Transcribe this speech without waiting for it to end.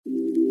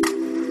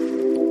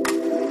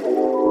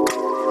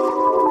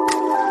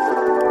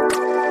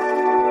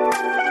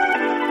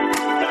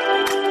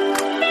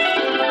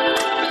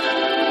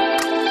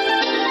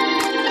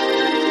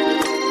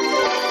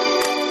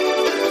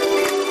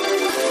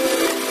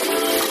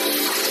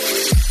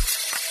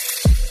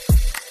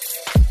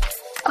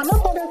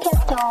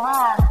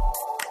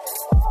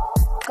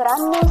フラ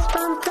ンネスプーン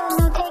プーンの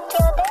提供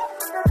で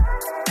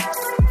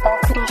お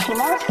送りし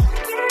ます。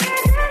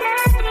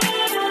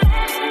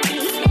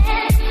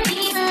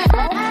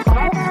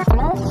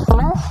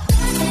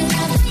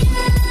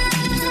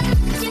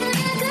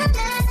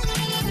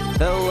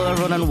Hello,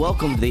 everyone, and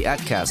welcome to the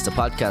ACtCast, a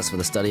podcast for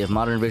the study of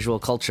modern visual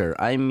culture.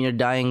 I'm your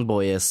dying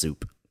boy,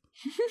 Soup.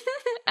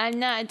 I'm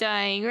not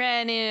dying,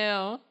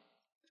 Ranu.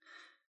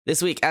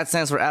 This week, AT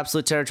stands for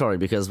Absolute Territory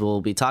because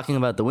we'll be talking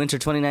about the Winter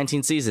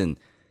 2019 season.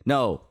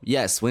 No,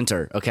 yes,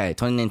 winter. Okay,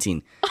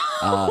 2019.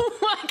 Oh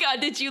my god,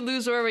 did you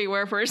lose where we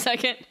were for a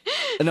second?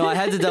 No, I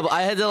had to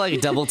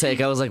double take.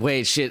 I was like,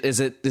 wait, shit,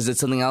 is it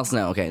something else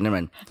now? Okay, never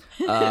mind.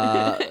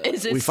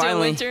 Is it still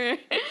winter?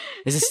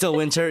 Is it still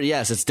winter?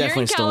 Yes, it's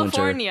definitely still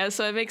winter. You're in California,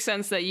 so it makes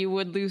sense that you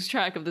would lose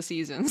track of the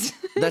seasons.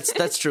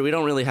 That's true. We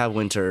don't really have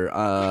winter,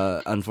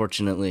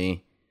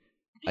 unfortunately,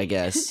 I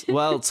guess.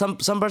 Well, some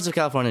parts of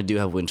California do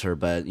have winter,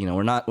 but you know,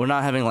 we're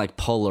not having like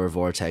polar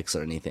vortex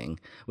or anything,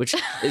 which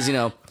is, you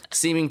know,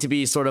 seeming to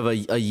be sort of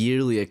a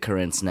yearly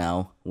occurrence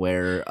now,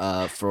 where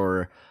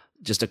for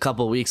just a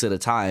couple weeks at a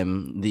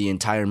time, the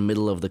entire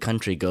middle of the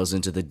country goes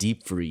into the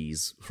deep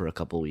freeze for a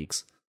couple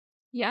weeks.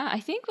 Yeah,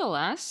 I think the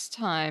last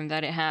time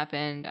that it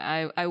happened,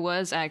 I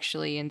was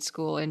actually in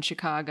school in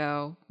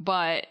Chicago,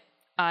 but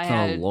I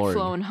had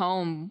flown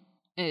home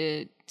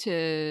to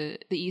the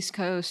East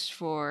Coast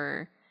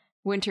for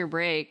winter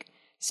break.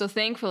 So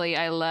thankfully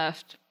I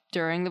left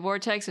during the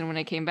vortex, and when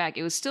I came back,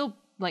 it was still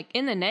like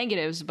in the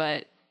negatives,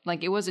 but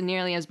like it wasn't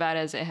nearly as bad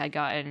as it had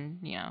gotten,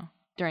 you know,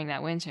 during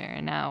that winter.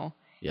 And now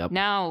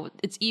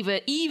it's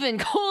even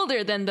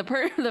colder than the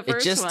first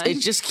one.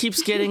 It just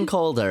keeps getting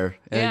colder.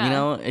 Yeah. You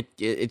know,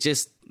 it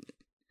just,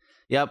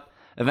 yep.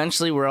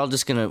 Eventually, we're all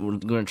just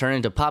gonna turn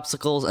into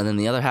popsicles, and then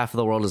the other half of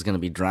the world is gonna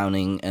be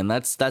drowning, and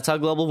that's how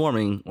global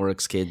warming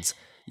works, kids.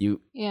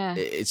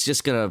 It's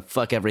just gonna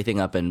fuck everything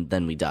up, and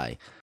then we die.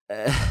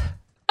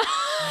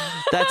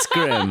 That's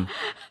grim.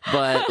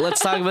 But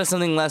let's talk about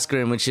something less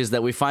grim, which is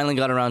that we finally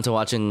got around to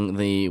watching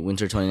the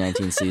Winter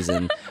 2019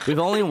 season. We've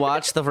only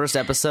watched the first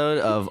episode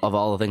of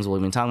all the things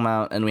we've been talking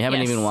about, and we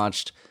haven't even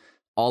watched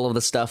all of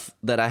the stuff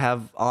that I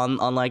have on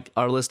like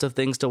our list of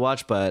things to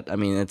watch. But I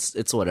mean,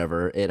 it's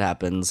whatever. It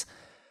happens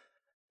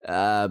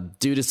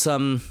due to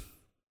some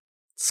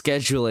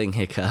scheduling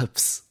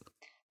hiccups.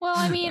 Well,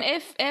 I mean,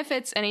 if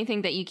it's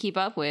anything that you keep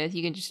up with,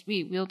 you can just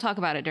we'll talk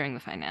about it during the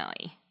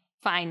finale.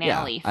 I mean,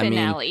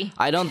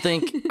 I don't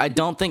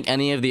think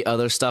any of the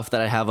other stuff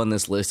that I have on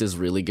this list is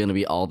really going to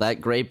be all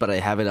that great, but I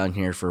have it on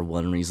here for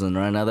one reason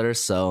or another.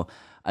 So,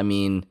 I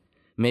mean,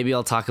 maybe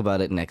I'll talk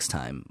about it next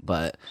time.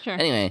 But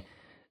Anyway,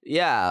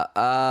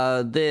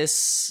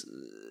 this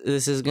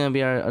is going to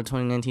be our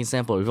 2019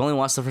 sample. We've only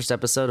watched the first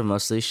episode of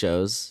most of these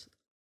shows.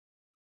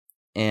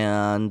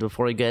 And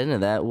before we get into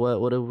that,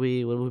 what have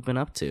we been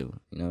up to?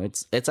 You know,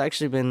 it's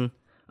actually been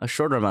a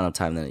shorter amount of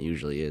time than it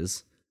usually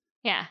is.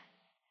 Yeah.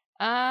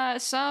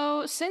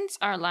 So since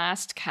our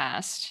last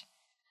cast,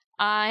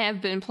 I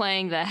have been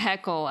playing the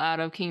heckle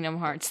out of Kingdom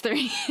Hearts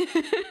 3.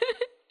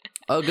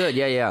 Oh, good.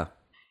 Yeah.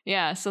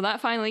 Yeah, so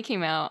that finally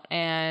came out,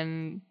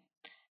 and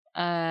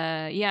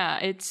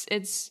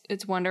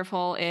it's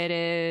wonderful. It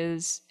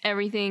is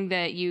everything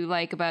that you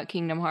like about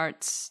Kingdom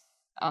Hearts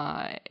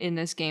in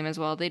this game as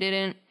well. They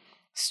didn't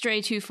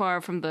stray too far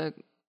from the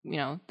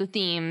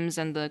themes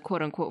and the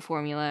quote-unquote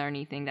formula or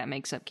anything that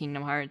makes up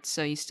Kingdom Hearts,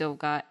 so you still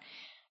got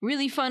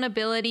really fun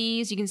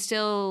abilities. You can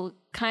still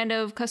kind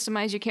of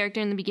customize your character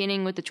in the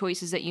beginning with the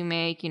choices that you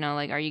make. You know,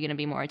 like, are you going to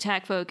be more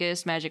attack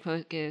focused, magic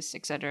focused,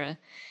 etc.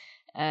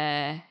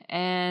 And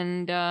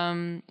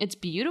it's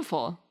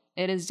beautiful.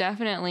 It is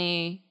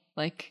definitely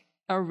like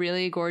a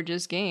really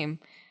gorgeous game.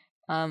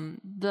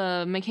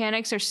 The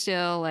mechanics are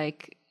still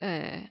like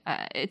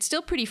it's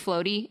still pretty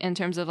floaty in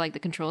terms of like the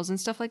controls and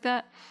stuff like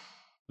that.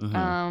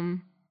 Mm-hmm.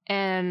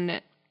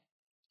 And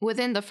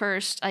within the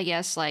first, I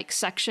guess, like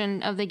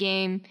section of the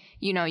game,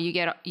 you know, you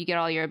get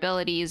all your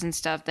abilities and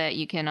stuff that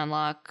you can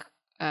unlock,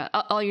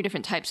 all your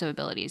different types of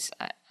abilities.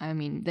 I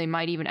mean, they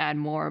might even add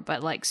more,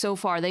 but like so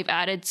far they've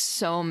added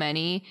so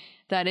many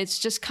that it's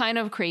just kind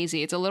of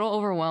crazy. It's a little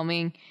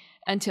overwhelming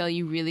until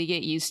you really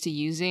get used to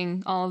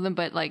using all of them.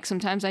 But like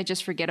sometimes I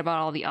just forget about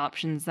all the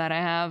options that I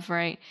have,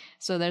 right?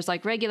 So there's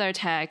like regular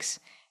attacks,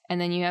 and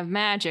then you have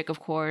magic, of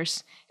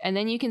course, and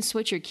then you can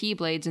switch your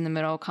keyblades in the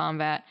middle of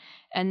combat.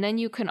 And then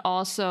you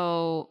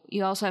also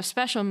have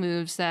special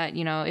moves that,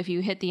 you know, if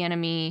you hit the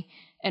enemy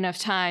enough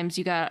times,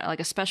 you got like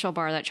a special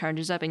bar that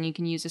charges up and you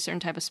can use a certain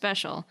type of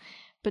special.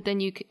 But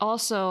then you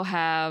also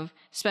have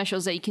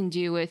specials that you can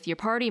do with your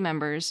party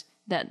members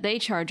that they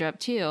charge up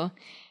too.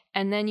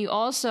 And then you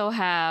also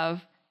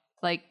have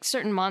like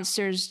certain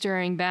monsters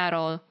during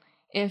battle.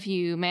 If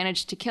you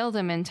manage to kill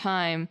them in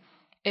time,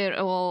 it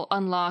will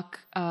unlock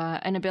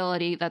an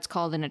ability that's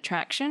called an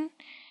attraction.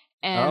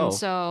 And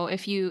so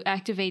if you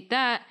activate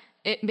that,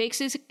 it makes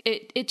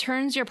it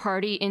turns your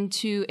party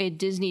into a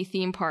Disney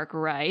theme park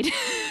ride.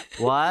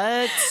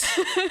 What?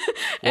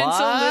 And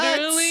so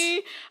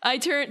literally,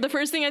 the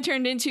first thing I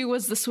turned into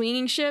was the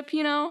swinging ship,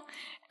 you know?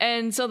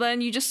 And so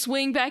then you just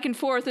swing back and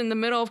forth in the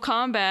middle of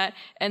combat,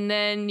 and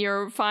then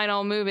your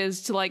final move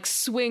is to like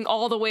swing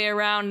all the way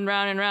around and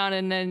round and round,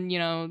 and then, you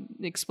know,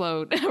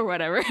 explode or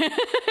whatever.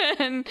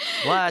 And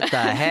What the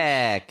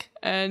heck?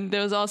 and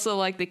there was also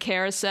like the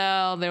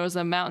carousel. There was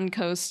a mountain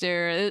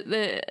coaster.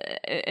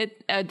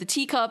 The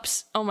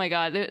teacups. Oh my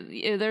god,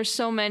 there's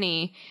so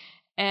many,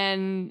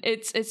 and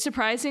it's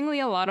surprisingly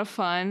a lot of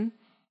fun.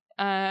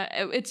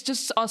 It's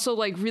just also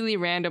like really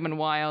random and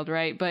wild,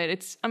 right? But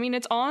it's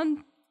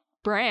on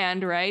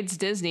brand, right? It's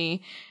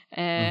Disney,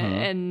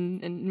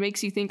 and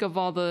makes you think of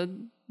all the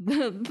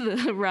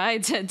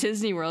rides at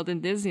Disney World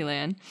and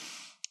Disneyland.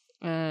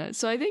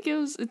 So I think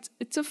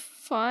it's a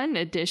fun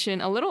addition,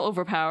 a little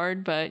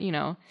overpowered, but you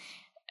know.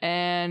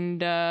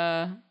 And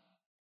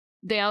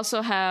they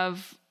also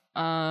have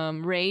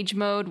rage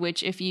mode,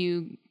 which if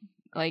you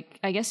like,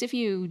 I guess if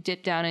you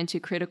dip down into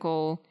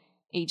critical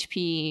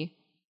HP,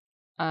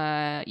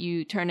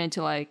 you turn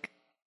into like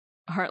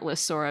Heartless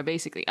Sora,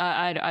 basically.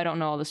 I don't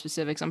know all the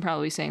specifics. I'm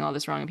probably saying all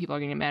this wrong and people are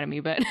going to get mad at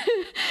me, but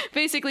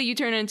basically you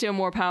turn into a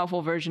more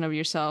powerful version of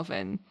yourself,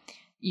 and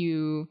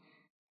you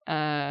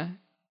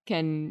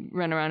can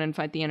run around and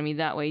fight the enemy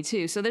that way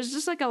too. So there's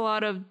just like a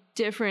lot of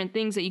different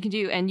things that you can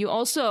do. And you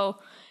also,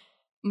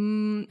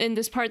 in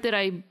this part that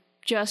I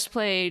just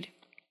played,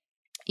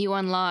 you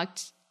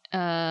unlocked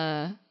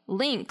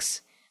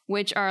links,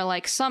 which are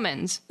like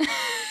summons.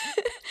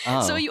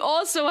 Oh. So you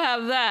also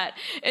have that.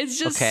 It's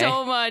just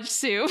so much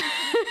soup.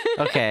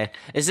 Okay.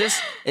 Is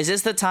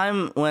this the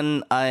time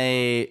when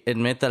I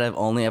admit that I've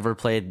only ever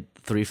played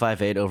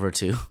 358 over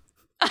 2?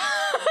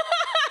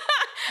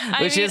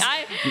 Which is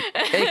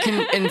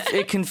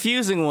a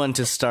confusing one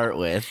to start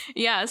with.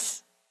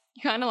 Yes.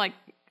 Kind of like,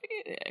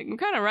 I'm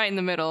kind of right in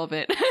the middle of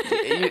it.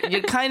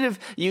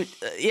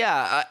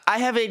 I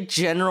have a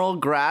general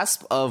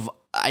grasp of,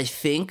 I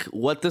think,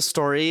 what the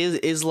story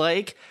is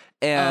like,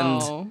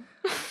 and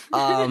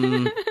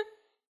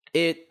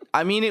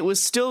it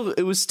was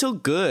still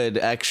good,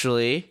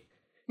 actually.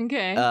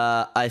 Okay.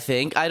 I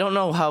think. I don't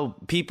know how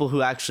people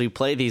who actually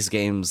play these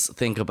games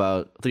think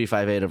about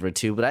 358 over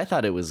 2, but I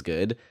thought it was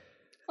good.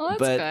 Well, that's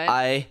but good.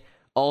 I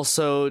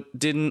also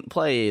didn't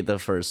play the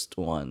first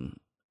one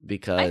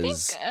because I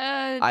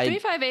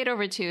think 358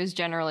 over 2 is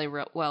generally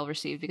well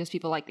received because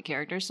people like the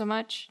characters so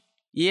much.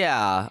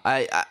 Yeah,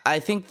 I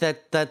think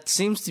that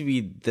seems to be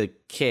the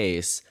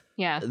case.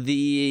 Yeah.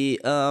 The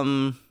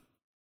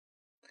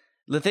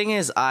thing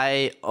is,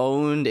 I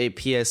owned a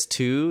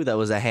PS2 that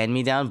was a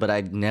hand-me-down, but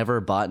I'd never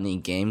bought any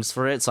games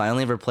for it, so I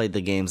only ever played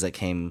the games that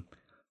came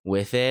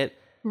with it.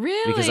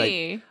 Really? Because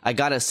I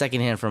got it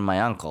secondhand from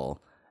my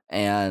uncle,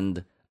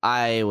 and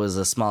I was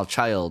a small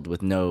child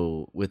with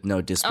no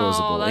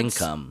disposable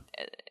income.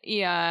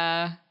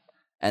 Yeah.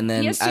 And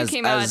then PS2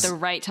 came out at the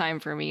right time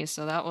for me,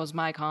 so that was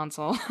my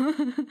console.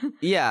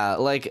 Yeah,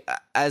 like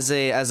as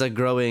a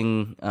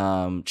growing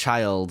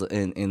child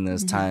in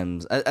those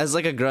times, as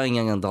like a growing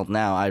young adult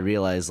now, I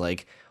realize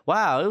like,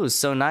 wow, it was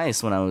so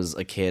nice when I was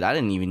a kid. I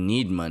didn't even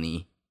need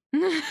money.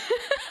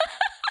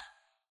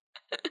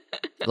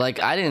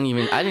 Like I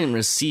didn't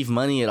receive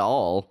money at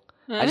all.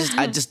 I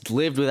just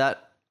lived without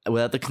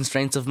the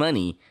constraints of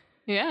money.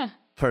 Yeah.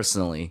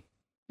 Personally.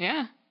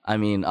 Yeah. I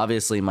mean,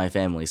 obviously my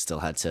family still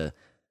had to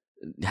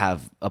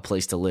have a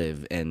place to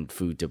live and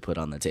food to put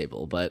on the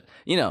table, but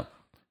you know,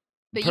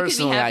 but you could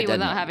be happy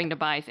without having to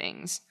buy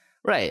things.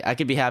 Right, I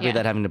could be happy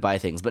without having to buy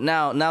things, but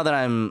now that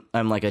I'm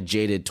like a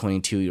jaded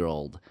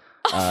 22-year-old,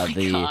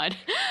 God.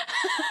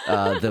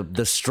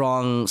 the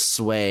strong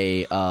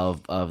sway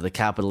of the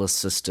capitalist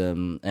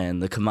system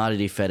and the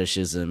commodity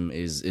fetishism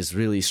is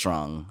really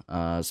strong.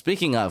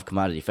 Speaking of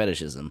commodity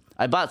fetishism,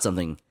 I bought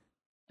something.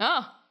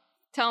 Oh,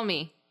 tell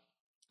me.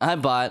 I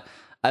bought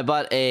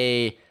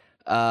a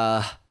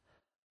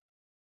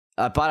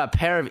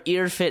pair of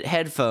ear-fit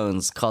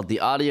headphones called the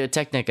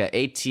Audio-Technica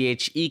ATH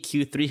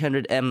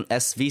EQ300M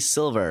SV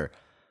Silver.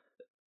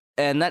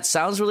 And that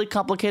sounds really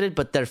complicated,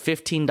 but they're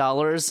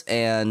 $15,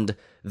 and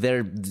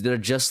they're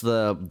just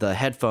the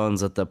headphones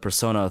that the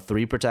Persona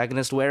 3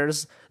 protagonist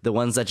wears, the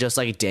ones that just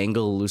like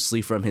dangle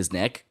loosely from his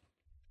neck.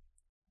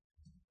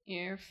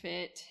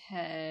 Ear-fit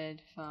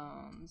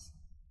headphones.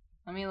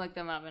 Let me look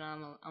them up and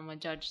I'm gonna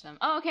judge them.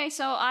 Oh, okay,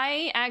 so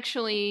I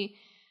actually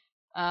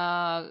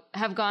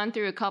have gone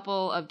through a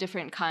couple of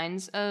different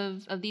kinds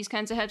of these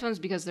kinds of headphones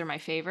because they're my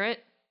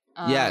favorite.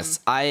 Yes,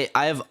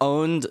 I've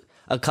owned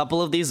a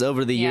couple of these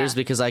over the years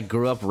because I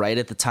grew up right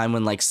at the time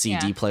when like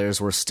CD players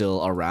were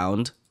still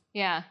around.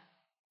 Yeah.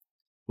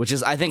 Which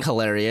is, I think,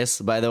 hilarious,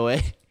 by the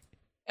way.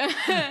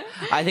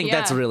 I think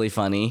that's really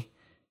funny.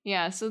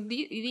 Yeah, so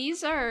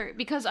these are,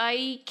 because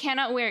I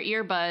cannot wear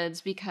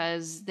earbuds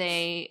because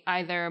they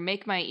either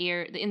make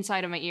the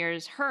inside of my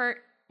ears hurt,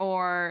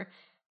 or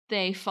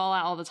they fall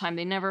out all the time.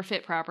 They never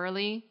fit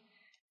properly.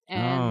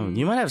 And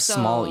you might have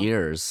small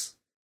ears.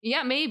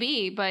 Yeah,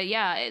 maybe. But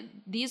yeah,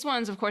 these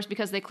ones, of course,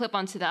 because they clip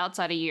onto the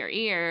outside of your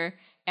ear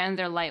and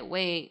they're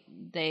lightweight,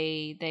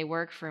 they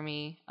work for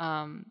me.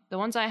 The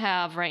ones I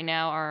have right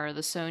now are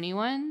the Sony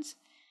ones.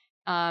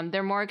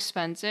 They're more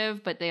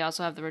expensive, but they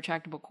also have the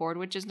retractable cord,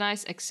 which is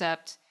nice,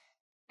 except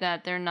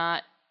that they're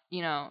not,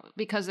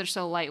 because they're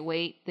so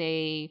lightweight,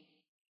 they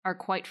are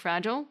quite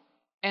fragile.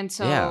 And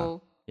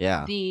so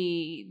Yeah.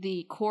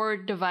 the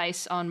cord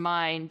device on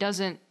mine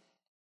doesn't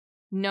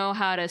know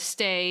how to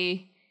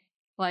stay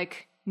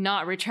like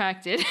not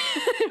retracted,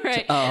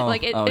 right?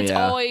 It's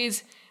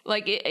always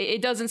like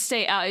it doesn't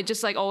stay out. It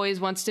just like always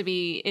wants to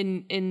be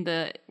in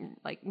the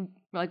like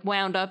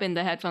wound up in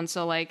the headphones.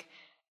 So like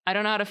I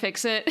don't know how to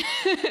fix it,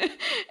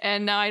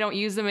 and now I don't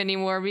use them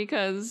anymore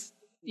because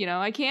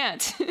I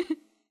can't.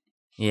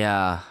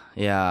 Yeah.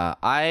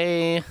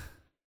 I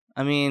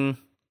mean,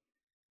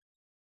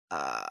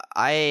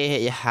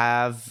 I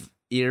have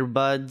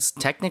earbuds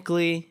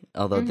technically,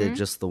 although they're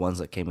just the ones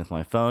that came with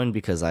my phone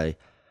because I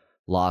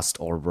lost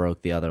or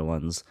broke the other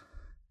ones.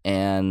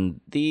 And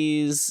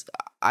these,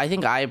 I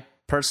think I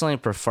personally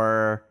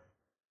prefer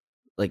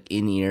like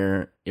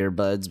in-ear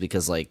earbuds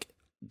because like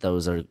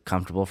those are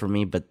comfortable for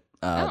me. But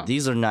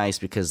these are nice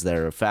because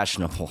they're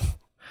fashionable,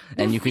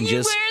 and you can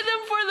just wear them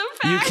for the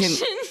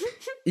fashion.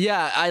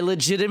 Yeah, I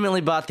legitimately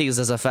bought these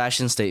as a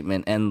fashion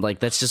statement, and like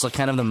that's just like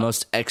kind of the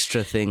most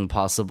extra thing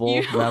possible.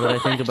 Now that I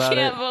think about I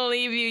can't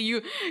believe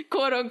you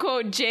quote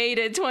unquote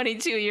jaded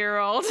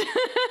 22-year-old.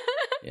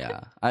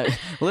 Yeah,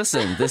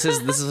 listen. This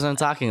is what I'm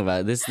talking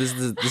about. This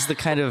is the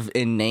kind of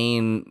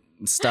inane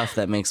stuff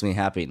that makes me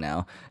happy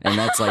now, and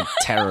that's like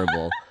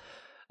terrible.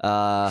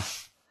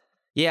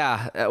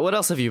 Yeah. What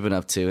else have you been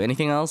up to?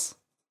 Anything else?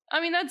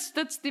 I mean, that's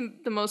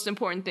the most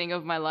important thing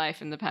of my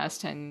life in the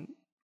past 10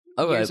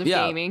 Okay, years of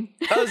gaming.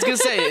 I was gonna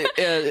say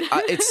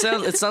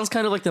it sounds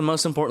kind of like the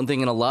most important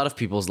thing in a lot of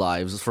people's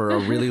lives for a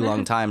really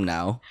long time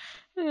now.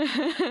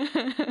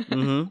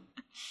 Mm-hmm.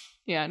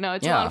 Yeah, no,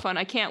 it's a lot of fun.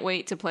 I can't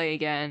wait to play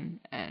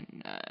again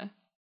and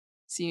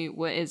see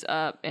what is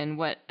up and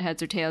what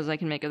heads or tails I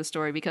can make of the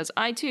story, because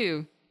I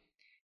too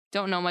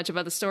don't know much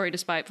about the story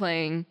despite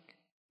playing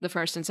the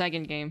first and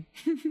second game.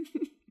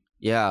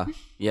 Yeah.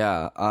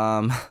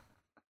 I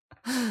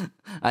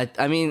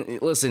mean,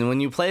 listen, when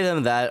you play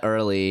them that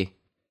early,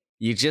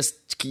 you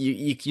just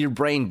your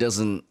brain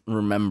doesn't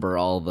remember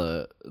all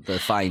the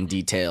fine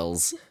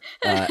details,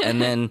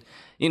 and then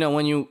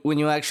when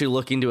you actually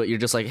look into it, you're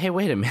just like, hey,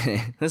 wait a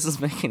minute, this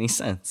doesn't make any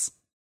sense.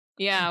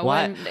 Yeah.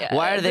 Why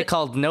are they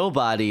called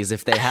nobodies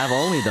if they have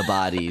only the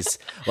bodies?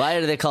 Why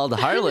are they called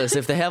heartless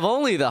if they have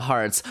only the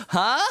hearts?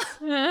 Huh?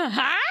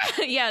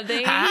 Yeah,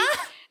 they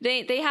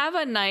have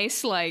a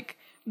nice like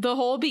the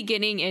whole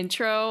beginning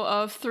intro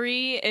of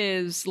 3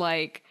 is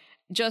like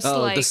just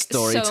like the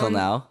story till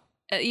now.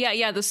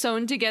 The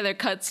sewn together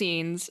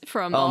cutscenes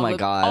from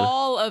God.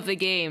 all of the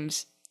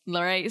games,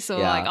 right? So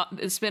like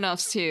the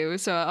spin-offs too.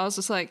 So I was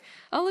just like,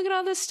 oh, look at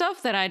all this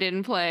stuff that I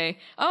didn't play.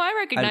 Oh, I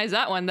recognize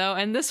that one though,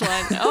 and this one.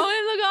 Oh, and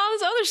look at all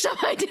this other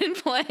stuff I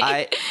didn't play.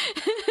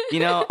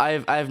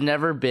 I've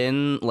never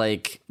been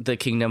like the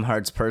Kingdom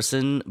Hearts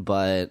person,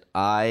 but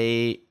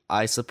I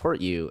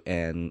support you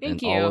and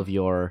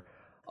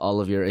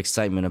all of your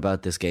excitement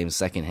about this game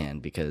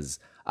secondhand, because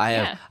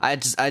I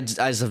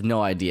just have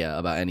no idea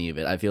about any of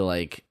it. I feel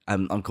like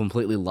I'm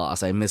completely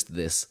lost. I missed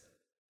this.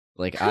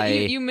 Like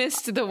you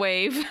missed the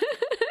wave.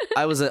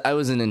 I was a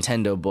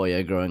Nintendo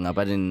boy growing up.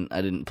 I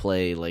didn't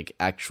play like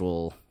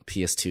actual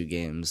PS2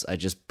 games. I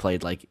just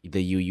played like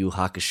the Yu Yu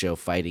Hakusho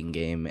fighting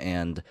game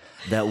and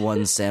that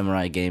one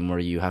samurai game where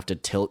you have to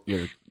tilt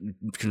your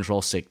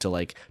control stick to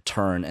like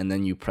turn and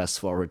then you press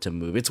forward to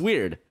move. It's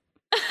weird.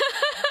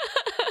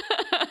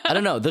 I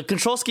don't know. The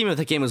control scheme of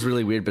the game is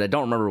really weird, but I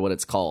don't remember what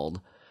it's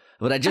called.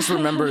 But I just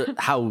remember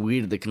how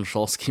weird the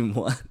control scheme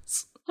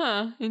was.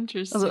 Huh,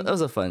 interesting. That was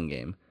a fun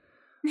game.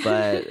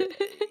 But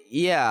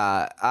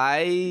yeah,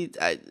 I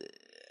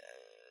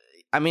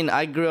mean,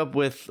 I grew up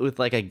with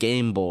like a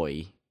Game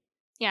Boy.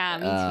 Yeah,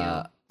 me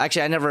too.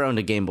 Actually, I never owned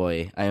a Game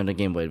Boy. I owned a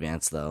Game Boy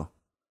Advance though.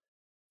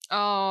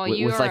 Oh,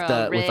 you were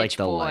a rich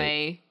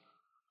boy.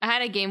 I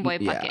had a Game Boy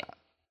Pocket.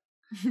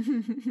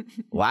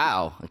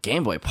 Wow, a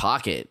Game Boy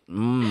Pocket.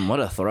 What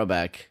a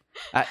throwback.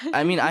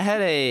 I mean, I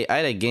had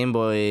a Game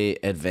Boy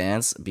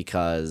Advance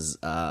because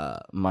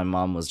my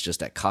mom was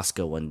just at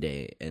Costco one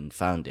day and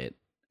found it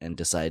and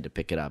decided to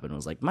pick it up and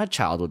was like, my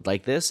child would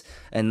like this.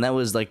 And that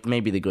was like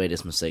maybe the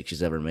greatest mistake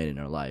she's ever made in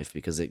her life,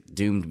 because it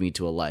doomed me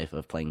to a life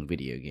of playing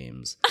video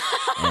games.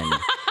 And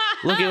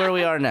look at where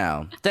we are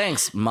now.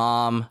 Thanks,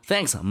 Mom.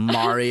 Thanks,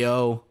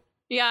 Mario.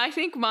 Yeah, I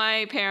think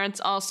my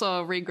parents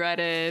also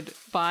regretted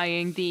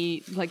buying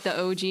the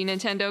OG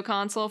Nintendo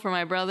console for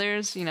my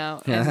brothers,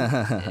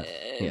 and,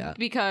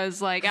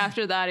 because like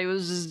after that it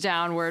was just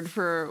downward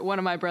for one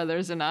of my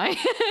brothers and I.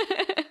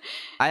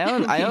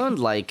 I owned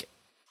like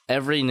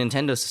every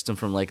Nintendo system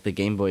from like the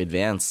Game Boy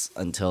Advance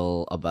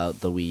until about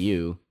the Wii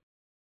U.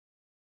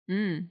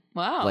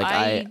 Wow, like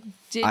I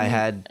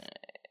had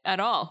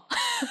at all.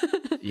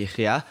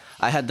 Yeah,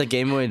 I had the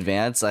Game Boy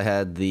Advance. I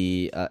had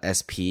the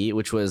SP,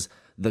 which was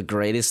the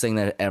greatest thing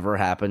that ever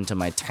happened to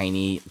my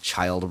tiny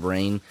child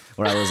brain,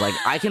 where I was like,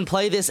 I can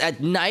play this at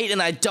night and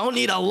I don't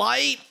need a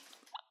light.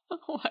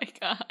 Oh my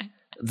god.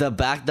 The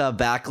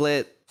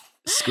backlit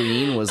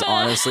screen was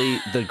honestly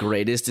the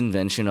greatest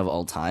invention of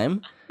all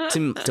time.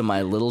 To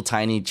my little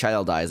tiny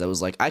child eyes, I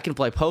was like, I can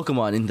play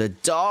Pokemon in the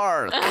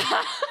dark.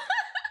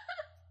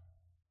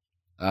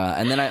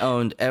 And then I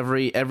owned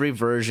every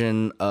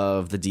version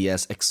of the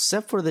DS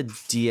except for the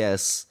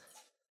DS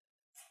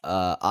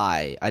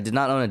I did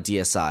not own a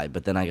DSi,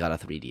 but then I got a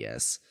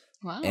 3DS.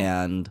 Wow.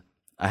 And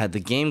I had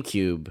the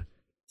GameCube,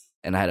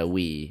 and I had a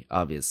Wii,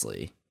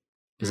 obviously,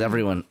 because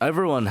everyone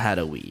had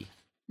a Wii.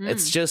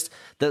 It's just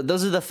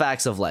those are the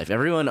facts of life.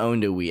 Everyone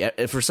owned a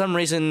Wii. For some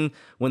reason,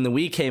 when the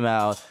Wii came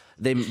out,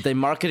 they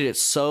marketed it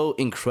so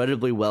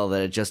incredibly well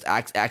that it just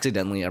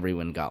accidentally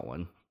everyone got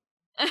one.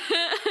 Yeah.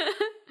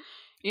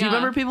 Do you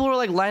remember people were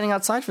like lining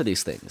outside for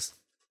these things?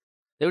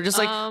 They were just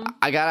like,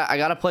 I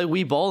gotta play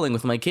Wii bowling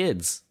with my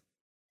kids.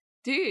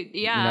 Dude,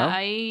 yeah, you know?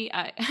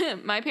 I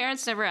my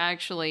parents never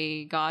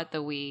actually got the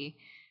Wii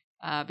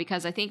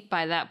because I think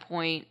by that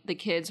point the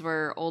kids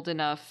were old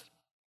enough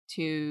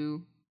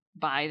to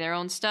buy their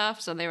own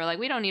stuff, so they were like,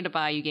 we don't need to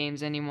buy you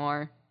games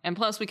anymore, and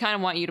plus we kind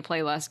of want you to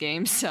play less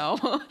games.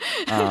 So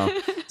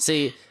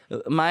see,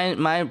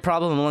 my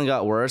problem only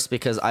got worse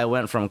because I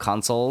went from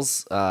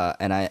consoles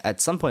and I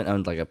at some point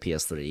owned like a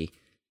PS3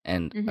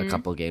 and a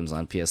couple games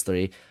on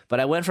PS3, but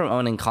I went from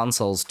owning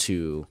consoles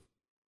to,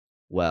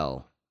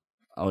 well,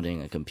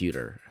 owning a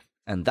computer,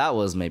 and that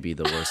was maybe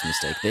the worst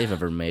mistake they've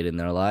ever made in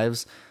their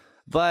lives.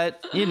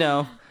 But you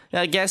know,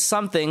 I guess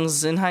some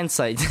things in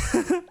hindsight.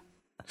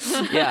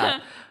 Yeah.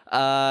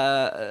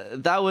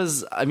 That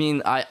was, I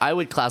mean, I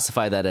would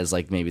classify that as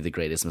like maybe the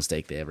greatest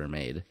mistake they ever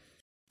made.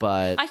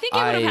 But I think it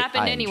would have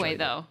happened anyway,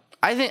 though.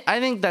 I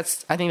think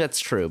that's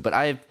true. But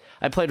I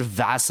played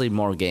vastly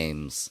more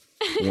games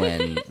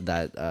when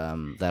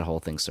that whole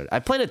thing started. I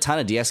played a ton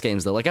of DS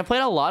games though. Like I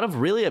played a lot of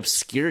really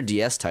obscure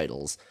DS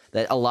titles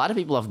that a lot of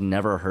people have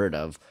never heard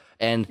of,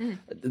 and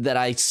that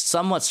I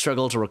somewhat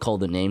struggle to recall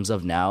the names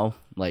of now,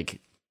 like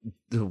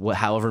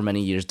however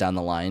many years down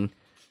the line.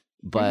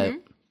 But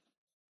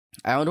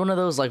I owned one of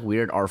those like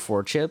weird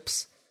R4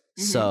 chips,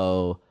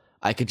 so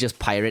I could just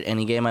pirate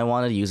any game I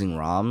wanted using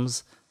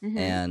ROMs.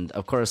 And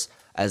of course,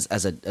 as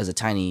a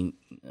tiny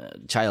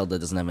child that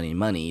doesn't have any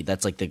money,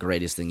 that's like the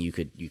greatest thing you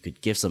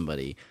could give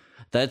somebody.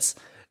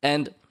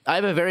 And I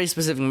have a very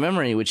specific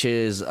memory, which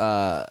is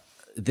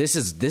this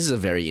is a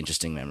very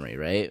interesting memory,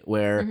 right?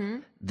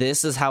 Where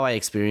this is how I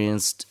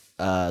experienced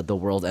The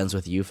World Ends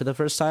With You for the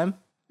first time.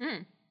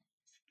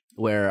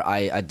 Where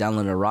I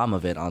downloaded a ROM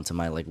of it onto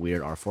my like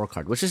weird R4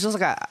 card, which is just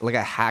like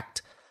a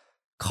hacked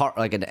car,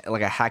 like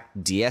a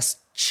hacked DS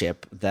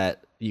chip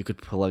that you could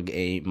plug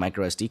a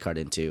micro SD card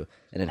into,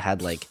 and it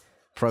had like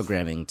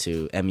programming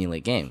to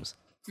emulate games.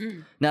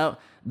 Now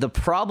the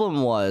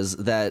problem was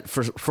that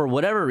for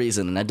whatever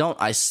reason, and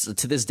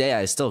to this day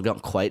I still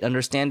don't quite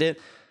understand it.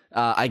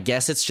 I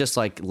guess it's just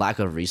like lack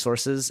of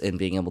resources in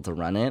being able to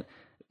run it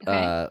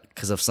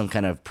because of some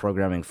kind of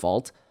programming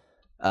fault.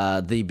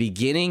 The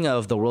beginning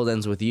of The World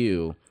Ends With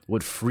You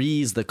would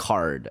freeze the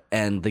card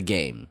and the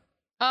game.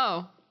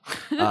 Oh.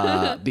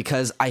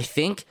 Because I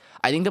think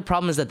the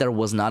problem is that there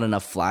was not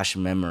enough flash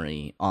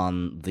memory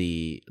on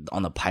the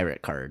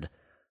pirate card.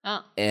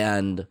 Oh.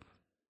 And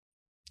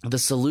the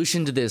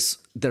solution to this,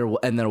 there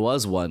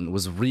was one,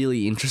 was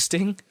really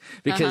interesting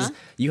because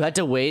you had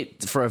to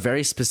wait for a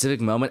very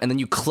specific moment, and then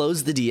you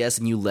closed the DS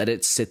and you let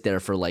it sit there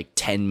for like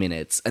 10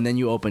 minutes, and then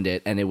you opened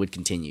it and it would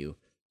continue.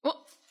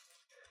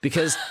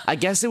 Because I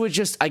guess that would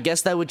just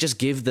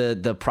give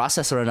the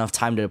processor enough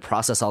time to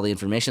process all the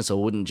information so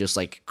it wouldn't just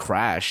like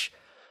crash.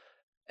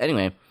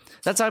 Anyway,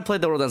 that's how I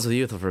played The World Ends With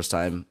You for the first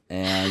time,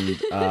 and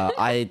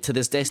I to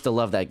this day still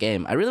love that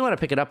game. I really want to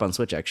pick it up on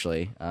Switch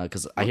actually,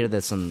 because I hear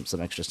there's some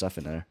extra stuff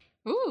in there.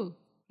 Ooh,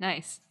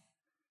 nice.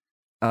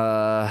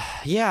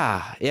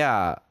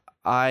 Yeah.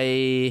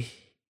 I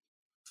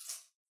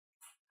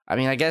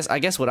mean, I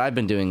guess what I've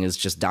been doing is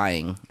just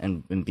dying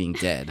and being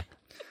dead.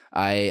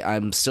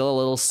 I'm still a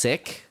little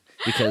sick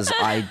because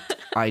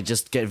I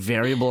just get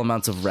variable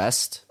amounts of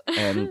rest,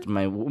 and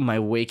my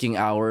waking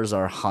hours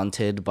are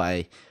haunted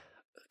by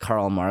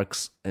Karl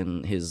Marx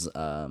and his writings.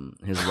 Oh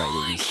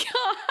my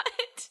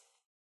god.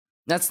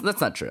 That's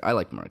not true. I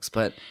like Marx,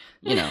 but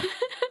you know,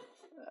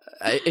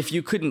 if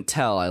you couldn't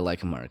tell, I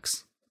like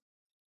Marx.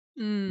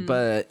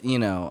 But you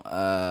know,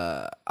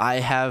 I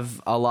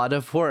have a lot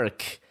of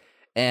work.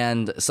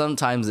 And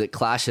sometimes it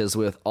clashes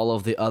with all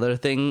the other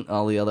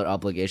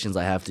obligations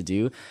I have to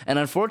do. And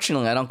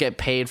unfortunately, I don't get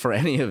paid for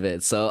any of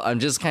it. So I'm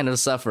just kind of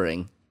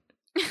suffering.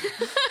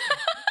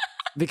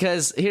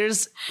 Because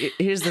here's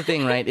the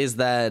thing, right? Is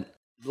that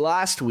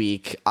last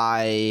week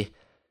I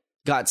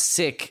got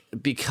sick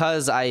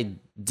because I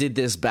did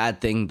this bad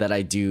thing that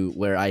I do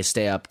where I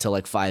stay up till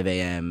like 5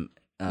 a.m.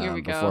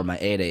 Before my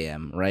 8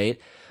 a.m.,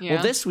 right? Yeah.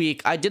 Well, this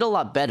week I did a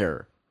lot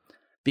better.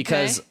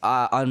 Because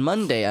on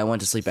Monday, I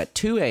went to sleep at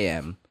 2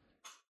 a.m.,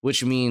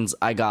 which means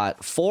I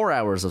got 4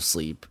 hours of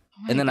sleep.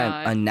 And then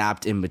I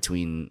napped in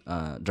between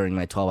during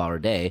my 12-hour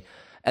day.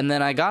 And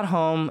then I got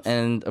home,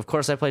 and of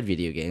course I played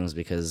video games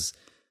because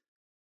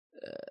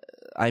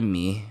I'm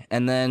me.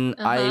 And then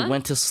I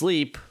went to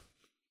sleep,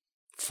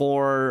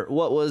 for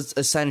what was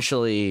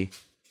essentially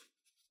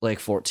like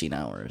 14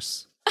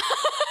 hours.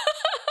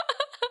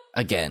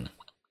 Again.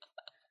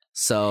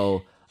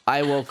 So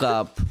I woke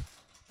up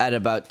at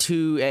about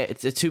 2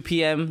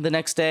 p.m. the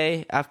next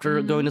day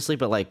after going to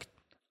sleep at like,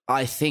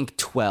 I think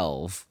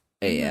 12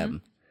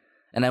 a.m.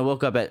 And I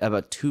woke up at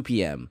about 2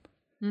 p.m.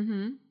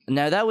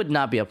 Now, that would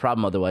not be a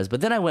problem otherwise,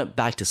 but then I went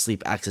back to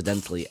sleep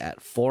accidentally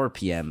at 4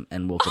 p.m.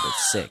 and woke up at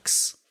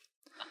 6.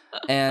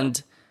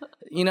 And,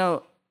 you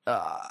know,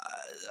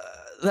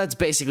 that's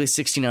basically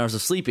 16 hours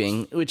of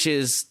sleeping, which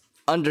is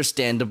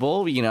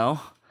understandable, you know.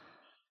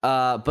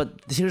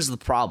 But here's the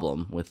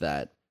problem with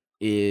that,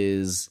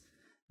 is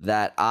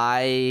that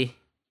I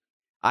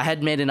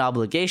had made an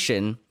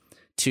obligation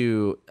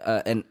to,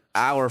 an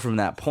hour from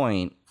that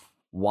point,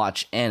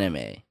 watch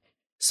anime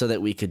so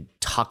that we could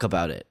talk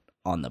about it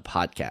on the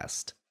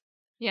podcast.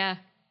 Yeah.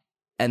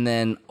 And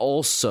then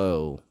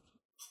also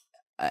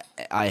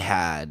I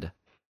had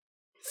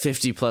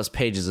 50 plus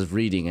pages of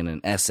reading and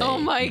an essay. Oh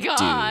my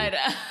god.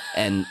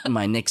 And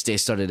my next day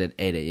started at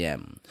 8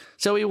 a.m.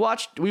 So we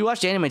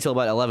watched anime till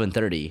about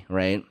 11:30,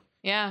 right?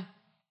 Yeah.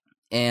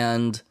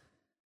 And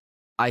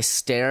I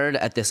stared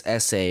at this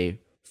essay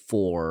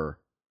for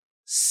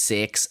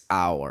 6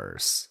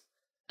 hours.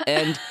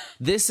 And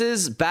this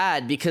is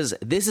bad because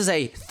this is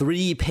a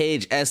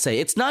 3-page essay.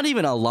 It's not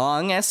even a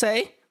long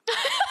essay,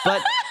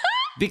 but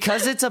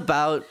because it's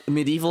about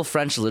medieval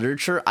French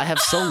literature, I have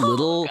so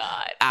little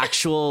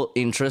actual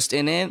interest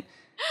in it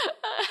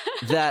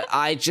that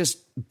I just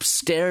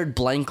stared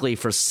blankly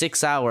for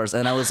 6 hours.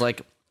 And I was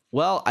like,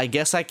 well, I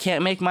guess I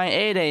can't make my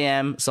 8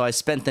 a.m. So I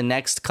spent the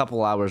next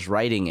couple hours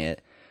writing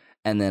it.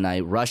 And then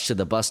I rushed to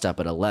the bus stop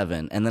at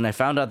 11. And then I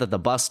found out that the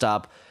bus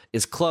stop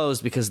is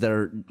closed because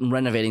they're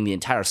renovating the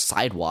entire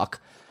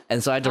sidewalk.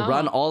 And so I had to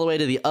run all the way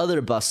to the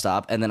other bus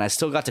stop. And then I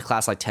still got to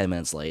class like 10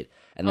 minutes late.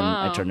 And then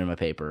I turned in my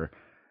paper.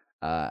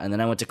 And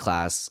then I went to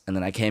class. And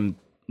then I came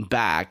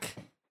back.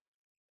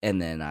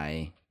 And then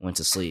I went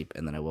to sleep.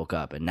 And then I woke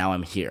up. And now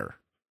I'm here.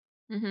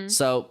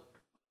 So,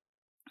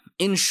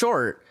 in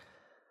short,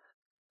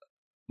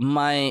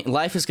 my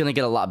life is going to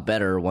get a lot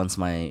better once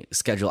my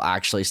schedule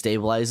actually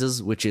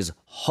stabilizes, which is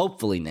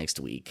hopefully next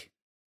week.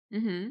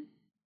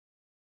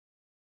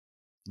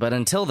 But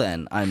until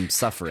then, I'm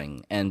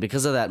suffering. And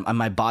because of that,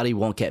 my body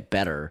won't get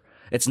better.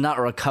 It's not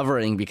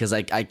recovering because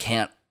I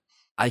can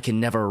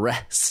never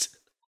rest.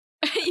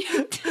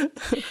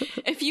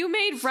 If you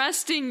made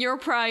resting your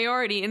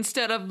priority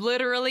instead of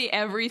literally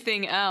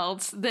everything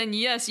else, then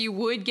yes, you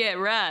would get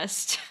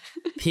rest.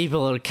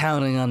 People are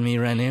counting on me,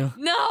 Renu.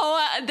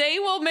 No, they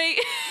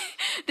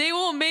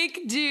will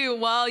make do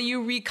while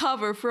you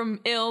recover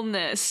from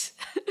illness.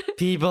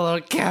 People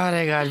are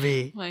counting on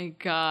me. My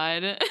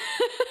God.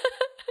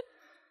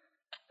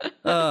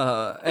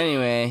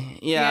 Anyway,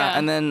 yeah,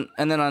 and then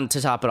on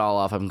to top it all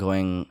off, I'm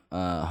going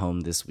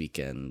home this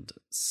weekend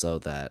so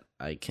that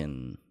I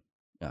can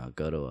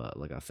go to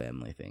a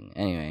family thing.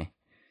 Anyway,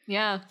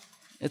 yeah,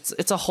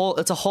 it's a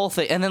whole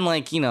thing, and then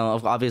like, you know,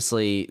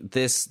 obviously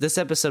this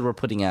episode we're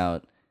putting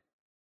out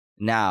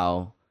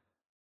now,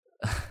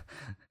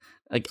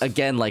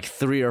 again, like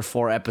 3 or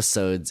 4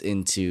 episodes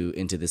into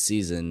the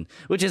season,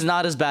 which is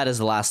not as bad as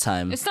the last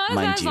time. It's not as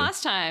bad as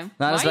last time.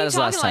 Not as bad as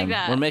last time.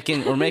 Like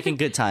We're making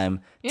good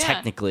time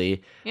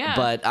technically,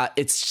 but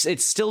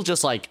it's still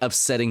just like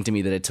upsetting to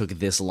me that it took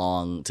this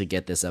long to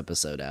get this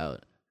episode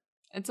out.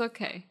 It's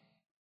okay.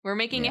 We're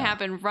making it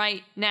happen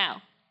right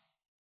now.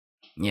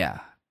 Yeah.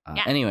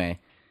 Anyway,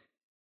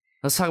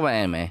 let's talk about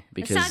anime,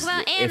 because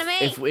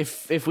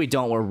if we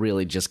don't, we're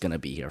really just gonna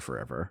be here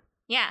forever.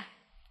 Yeah.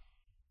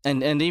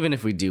 And even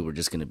if we do, we're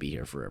just gonna be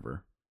here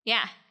forever.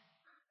 Yeah.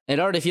 It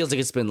already feels like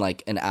it's been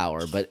like an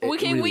hour, but it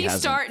really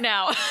hasn't. Start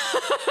now?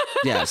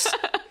 Yes.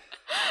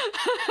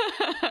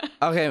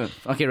 Okay,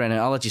 Renan,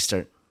 I'll let you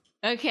start.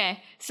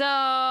 Okay,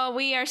 so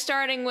we are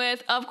starting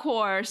with, of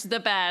course,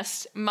 the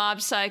best,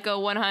 Mob Psycho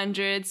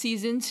 100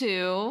 Season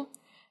 2.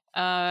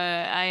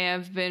 I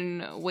have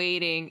been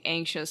waiting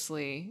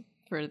anxiously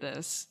for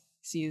this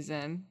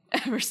season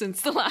ever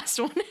since the last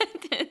one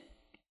ended.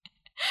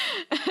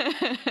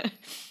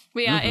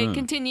 But yeah, it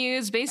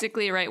continues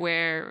basically right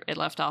where it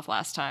left off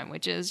last time,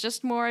 which is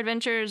just more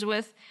adventures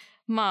with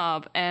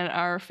Mob and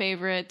our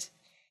favorite,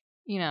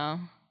 you know,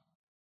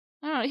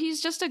 I don't know,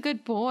 he's just a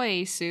good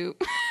boy,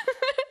 Soup.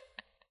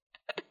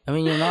 I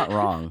mean, you're not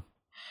wrong.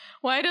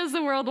 Why does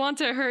the world want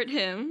to hurt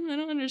him? I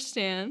don't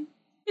understand.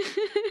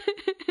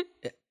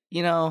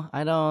 You know,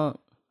 I don't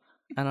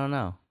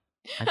know.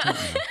 I don't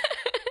know.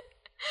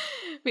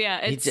 But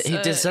yeah, he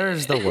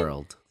deserves the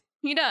world.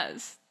 He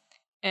does.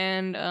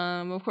 And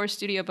of course,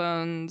 Studio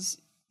Bones,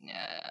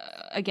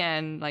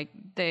 again, like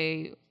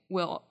they're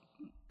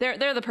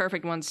the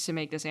perfect ones to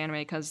make this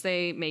anime because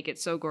they make it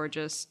so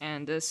gorgeous.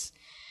 And this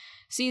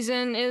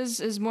season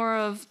is more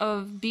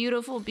of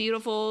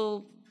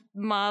beautiful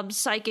mob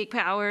psychic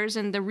powers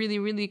and the really,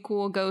 really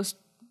cool ghost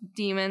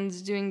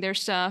demons doing their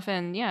stuff.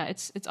 And yeah,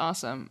 it's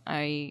awesome.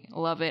 I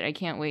love it. I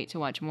can't wait to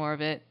watch more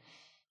of it.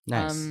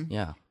 Nice.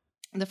 Yeah.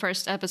 the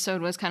first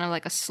episode was kind of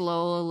like a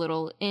slow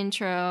little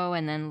intro,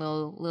 and then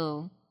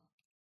little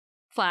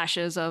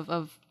flashes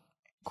of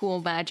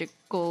cool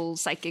magical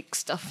psychic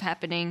stuff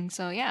happening.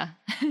 So yeah.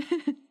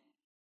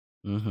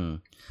 Mm-hmm.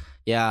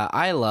 Yeah,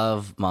 I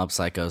love Mob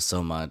Psycho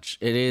so much.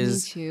 It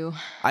is. Me too.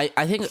 I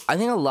think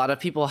a lot of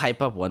people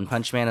hype up One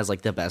Punch Man as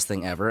like the best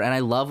thing ever, and I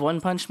love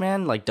One Punch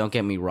Man. Like, don't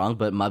get me wrong,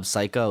 but Mob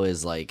Psycho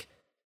is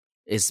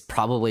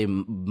probably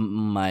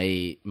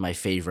my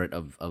favorite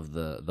of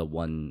the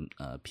One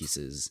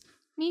Pieces.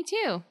 Me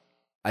too.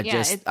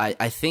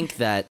 I think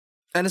that,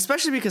 and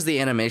especially because the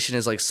animation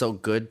is like so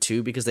good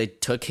too, because they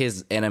took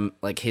his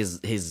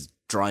his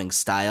drawing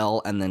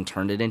style and then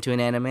turned it into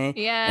an anime.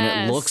 Yes.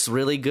 And it looks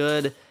really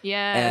good.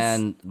 Yes.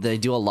 And they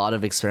do a lot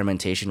of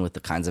experimentation with the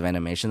kinds of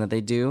animation that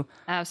they do.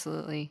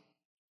 Absolutely.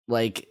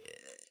 Like,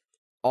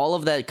 all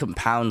of that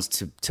compounds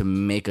to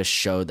make a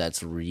show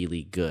that's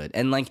really good.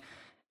 And like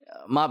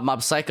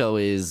Mob Psycho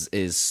is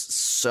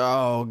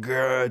so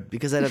good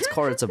because at its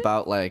core it's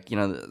about like, you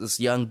know, this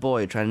young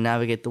boy trying to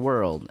navigate the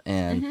world,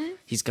 and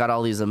he's got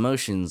all these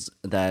emotions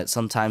that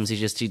sometimes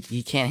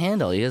he can't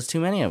handle. He has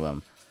too many of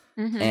them.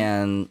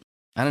 And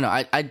I don't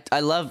know. I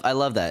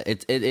love that.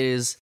 It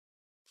is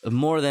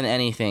more than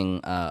anything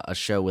a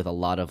show with a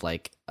lot of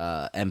like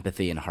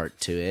empathy and heart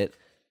to it,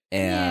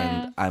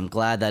 and I'm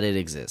glad that it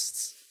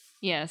exists.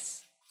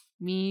 Yes,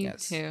 me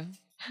too.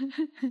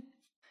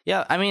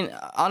 Yeah, I mean,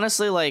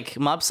 honestly, like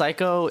Mob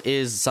Psycho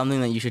is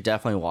something that you should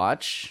definitely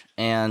watch,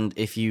 and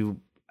if you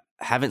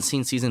haven't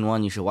seen season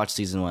 1, you should watch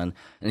season 1,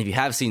 and if you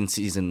have seen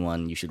season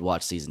 1, you should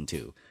watch season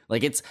 2.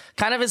 Like, it's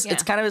kind of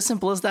as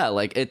simple as that.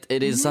 Like, it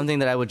is something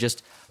that I would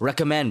just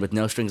recommend with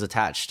no strings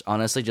attached.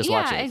 Honestly, just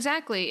watch it. Yeah,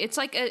 exactly. It's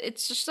like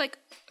it's just like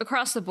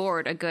across the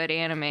board a good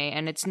anime,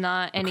 and it's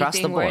not Across the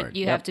anything where board,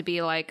 you have to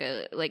be like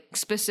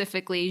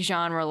specifically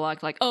genre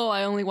locked. Like, oh,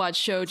 I only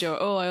watch shoujo.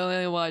 Oh, I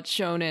only watch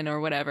shonen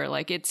or whatever.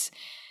 Like,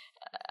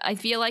 I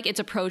feel like it's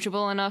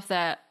approachable enough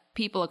that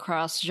people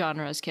across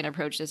genres can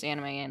approach this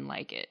anime and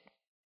like it.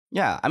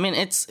 Yeah, I mean,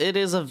 it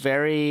is a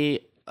very,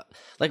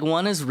 like,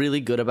 One is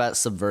really good about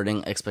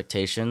subverting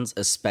expectations,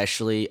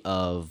 especially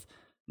of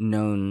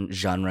known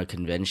genre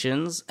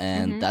conventions,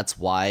 and that's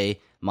why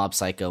Mob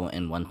Psycho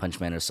and One Punch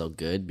Man are so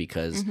good,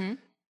 because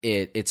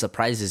it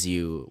surprises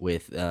you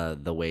with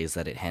the ways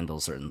that it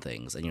handles certain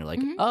things, and you're like,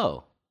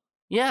 oh,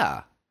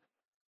 yeah.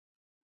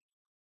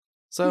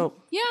 So,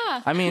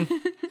 Yeah. I mean,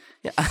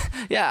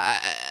 yeah,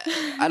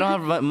 I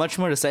don't have much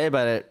more to say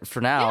about it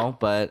for now,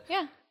 but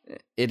Yeah.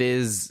 it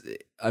is,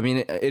 I mean,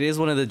 it is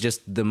one of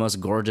the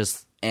most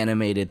gorgeous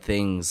animated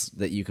things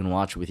that you can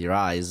watch with your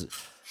eyes.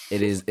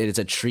 It is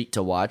a treat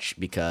to watch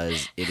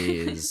because it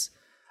is,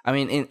 I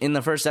mean, in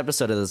the first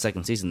episode of the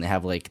second season, they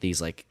have like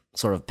these like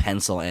sort of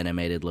pencil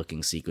animated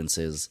looking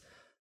sequences.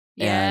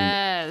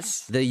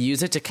 Yes. And they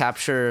use it to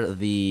capture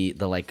the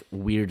like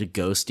weird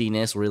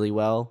ghostiness really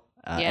well.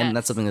 And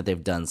that's something that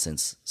they've done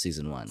since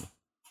season 1.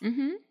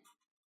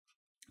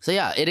 So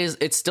yeah,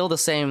 it's still the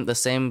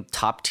same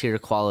top tier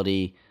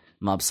quality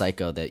Mob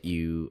Psycho that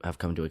you have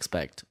come to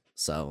expect.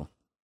 So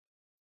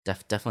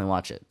definitely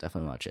watch it.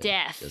 Definitely watch it.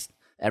 Just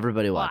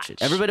everybody watch it.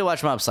 Everybody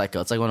watch Mob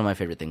Psycho. It's like one of my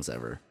favorite things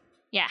ever.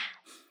 Yeah.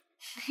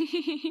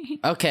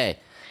 Okay.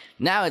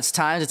 Now it's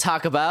time to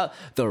talk about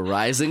the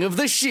Rising of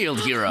the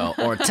Shield Hero,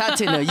 or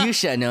Tate no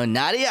Yusha no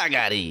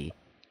Nariagari.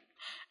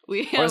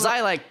 Or as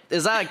I like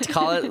to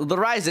call it, the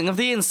Rising of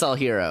the Incel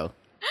Hero.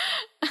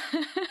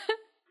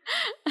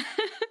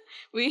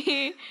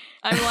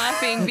 I'm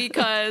laughing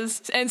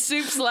because, and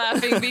Soup's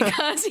laughing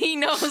because he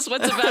knows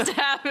what's about to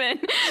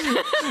happen.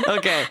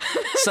 Okay,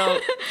 so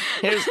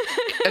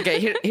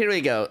here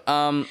we go.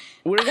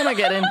 We're gonna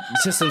get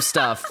into some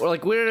stuff. We're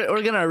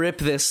gonna rip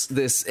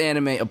this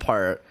anime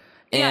apart.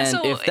 And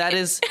if that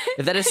is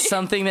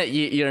something that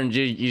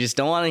you just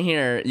don't want to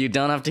hear, you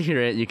don't have to hear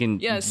it. You can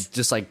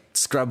just like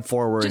scrub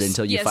forward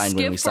until you find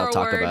when we start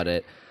talking about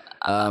it.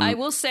 I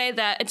will say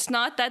that it's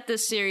not that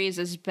this series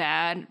is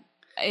bad.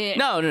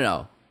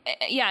 No.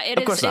 Yeah,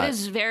 it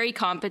is very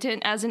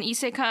competent as an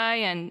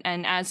isekai,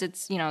 and as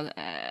it's, you know,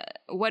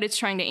 what it's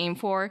trying to aim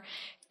for.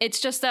 It's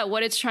just that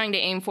what it's trying to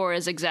aim for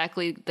is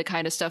exactly the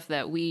kind of stuff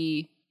that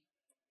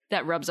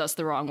rubs us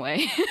the wrong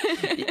way.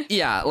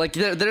 Yeah, like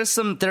there are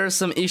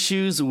some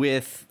issues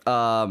with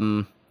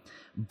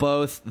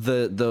both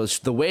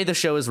the way the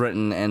show is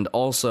written and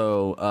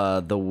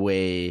also the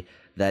way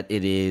that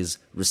it is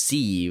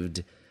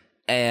received,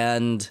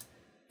 and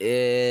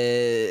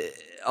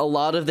a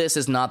lot of this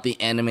is not the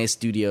anime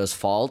studio's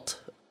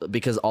fault,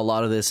 because a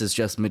lot of this is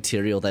just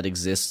material that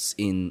exists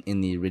in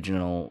the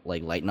original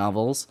like light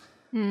novels.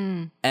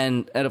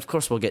 And of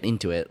course we'll get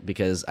into it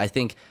because I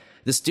think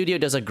the studio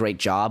does a great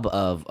job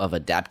of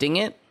adapting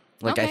it.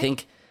 Like, I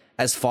think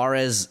as far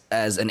as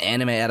an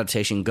anime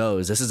adaptation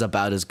goes, this is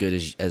about as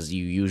good as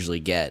you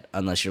usually get,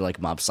 unless you're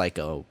like Mob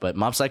Psycho. But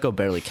Mob Psycho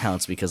barely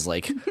counts because,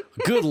 like,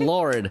 good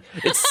lord,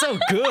 it's so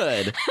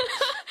good.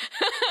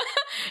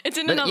 It's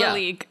in another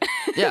league.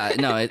 Yeah,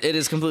 no, it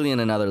is completely in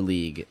another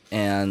league.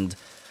 And,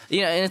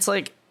 you know, and it's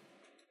like,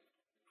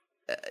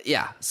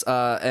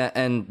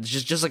 and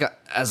just like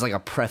as a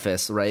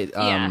preface, right?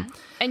 Yeah.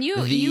 And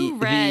you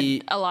read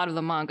the- a lot of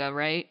the manga,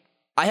 right?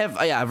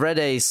 I've read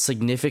a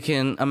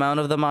significant amount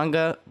of the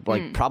manga,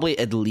 like probably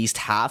at least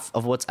half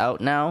of what's out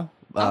now.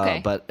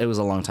 Okay. But it was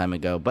a long time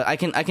ago. But I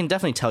can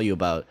definitely tell you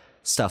about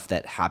stuff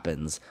that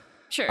happens.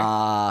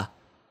 Sure.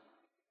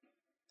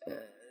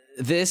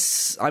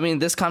 This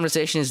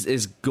conversation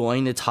is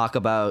going to talk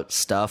about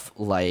stuff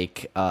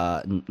like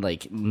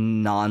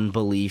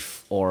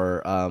non-belief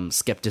or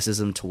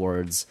skepticism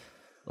towards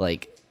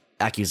like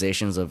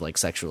accusations of like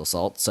sexual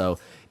assault. So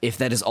if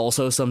that is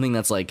also something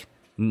that's like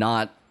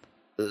not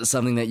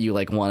something that you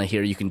like want to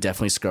hear, you can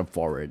definitely scrub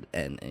forward,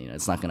 and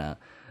it's not gonna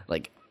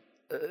like.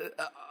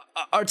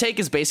 Our take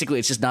is basically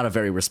it's just not a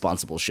very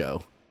responsible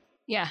show.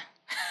 Yeah.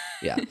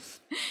 Yeah.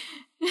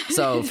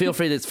 So feel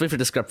free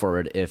to scrub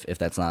forward if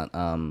that's not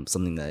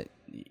something that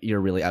you're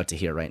really out to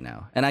hear right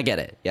now, and I get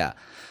it. Yeah.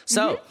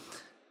 So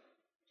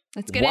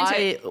let's get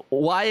into it.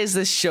 Why is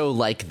this show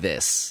like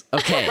this?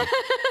 Okay.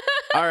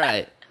 All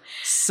right.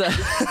 So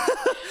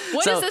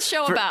what is this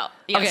show about?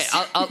 Yes.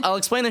 Okay, I'll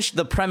explain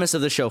the premise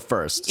of the show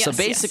first. Yes, so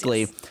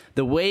basically, yes.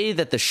 The way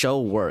that the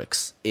show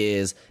works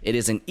is it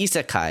is an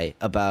isekai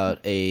about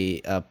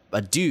a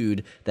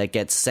dude that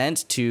gets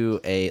sent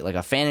to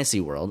a fantasy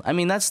world. I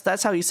mean, that's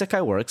how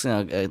isekai works.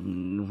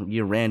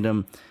 Your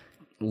random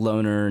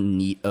loner,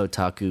 neat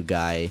otaku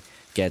guy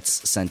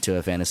gets sent to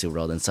a fantasy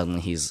world, and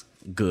suddenly he's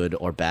good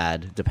or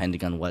bad,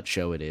 depending on what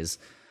show it is.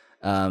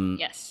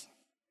 Yes.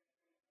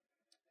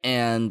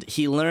 And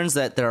he learns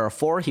that there are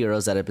 4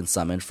 heroes that have been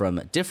summoned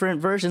from different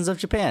versions of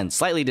Japan,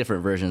 slightly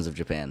different versions of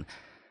Japan.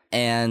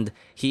 And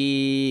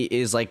he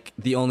is like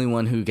the only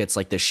one who gets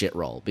like the shit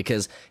roll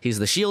because he's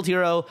the shield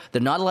hero. They're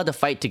not allowed to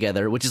fight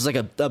together, which is like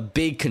a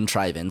big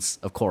contrivance,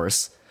 of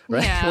course,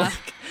 right? Yeah. Like,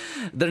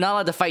 they're not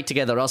allowed to fight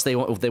together or else they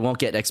won't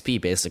get XP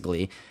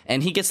basically.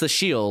 And he gets the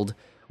shield,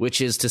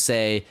 which is to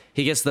say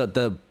he gets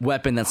the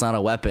weapon that's not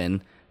a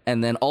weapon.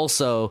 And then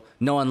also,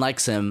 no one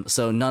likes him,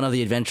 so none of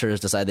the adventurers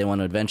decide they want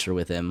to adventure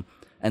with him.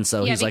 And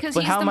so he's like,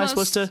 "But how am I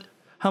supposed to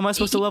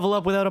level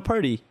up without a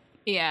party?"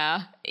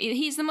 Yeah,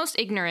 he's the most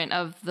ignorant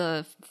of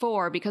the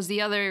 4 because the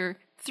other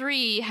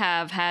 3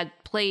 have had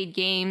played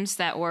games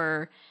that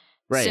were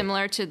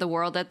similar to the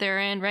world that they're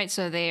in, right?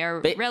 So they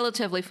are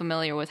relatively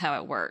familiar with how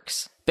it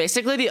works.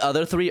 Basically, the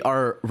other 3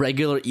 are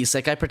regular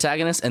isekai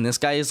protagonists, and this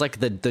guy is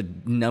like the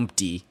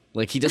numpty.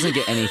 Like he doesn't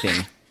get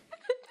anything.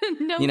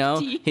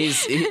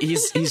 He's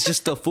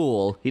just a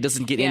fool. He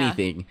doesn't get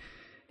anything.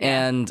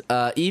 Yeah. And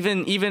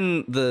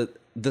even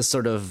the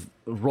sort of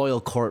royal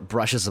court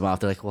brushes him off.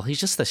 They're like, well, he's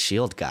just the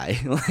shield guy.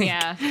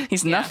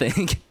 He's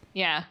nothing.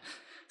 Yeah.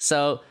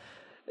 So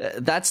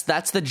that's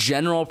the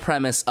general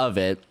premise of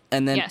it.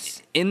 And then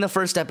in the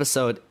first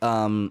episode,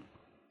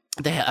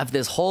 they have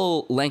this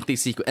whole lengthy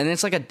sequence, and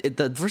it's like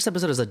the first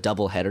episode is a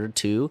double header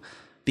too,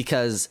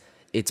 because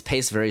it's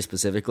paced very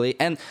specifically.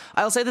 And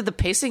I'll say that the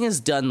pacing is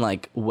done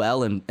like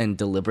well and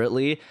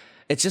deliberately.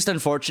 It's just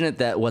unfortunate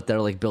that what they're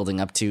like building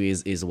up to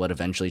is what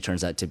eventually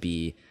turns out to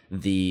be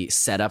the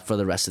setup for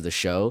the rest of the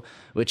show,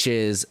 which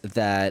is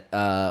that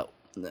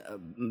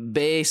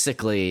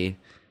basically,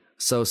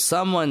 so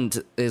someone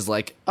is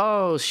like,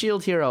 "Oh,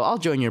 shield hero, I'll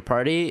join your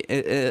party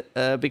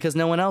because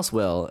no one else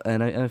will,"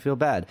 and I feel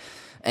bad.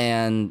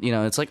 And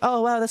it's like,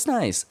 oh wow, that's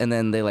nice. And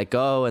then they like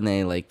go and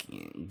they like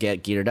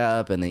get geared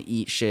up and they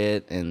eat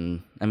shit,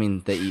 and I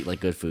mean they eat like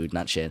good food,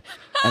 not shit.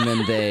 And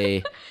then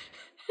they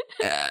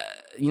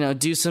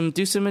do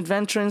some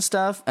adventure and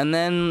stuff. And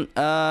then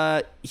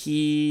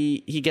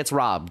he gets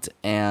robbed,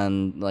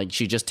 and like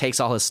she just takes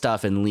all his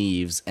stuff and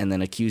leaves, and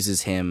then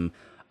accuses him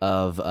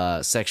of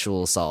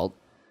sexual assault,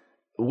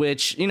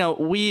 which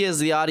we as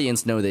the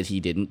audience know that he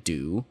didn't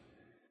do.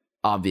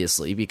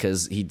 Obviously,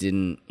 because he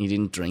didn't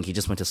drink, he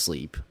just went to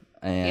sleep.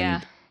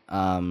 And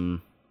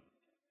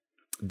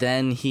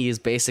then he is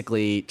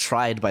basically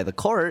tried by the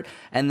court,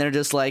 and they're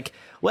just like,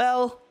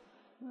 well,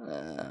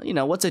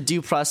 what's a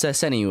due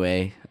process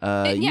anyway?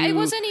 It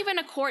wasn't even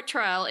a court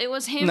trial. It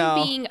was him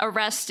being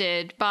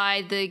arrested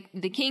by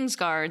the King's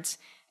Guards,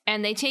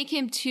 and they take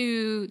him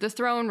to the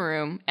throne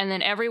room, and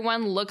then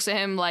everyone looks at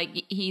him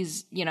like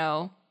he's,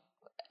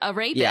 a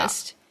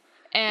rapist. Yeah.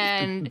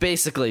 And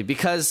basically,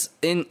 because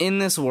in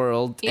this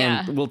world,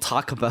 and we'll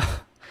talk about.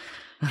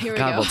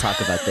 We'll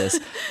talk about this.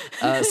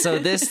 So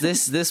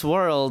this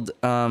world,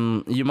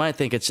 you might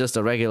think it's just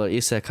a regular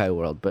isekai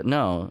world, but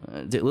no.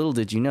 Little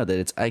did you know that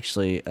it's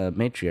actually a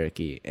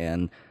matriarchy,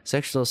 and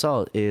sexual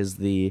assault is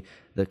the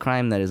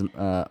crime that is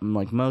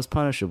like most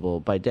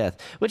punishable by death.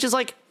 Which is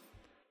like,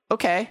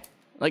 okay.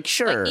 Like,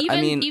 sure.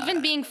 Like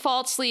even being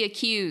falsely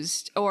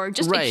accused or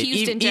just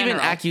accused in general.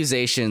 Even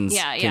accusations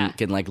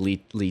can like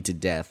lead to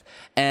death.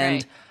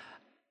 And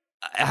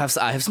I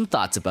have some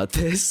thoughts about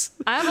this.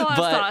 I have a lot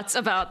of thoughts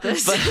about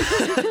this.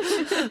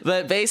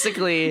 But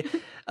basically,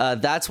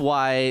 that's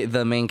why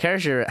the main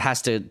character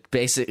has to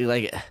basically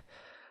like,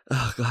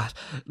 oh God,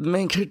 the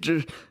main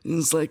character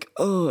is like,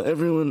 oh,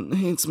 everyone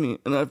hates me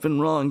and I've been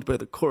wronged by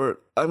the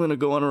court. I'm going to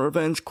go on a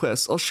revenge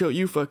quest. I'll show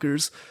you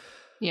fuckers.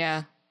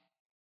 Yeah.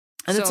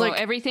 And so it's like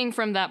everything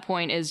from that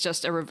point is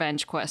just a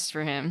revenge quest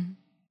for him.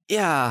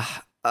 yeah,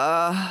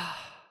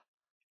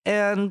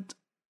 and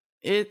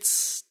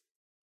it's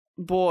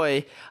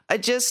boy,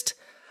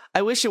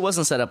 I wish it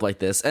wasn't set up like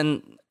this,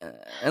 and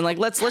like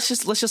let's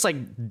just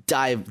like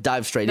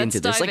dive straight Let's into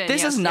this. dive Like in,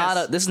 this yes, is not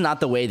yes. this is not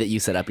the way that you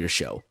set up your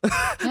show.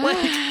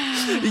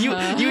 Like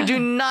you do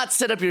not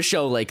set up your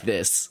show like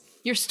this.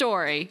 Your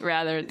story,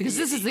 rather, because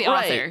this is the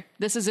Right. author.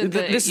 This isn't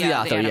the This is the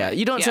author. anime. Yeah,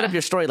 you don't set Yeah. up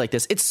your story like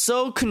this. It's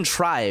so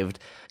contrived.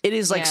 It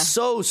is like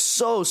Yeah.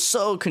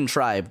 so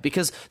contrived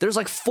because there's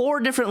like 4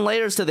 different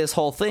layers to this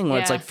whole thing. Where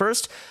it's Yeah. like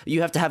first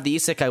you have to have the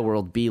isekai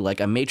world be like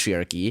a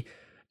matriarchy.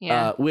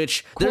 Yeah.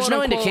 Which there's no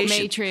Quote-unquote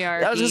indication.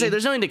 matriarchy. I was gonna say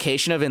there's no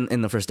indication of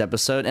in the first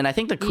episode, and I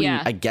think the queen,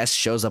 Yeah. I guess,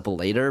 shows up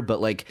later.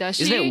 But like, Does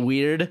isn't she? it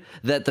weird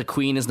that the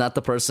queen is not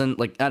the person?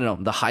 Like, I don't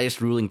know, the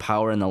highest ruling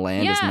power in the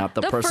land is Yeah, not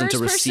the the person to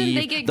first person they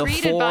receive get the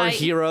greeted 4 by-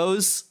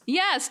 heroes.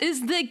 Yes,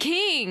 is the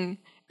king.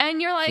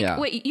 And you're like, Yeah.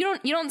 wait, you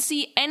don't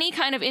see any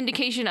kind of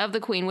indication of the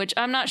queen, which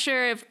I'm not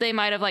sure if they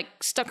might have like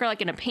stuck her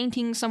like in a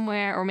painting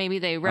somewhere, or maybe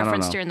they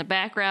referenced know. her in the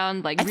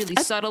background, like really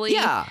subtly.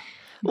 Yeah.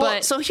 Well,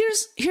 But- so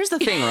here's the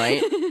thing, right?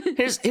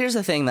 here's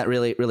the thing that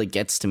really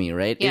gets to me,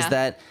 right? Is Yeah.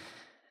 that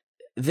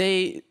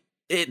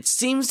it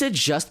seems to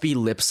just be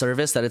lip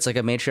service that it's like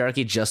a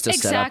matriarchy just to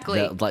Exactly.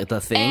 set up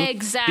the thing.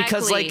 Exactly.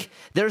 Because like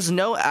there's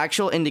no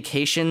actual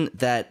indication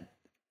that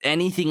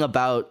anything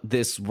about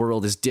this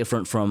world is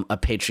different from a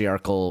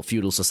patriarchal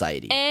feudal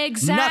society.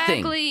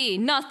 Exactly.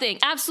 Nothing.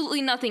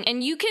 Absolutely nothing.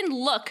 And you can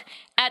look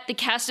at the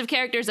cast of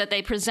characters that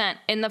they present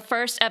in the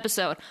first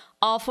episode.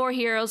 All 4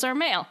 heroes are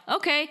male.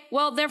 Okay,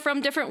 well, they're from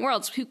different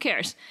worlds. Who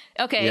cares?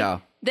 Okay, Yeah.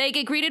 They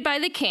get greeted by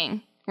the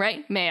king,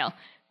 right? Male.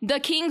 The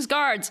king's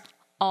guards,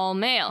 all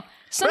male.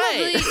 Some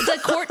Right. of the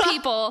court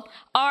people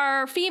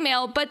are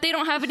female, but they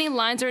don't have any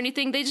lines or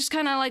anything. They just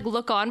kind of like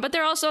look on, but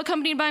they're also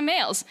accompanied by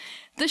males.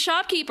 The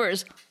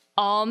shopkeepers,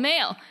 all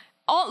male.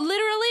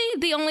 Literally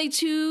the only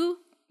 2,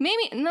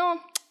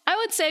 I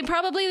would say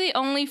probably the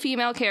only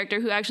female character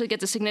who actually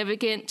gets a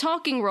significant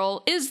talking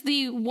role is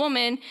the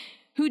woman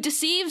who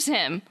deceives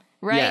him,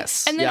 right?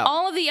 Yes, And then yeah.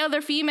 all of the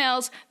other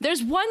females,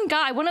 there's one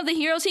guy, one of the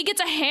heroes, he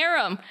gets a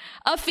harem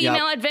of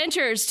female Yep.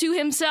 adventures to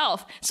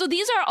himself. So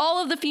these are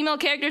all of the female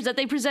characters that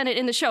they presented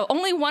in the show.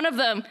 Only one of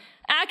them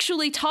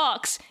actually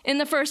talks in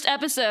the first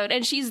episode,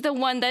 and she's the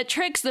one that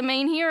tricks the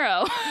main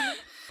hero.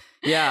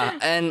 Yeah,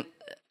 and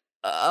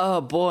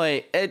oh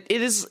boy, it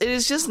is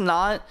just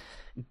not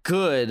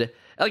good.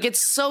 Like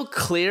it's so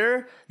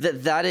clear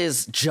that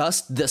is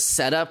just the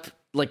setup,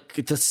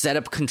 like the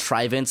setup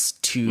contrivance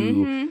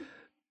to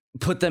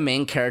put the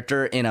main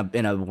character in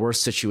a worse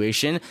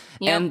situation.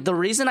 Yep. And the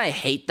reason I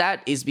hate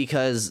that is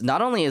because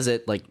not only is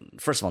it like,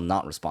 first of all,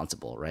 not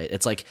responsible, right?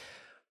 It's like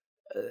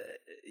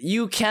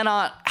you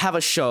cannot have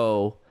a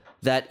show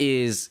that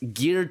is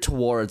geared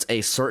towards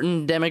a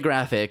certain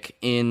demographic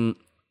in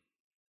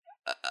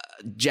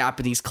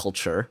Japanese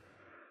culture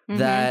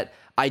that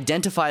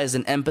identifies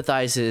and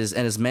empathizes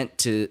and is meant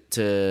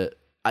to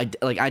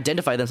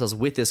identify themselves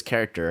with this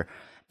character,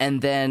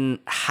 and then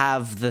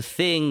have the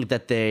thing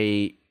that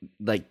they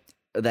like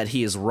that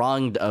he is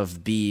wronged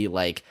of be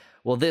like,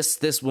 well,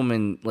 this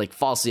woman like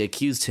falsely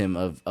accused him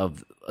of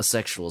a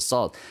sexual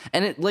assault,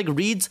 and it like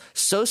reads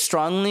so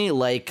strongly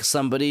like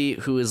somebody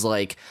who is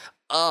like,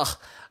 ugh,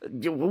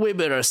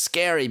 women are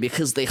scary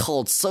because they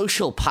hold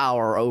social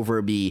power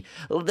over me.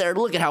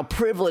 Look at how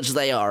privileged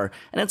they are.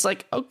 And it's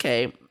like,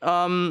 okay,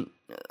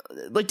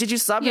 like, did you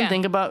stop and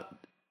think about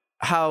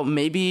how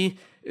maybe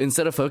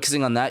instead of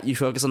focusing on that, you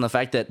focus on the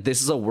fact that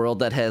this is a world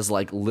that has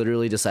like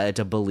literally decided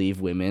to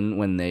believe women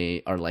when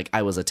they are like,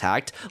 I was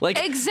attacked.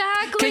 Like,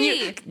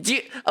 Exactly.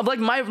 like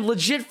my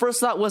legit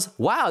first thought was,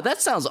 wow,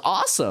 that sounds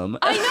awesome.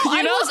 I know. You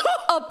I was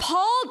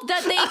appalled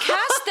that they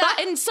cast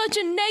that in such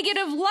a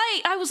negative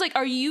light. I was like,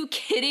 are you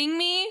kidding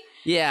me?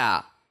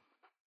 Yeah.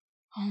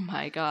 Oh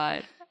my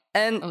God.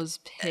 And I was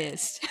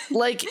pissed.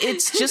 like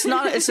it's just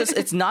not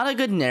it's not a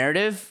good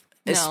narrative,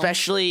 No.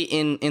 especially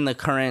in the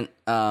current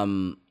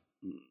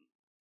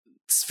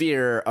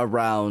sphere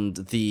around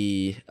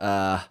the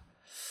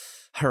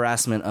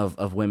harassment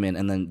of women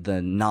and then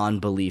the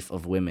non-belief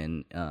of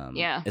women,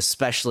 Yeah.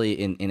 especially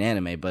in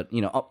anime, but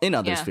you know, in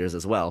other Yeah. spheres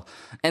as well.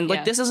 And like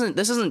Yeah. this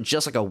isn't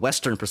just like a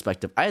Western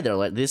perspective either.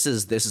 Like this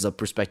is a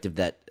perspective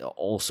that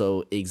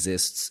also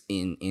exists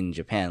in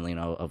Japan, you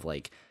know, of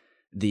like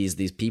these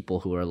people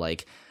who are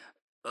like,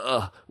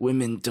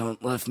 women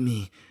don't love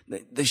me.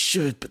 They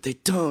should, but they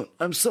don't.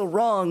 I'm so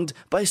wronged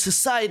by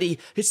society.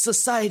 It's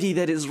society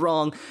that is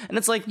wrong. And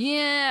it's like,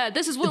 Yeah,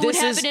 this is what would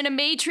This is- happen in a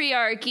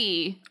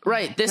matriarchy.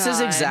 right, this is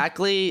God.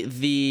 exactly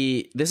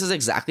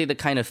the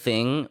kind of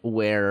thing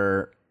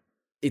where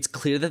it's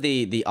clear that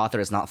the author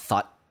has not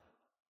thought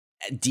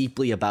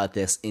deeply about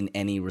this in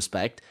any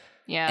respect.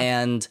 Yeah.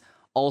 And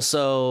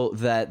also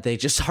that they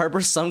just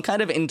harbor some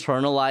kind of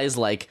internalized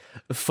like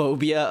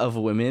phobia of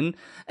women.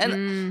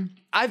 And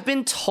I've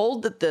been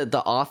told that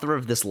the author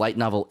of this light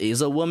novel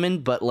is a woman,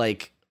 but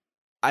like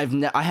I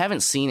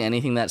haven't seen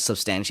anything that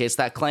substantiates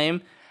that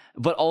claim.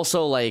 But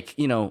also, like,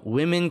 you know,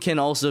 women can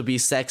also be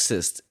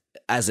sexist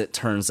as it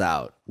turns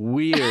out.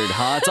 Weird,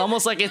 huh? It's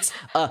almost like it's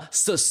a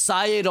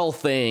societal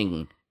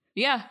thing.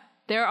 Yeah,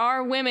 there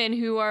are women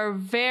who are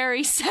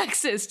very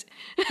sexist.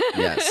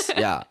 Yes,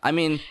 yeah. I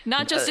mean,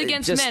 not just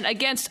against men,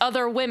 against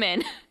other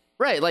women.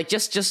 Right, like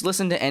just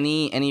listen to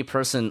any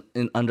person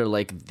under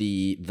like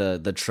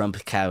the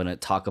Trump cabinet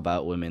talk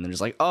about women. They're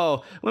just like,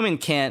 oh, women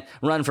can't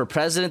run for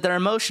president. They're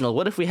emotional.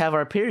 What if we have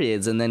our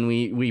periods and then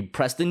we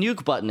press the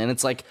nuke button? And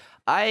it's like,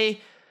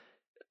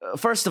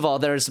 first of all,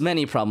 there's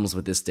many problems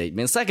with this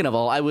statement. Second of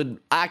all, I would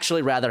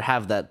actually rather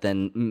have that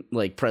than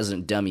like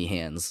President Dummy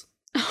Hands.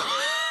 Dummy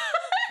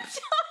hands.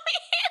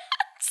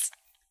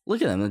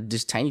 Look at them, they're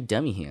just tiny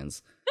dummy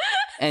hands.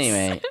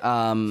 Anyway,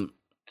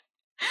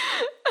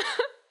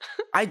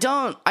 I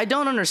don't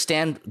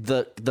understand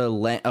the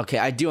length. Okay,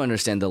 I do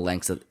understand the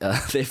lengths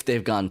that if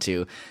they've gone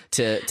to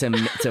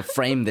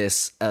frame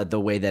this the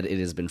way that it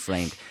has been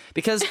framed,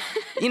 because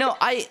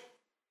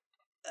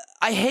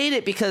I hate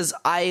it because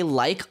I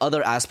like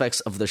other aspects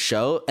of the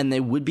show, and they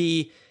would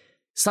be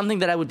something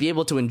that I would be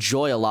able to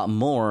enjoy a lot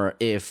more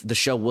if the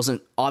show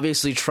wasn't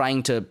obviously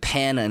trying to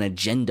pan an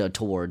agenda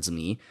towards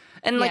me.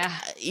 And like,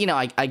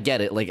 I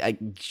get it. Like, I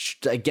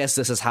guess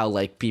this is how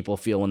like people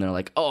feel when they're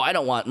like, oh, I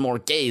don't want more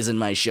gays in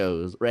my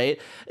shows, right?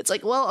 It's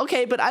like, well,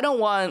 okay, but I don't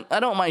want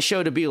my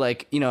show to be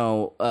like,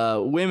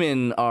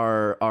 women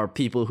are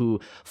people who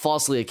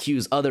falsely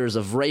accuse others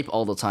of rape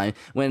all the time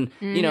when,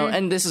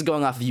 and this is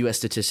going off of US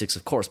statistics,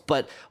 of course,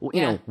 but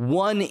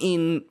 1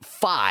 in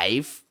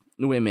 5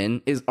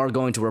 women are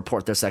going to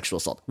report their sexual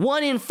assault.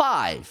 1 in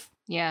 5.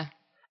 Yeah.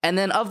 And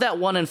then of that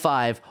 1 in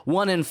 5,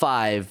 1 in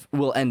 5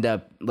 will end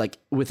up like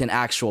with an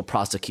actual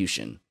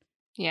prosecution.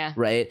 Yeah.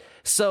 Right?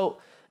 So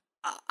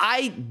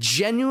I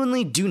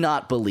genuinely do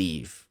not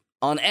believe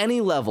on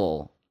any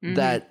level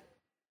that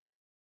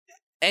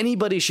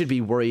anybody should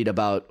be worried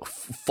about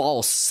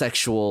false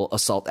sexual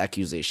assault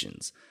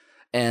accusations.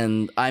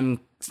 And I'm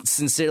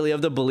sincerely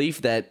of the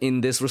belief that in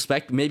this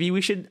respect, maybe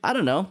we should, I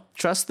don't know,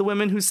 trust the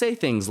women who say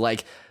things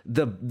like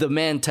the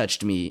man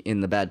touched me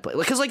in the bad place.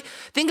 Because like,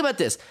 think about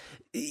this.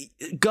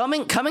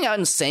 Coming out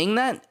and saying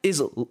that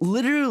is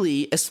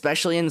literally,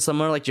 especially in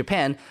somewhere like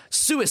Japan,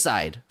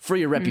 suicide for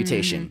your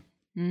reputation.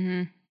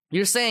 Mm-hmm.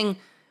 You're saying,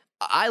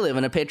 I live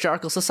in a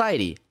patriarchal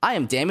society. I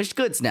am damaged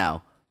goods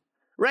now.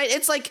 Right?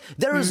 It's like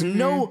there is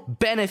no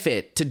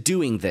benefit to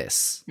doing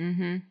this.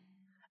 Mm-hmm.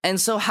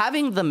 And so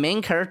having the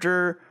main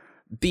character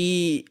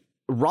be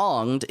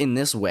wronged in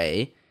this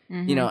way,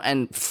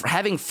 and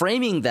having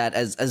framing that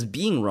as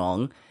being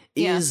wrong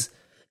is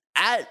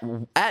at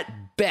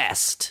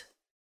best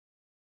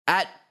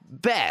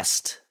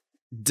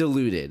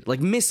deluded, like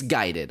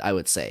misguided, I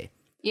would say.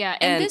 Yeah,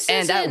 and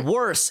at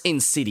worst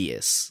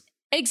insidious.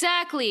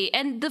 Exactly.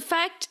 And the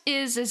fact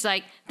is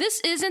like, this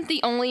isn't the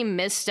only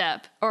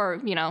misstep or,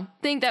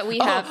 thing that we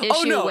have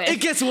issue with. It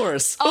gets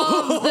worse.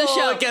 Of the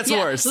show. It gets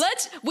worse.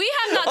 We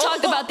have not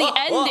talked about the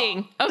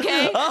ending,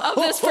 okay, of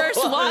this first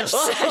watch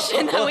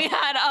session that we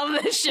had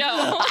of the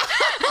show.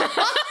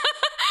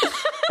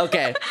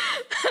 Okay.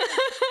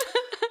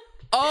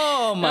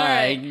 Oh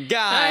my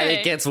God, right.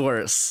 It gets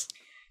worse.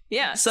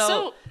 Yeah.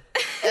 So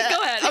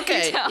go ahead.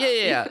 Okay.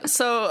 Yeah.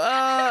 So,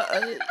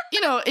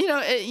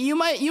 you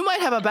might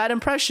have a bad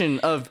impression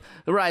of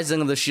Rising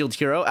of the Shield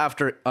Hero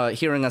after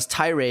hearing us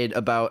tirade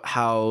about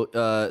how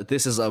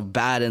this is a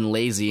bad and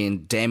lazy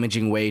and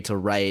damaging way to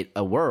write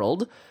a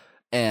world,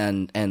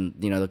 and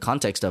the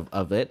context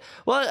of it.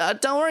 Well,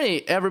 don't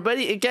worry,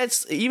 everybody. It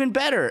gets even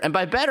better, and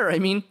by better I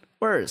mean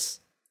worse.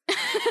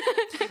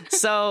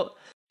 So,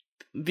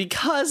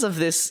 because of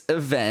this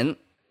event,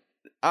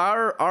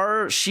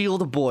 our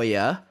Shield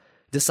Boya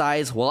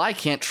decides, well, I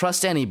can't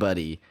trust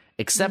anybody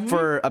except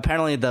for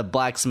apparently the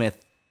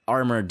blacksmith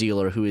armor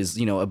dealer who is,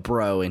 a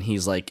bro, and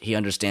he's like, he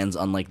understands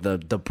on like the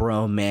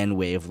bro man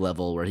wave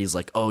level where he's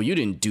like, oh, you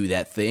didn't do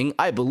that thing.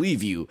 I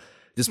believe you,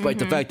 despite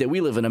the fact that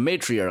we live in a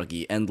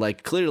matriarchy, and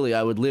like clearly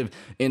I would live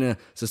in a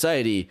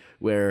society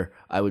where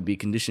I would be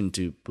conditioned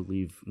to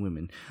believe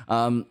women.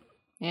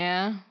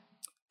 Yeah.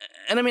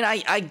 And I mean,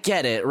 I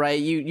get it, right?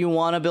 You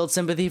want to build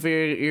sympathy for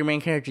your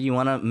main character. You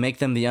want to make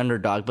them the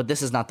underdog, but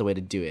this is not the way to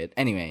do it.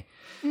 Anyway.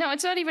 No,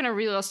 it's not even a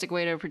realistic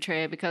way to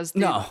portray it because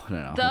the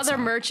other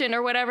merchant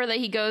or whatever that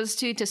he goes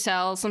to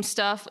sell some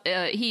stuff,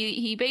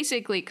 he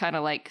basically kind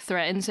of like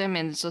threatens him,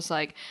 and it's just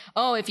like,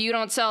 oh, if you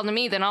don't sell to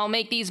me, then I'll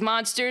make these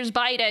monsters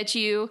bite at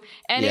you.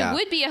 And it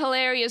would be a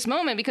hilarious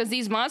moment because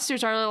these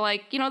monsters are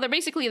like, they're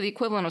basically the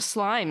equivalent of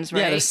slimes,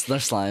 right? Yeah, they're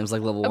slimes,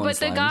 like level 1 But slimes.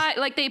 the guy,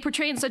 like, they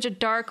portray in such a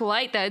dark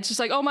light that it's just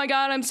like, oh my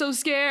God, I'm so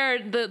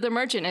scared. The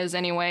merchant is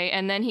anyway.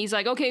 And then he's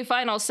like, okay,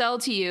 fine, I'll sell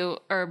to you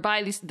or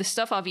buy the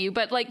stuff off you.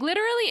 But like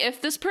literally, if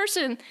this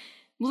person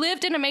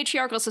lived in a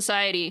matriarchal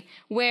society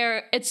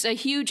where it's a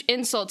huge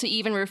insult to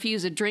even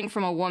refuse a drink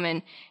from a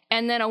woman,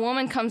 and then a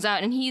woman comes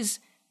out and he's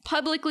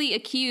publicly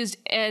accused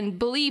and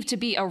believed to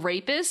be a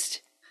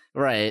rapist,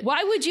 right?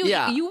 Why would you?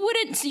 Yeah.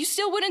 You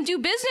still wouldn't do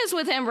business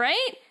with him,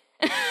 right?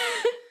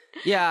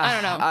 Yeah, I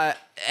don't know.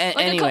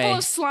 Anyway. A couple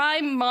of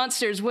slime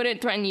monsters wouldn't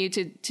threaten you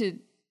to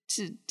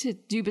to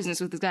do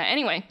business with this guy.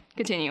 Anyway,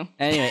 continue.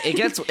 Anyway,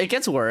 it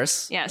gets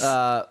worse. Yes.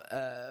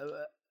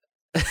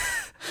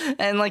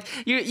 And like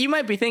you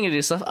might be thinking to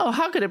yourself, oh,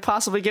 how could it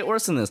possibly get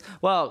worse than this?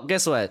 Well,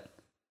 guess what?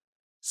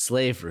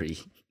 Slavery.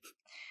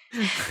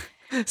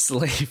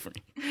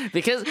 Slavery.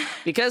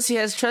 Because he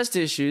has trust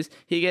issues,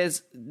 he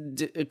gets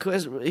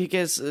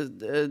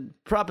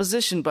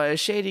propositioned by a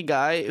shady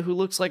guy who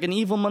looks like an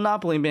evil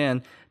monopoly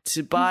man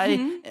to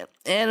buy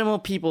animal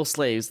people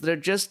slaves.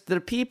 They're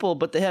people,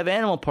 but they have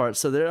animal parts,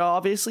 so they're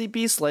obviously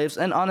beast slaves.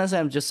 And honestly,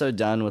 I'm just so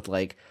done with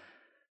like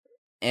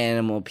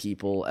animal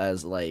people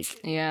as like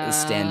a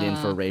stand-in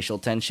for racial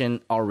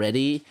tension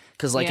already,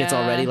 because like it's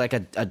already like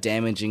a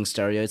damaging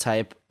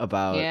stereotype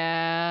about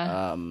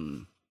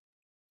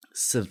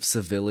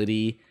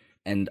civility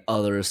and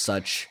other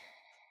such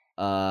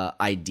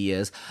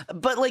ideas.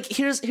 But like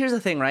here's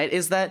the thing, right,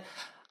 is that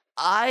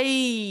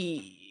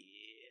I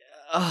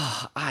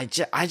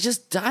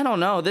don't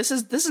know. This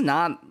is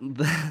not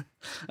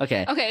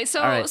okay. So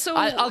right.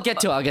 I'll get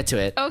to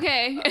it.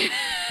 Okay.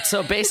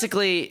 So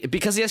basically,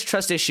 because he has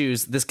trust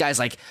issues, this guy's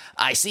like,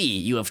 I see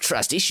you have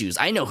trust issues.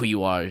 I know who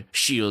you are,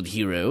 shield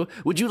hero.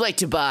 Would you like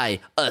to buy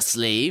a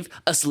slave?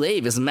 A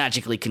slave is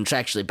magically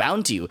contractually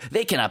bound to you.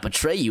 They cannot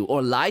betray you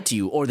or lie to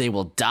you, or they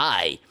will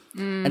die.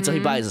 And so he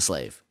buys a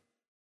slave.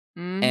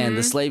 And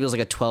the slave is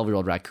like a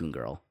 12-year-old raccoon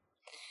girl.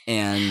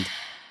 And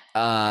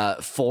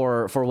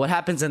for what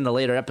happens in the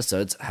later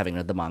episodes, having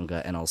read the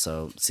manga and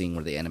also seeing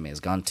where the anime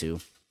has gone to,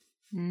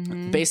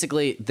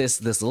 basically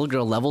this little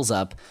girl levels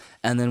up,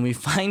 and then we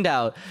find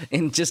out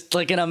in just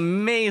like an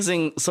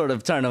amazing sort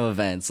of turn of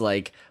events,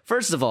 like,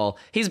 first of all,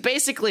 he's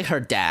basically her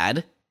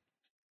dad.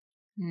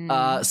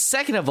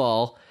 Second of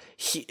all,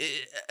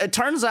 it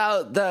turns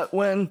out that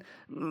when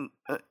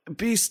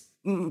beast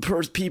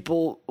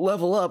people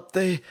level up,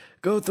 they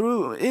go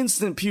through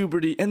instant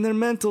puberty and their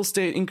mental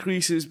state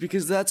increases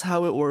because that's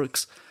how it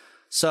works.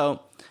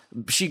 So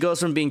she goes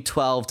from being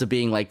 12 to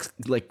being like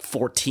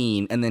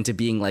 14, and then to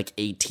being like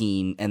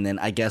 18, and then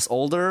I guess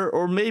older,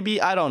 or maybe,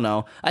 I don't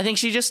know. I think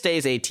she just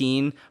stays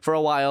 18 for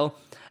a while.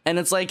 And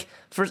it's like,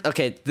 first,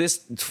 okay, this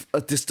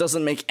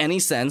doesn't make any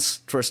sense,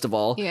 first of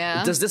all.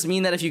 Yeah. Does this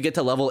mean that if you get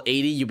to level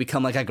 80, you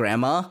become like a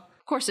grandma?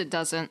 Of course it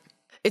doesn't.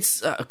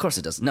 It's of course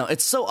it doesn't. No,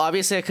 it's so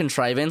obviously a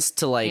contrivance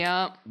to like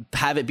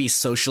have it be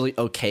socially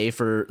okay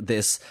for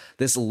this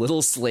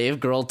little slave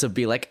girl to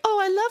be like,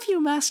 "Oh, I love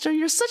you, master.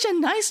 You're such a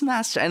nice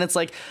master." And it's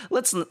like,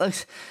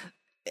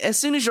 as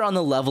soon as you're on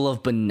the level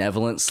of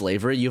benevolent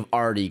slavery, you've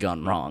already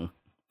gone wrong.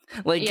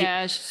 Like,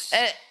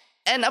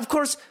 and of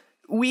course,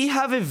 we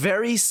have a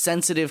very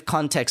sensitive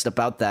context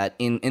about that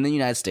in the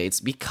United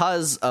States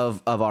because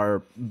of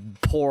our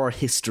poor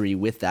history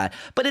with that.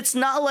 But it's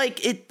not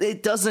like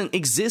it doesn't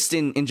exist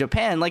in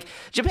Japan. Like,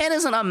 Japan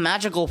isn't a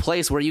magical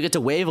place where you get to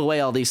wave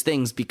away all these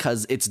things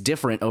because it's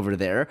different over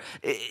there.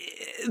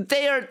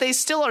 They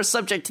still are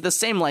subject to the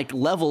same like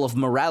level of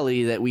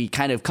morality that we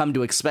kind of come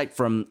to expect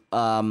from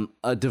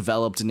a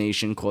developed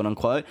nation, quote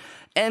unquote.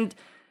 And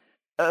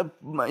do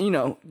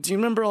you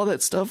remember all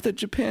that stuff that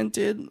Japan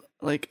did?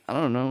 Like, I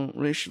don't know,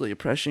 racially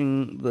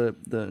oppressing the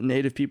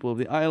native people of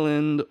the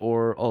island,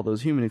 or all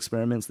those human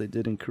experiments they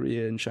did in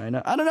Korea and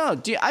China. I don't know.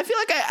 I feel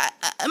like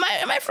am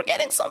I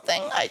forgetting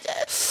something?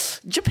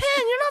 Japan,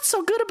 you're not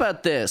so good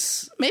about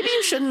this. Maybe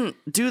you shouldn't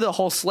do the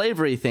whole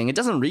slavery thing. It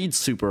doesn't read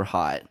super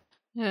hot.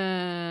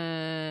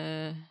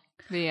 Yeah.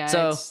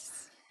 So,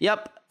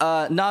 yep.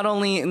 Not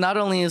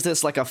only is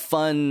this like a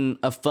fun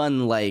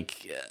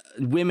like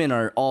women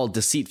are all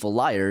deceitful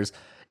liars.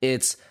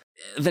 It's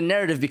the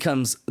narrative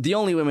becomes the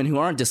only women who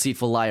aren't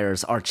deceitful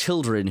liars are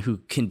children who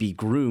can be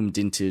groomed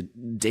into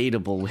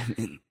dateable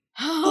women.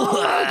 Oh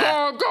my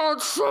god,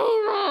 don't say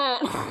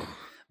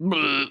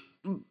that!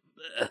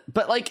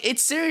 But like, it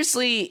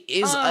seriously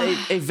is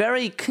a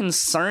very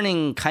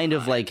concerning kind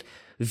of like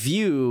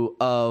view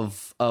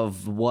of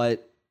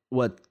what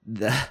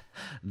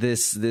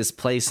this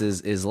place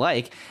is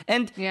like.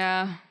 And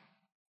yeah,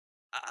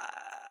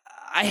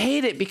 I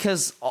hate it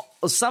because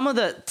some of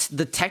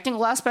the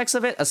technical aspects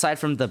of it, aside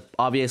from the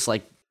obvious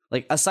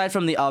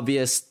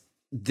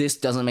this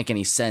doesn't make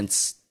any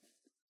sense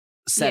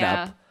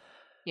setup.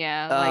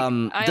 Yeah.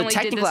 I the only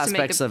technical did this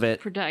aspects to make the of it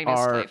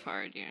protagonist life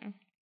hard,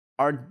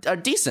 are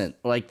decent.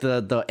 Like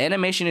the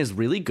animation is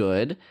really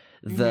good.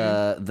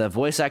 The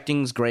voice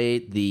acting's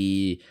great.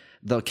 The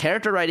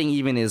character writing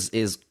even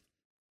is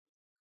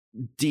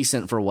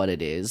decent for what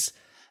it is.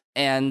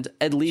 And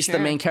at least the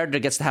main character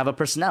gets to have a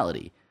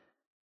personality.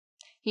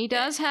 He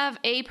does have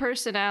a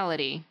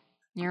personality.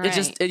 You're right. It's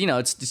just,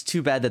 it's just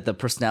too bad that the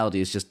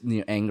personality is just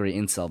angry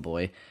incel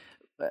boy.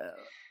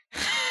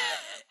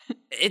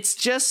 It's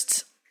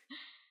just,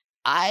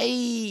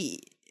 it's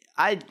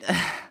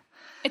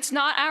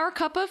not our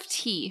cup of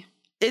tea.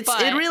 It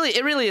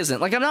really isn't.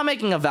 Like, I'm not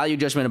making a value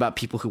judgment about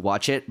people who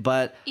watch it,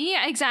 but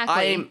yeah,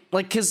 exactly. I'm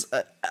like, because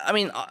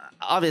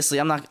obviously,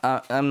 I'm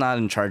not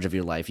in charge of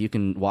your life. You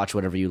can watch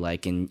whatever you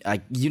like, and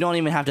you don't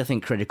even have to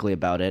think critically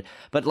about it.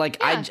 But like,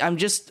 I'm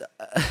just,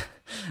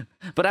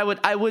 but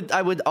I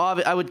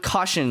would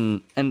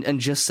caution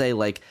and just say,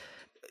 like,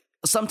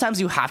 sometimes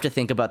you have to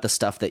think about the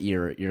stuff that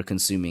you're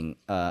consuming,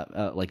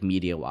 like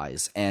media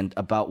wise, and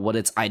about what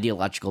its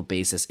ideological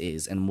basis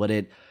is, and what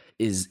it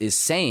is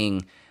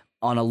saying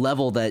on a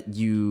level that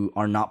you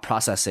are not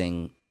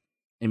processing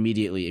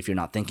immediately if you're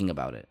not thinking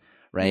about it,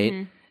 right?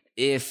 Mm-hmm.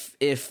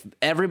 If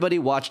everybody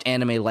watched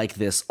anime like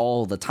this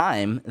all the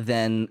time,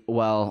 then,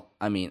 well,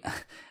 I mean,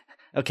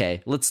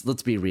 okay, let's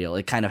be real.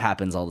 It kind of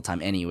happens all the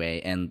time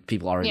anyway, and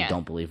people already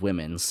don't believe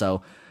women.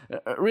 So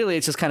really,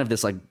 it's just kind of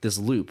this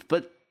loop.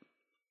 But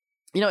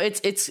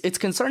it's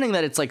concerning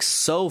that it's like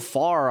so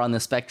far on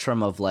the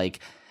spectrum of like,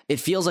 it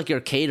feels like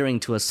you're catering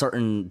to a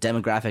certain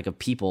demographic of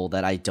people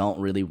that I don't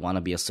really want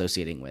to be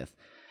associating with.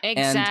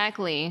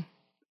 Exactly. And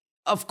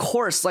of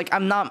course, like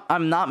I'm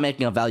not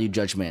making a value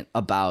judgment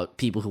about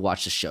people who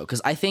watch the show,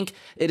 because I think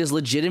it is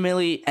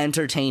legitimately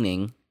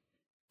entertaining,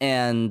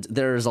 and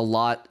there's a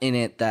lot in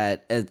it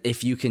that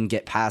if you can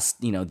get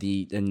past,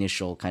 the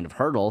initial kind of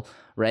hurdle,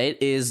 right,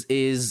 is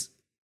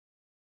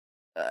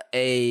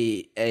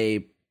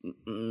a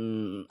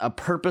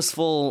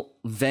purposeful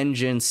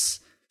vengeance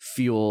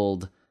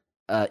fueled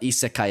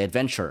isekai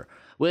adventure.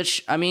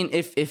 Which, I mean,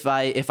 if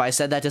I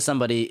said that to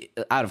somebody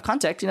out of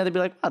context, they'd be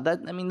like, "Oh,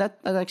 that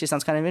actually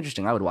sounds kind of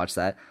interesting. I would watch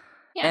that."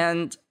 Yeah.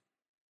 And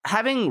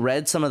having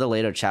read some of the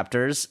later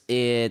chapters,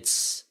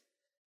 it's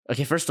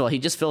okay. First of all, he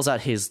just fills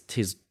out his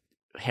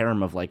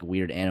harem of like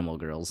weird animal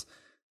girls.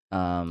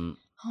 Oh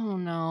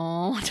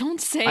no!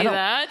 Don't say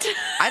that.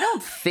 I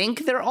don't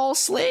think they're all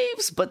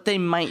slaves, but they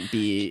might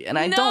be, and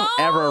I don't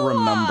ever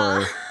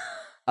remember.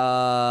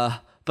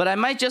 But I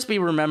might just be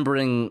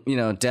remembering,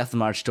 Death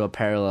March to a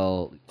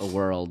Parallel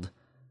World,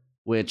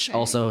 which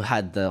also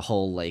had the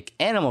whole, like,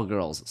 animal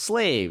girls,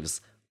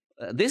 slaves.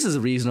 This is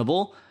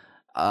reasonable.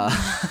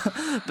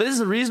 But this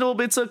is reasonable,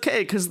 but it's okay,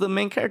 because the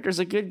main character's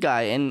a good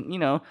guy, and,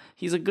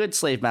 he's a good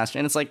slave master.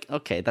 And it's like,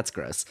 okay, that's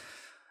gross.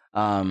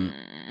 And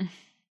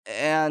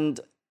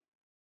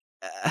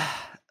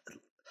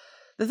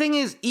the thing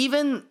is,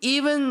 even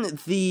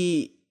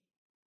the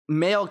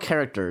male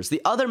characters,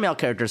 the other male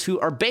characters who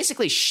are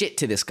basically shit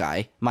to this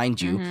guy,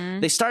 mind you,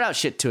 they start out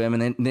shit to him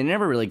and they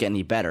never really get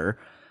any better,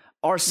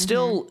 are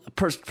still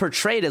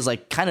portrayed as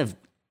like kind of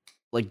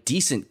like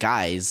decent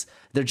guys.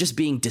 They're just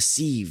being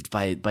deceived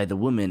by the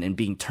woman and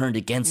being turned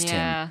against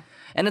him.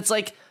 And it's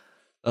like,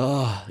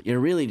 oh, you're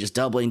really just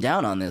doubling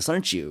down on this,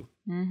 aren't you?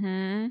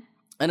 Mm-hmm.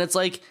 And it's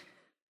like,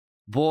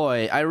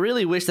 boy, I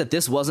really wish that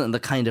this wasn't the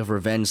kind of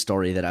revenge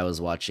story that I was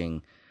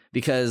watching.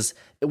 Because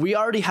we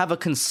already have a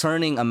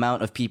concerning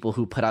amount of people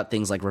who put out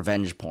things like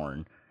revenge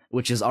porn,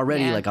 which is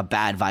already like a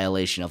bad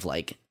violation of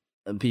like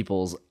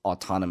people's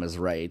autonomous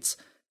rights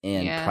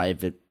and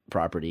private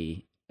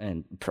property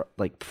and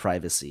like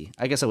privacy.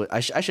 I guess I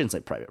shouldn't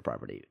say private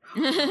property.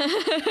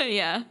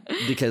 Yeah.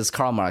 Because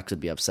Karl Marx would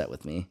be upset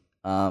with me.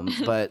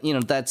 But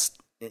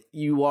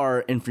you are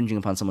infringing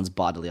upon someone's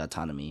bodily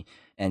autonomy,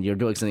 and you're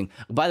doing something,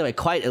 by the way,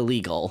 quite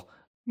illegal.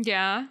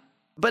 Yeah.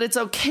 But it's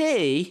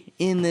okay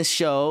in this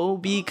show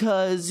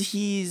because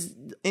he's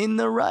in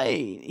the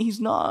right. He's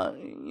not,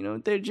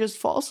 they're just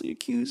falsely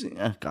accusing.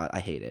 Oh, God, I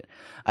hate it.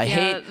 I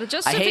hate the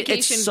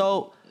justification.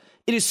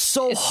 It is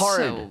so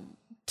hard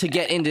to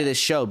get into this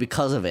show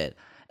because of it.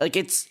 Like,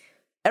 it's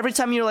every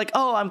time you're like,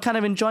 oh, I'm kind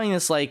of enjoying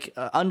this like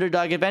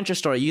underdog adventure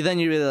story. You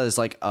realize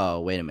like, oh,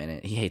 wait a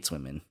minute, he hates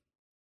women.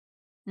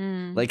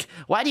 Like,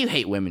 why do you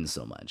hate women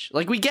so much?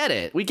 Like, we get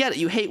it.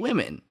 You hate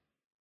women.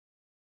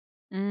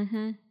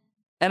 Mm-hmm.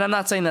 And I'm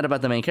not saying that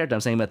about the main character. I'm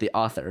saying about the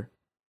author.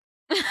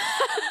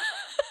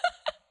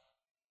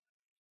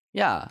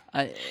 Yeah.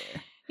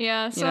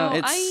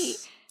 So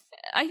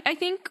I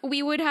think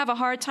we would have a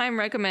hard time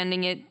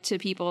recommending it to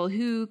people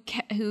who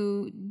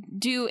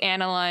do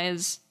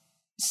analyze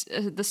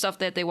the stuff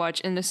that they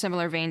watch in the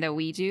similar vein that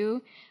we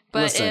do.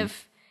 But listen,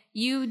 if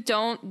you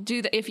don't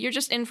do that, if you're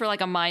just in for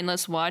like a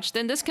mindless watch,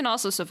 then this can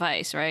also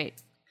suffice, right?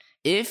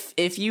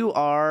 If you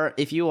are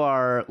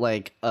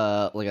like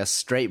a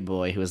straight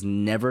boy who has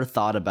never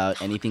thought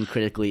about anything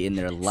critically in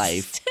their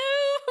life,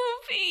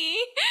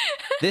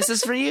 this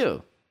is for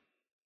you.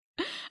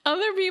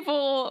 Other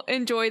people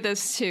enjoy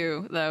this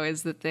too, though,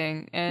 is the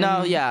thing.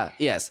 And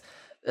yes.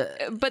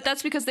 But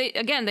that's because they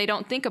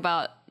don't think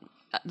about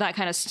that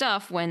kind of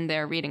stuff when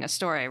they're reading a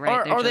story,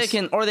 right? Or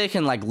they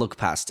can like look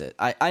past it.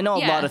 I know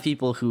a lot of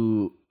people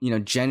who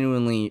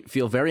genuinely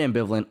feel very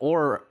ambivalent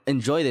or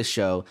enjoy this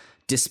show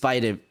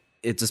despite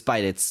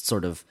its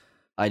sort of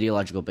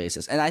ideological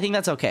basis, and I think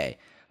that's okay.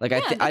 Like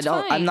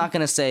I'm not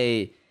gonna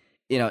say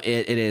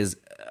it is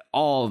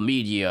all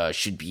media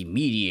should be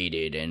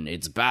mediated and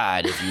it's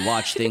bad if you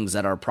watch things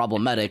that are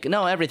problematic.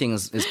 No, everything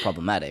is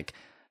problematic,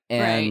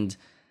 and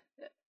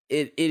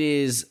it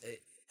is,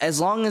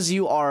 as long as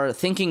you are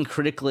thinking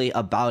critically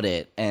about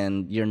it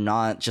and you're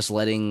not just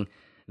letting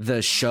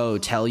the show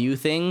tell you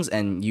things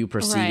and you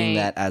perceiving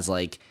that as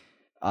like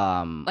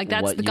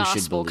that's what the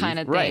gospel kind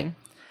of thing. Right.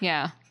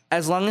 Yeah.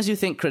 As long as you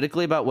think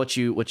critically about what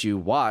you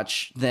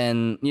watch,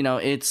 then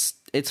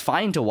it's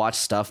fine to watch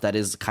stuff that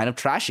is kind of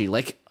trashy.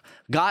 Like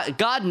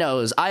God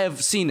knows I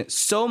have seen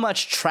so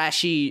much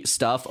trashy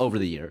stuff over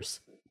the years.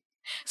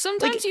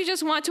 Sometimes you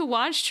just want to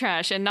watch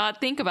trash and not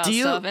think about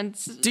stuff, and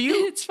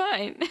it's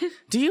fine.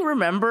 Do you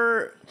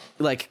remember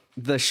like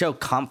the show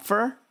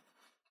Comfort?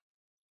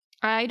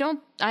 I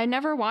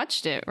never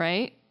watched it,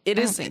 right? I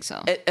don't think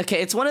so.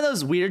 Okay, it's one of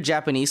those weird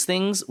Japanese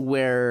things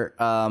where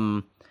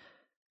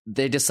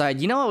they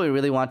decide, you know what we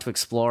really want to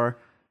explore?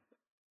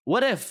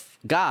 What if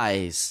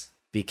guys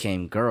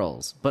became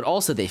girls, but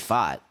also they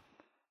fought,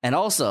 and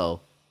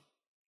also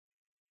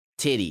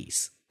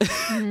titties?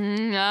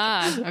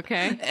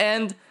 Okay.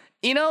 And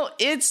you know,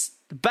 it's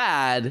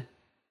bad,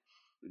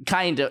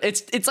 kind of.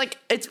 It's like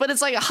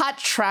a hot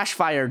trash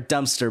fire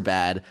dumpster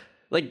bad,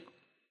 like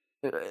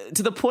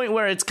to the point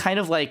where it's kind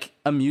of like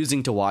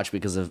amusing to watch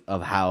because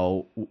of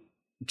how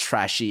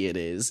trashy it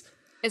is.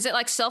 Is it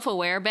like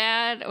self-aware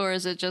bad, or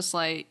is it just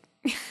like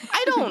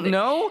I don't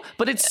know,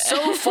 but it's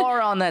so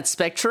far on that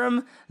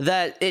spectrum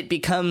that it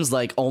becomes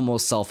like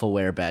almost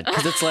self-aware bad,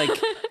 because it's like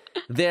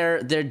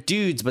they're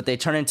dudes, but they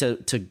turn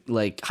into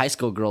like high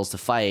school girls to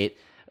fight,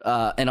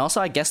 and also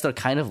I guess they're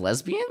kind of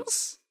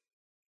lesbians.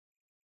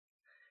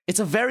 It's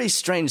a very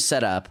strange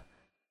setup,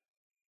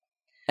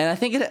 and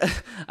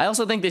I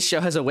also think this show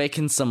has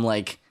awakened some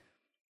like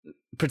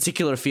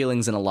particular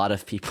feelings in a lot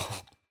of people.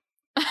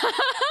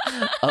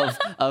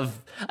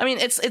 I mean,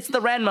 it's the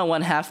Ranma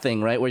 1/2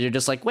 thing, right? Where you're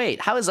just like,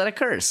 wait, how is that a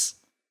curse?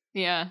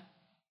 Yeah.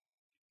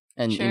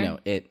 And sure. you know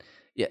it.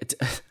 Yeah.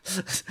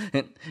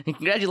 And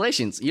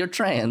congratulations, you're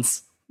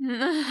trans.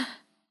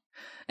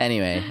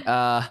 Anyway,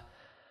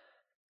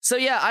 so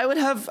yeah, I would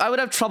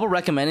have trouble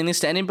recommending this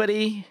to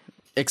anybody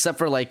except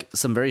for like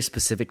some very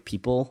specific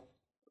people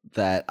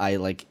that I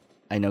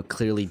know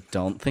clearly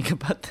don't think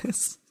about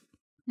this.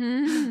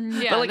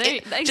 Yeah,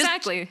 like,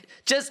 exactly.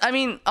 Just, I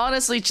mean,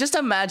 honestly, just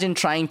imagine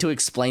trying to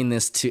explain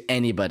this to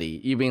anybody.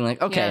 You being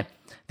like, okay,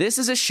 this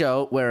is a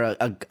show where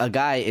a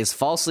guy is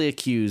falsely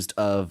accused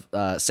of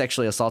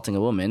sexually assaulting a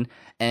woman,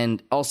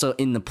 and also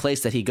in the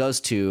place that he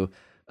goes to,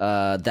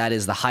 that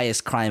is the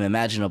highest crime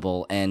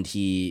imaginable, and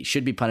he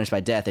should be punished by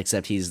death,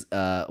 except he's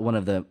one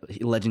of the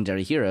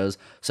legendary heroes,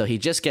 so he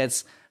just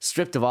gets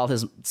stripped of all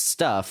his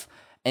stuff,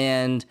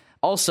 and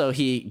also,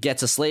 he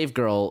gets a slave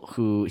girl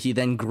who he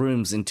then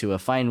grooms into a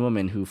fine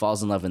woman who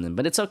falls in love with him.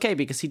 But it's okay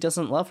because he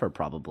doesn't love her,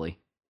 probably.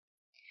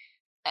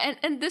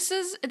 And this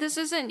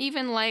isn't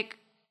even like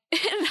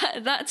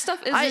that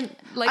stuff isn't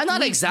like I'm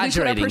not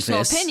exaggerating. We put a personal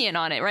this. opinion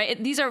on it, right?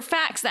 These are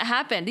facts that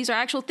happen. These are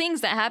actual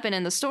things that happen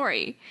in the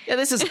story. Yeah,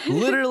 this is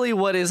literally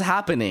what is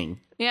happening.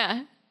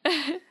 Yeah.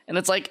 And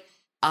it's like,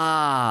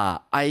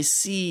 I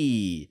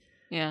see.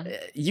 Yeah.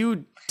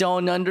 You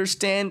don't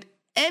understand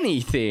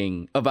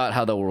anything about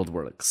how the world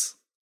works.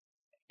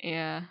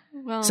 Yeah.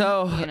 Well,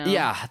 so you know,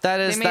 yeah,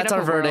 that's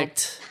our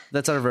verdict.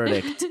 That's our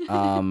verdict.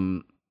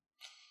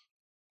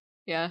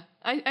 Yeah,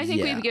 I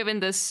think we've given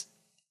this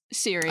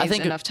series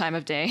enough time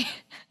of day.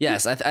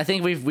 Yes, I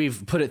think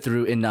we've put it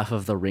through enough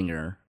of the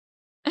ringer.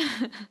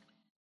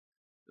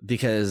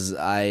 Because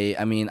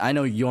I mean, I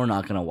know you're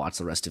not going to watch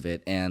the rest of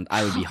it, and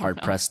I would be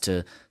hard-pressed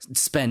to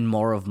spend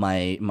more of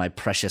my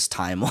precious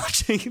time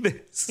watching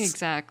this.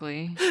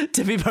 Exactly.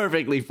 To be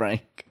perfectly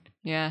frank.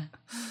 Yeah.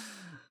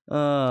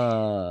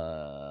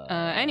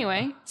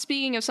 Anyway,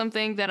 speaking of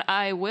something that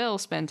I will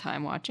spend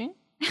time watching.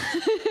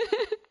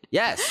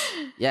 Yes.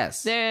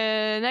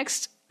 The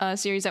next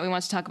series that we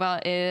want to talk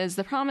about is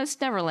The Promised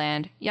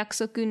Neverland,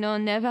 Yakusoku no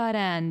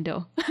Neverland.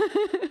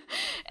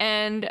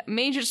 And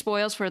major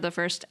spoils for the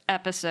first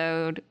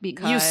episode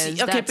because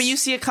but you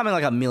see it coming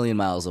like a million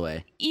miles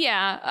away.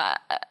 Yeah,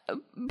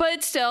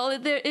 but still,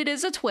 it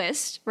is a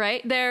twist,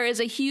 right? There is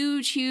a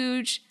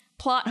huge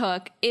plot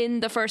hook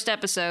in the first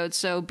episode,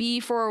 so be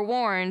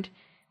forewarned.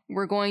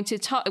 We're going to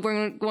talk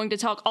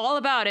all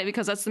about it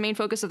because that's the main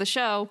focus of the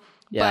show.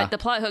 Yeah. But the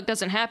plot hook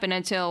doesn't happen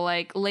until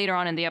like later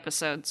on in the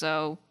episode.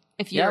 So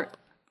if you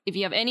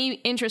have any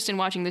interest in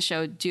watching the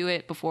show, do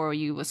it before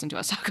you listen to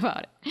us talk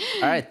about it.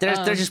 All right,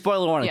 there's your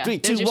spoiler warning. Yeah, 3,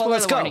 2, 1,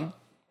 let's go. Warning.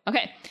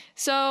 Okay,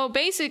 so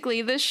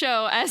basically this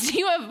show, as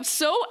you have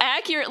so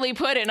accurately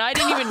put it, and I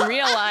didn't even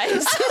realize,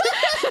 is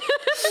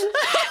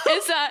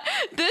that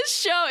this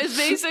show is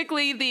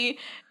basically the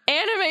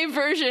anime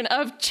version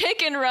of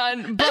Chicken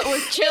Run, but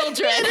with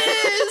children. It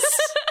is!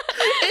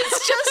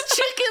 It's just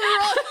Chicken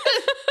Run!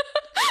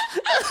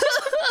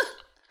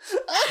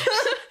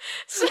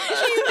 So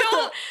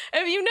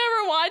if you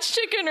never watched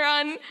Chicken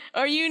Run,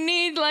 or you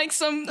need like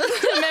some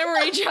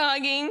memory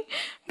jogging,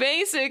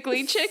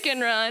 basically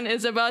Chicken Run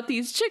is about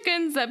these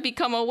chickens that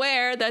become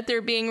aware that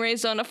they're being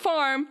raised on a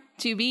farm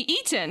to be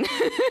eaten.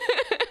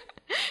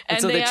 and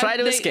so they try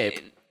to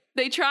escape.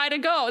 They try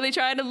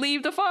to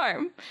leave the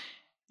farm.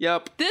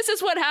 Yep. This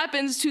is what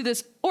happens to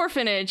this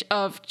orphanage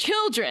of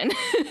children.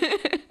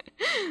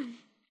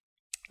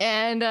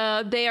 And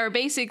they are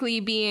basically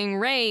being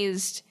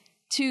raised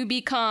to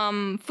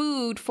become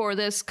food for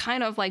this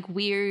kind of like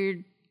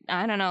weird,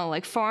 I don't know,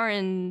 like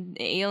foreign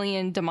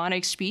alien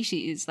demonic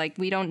species. Like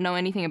we don't know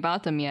anything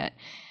about them yet.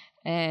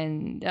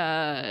 And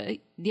they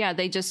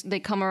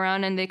come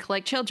around and they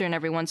collect children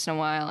every once in a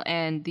while.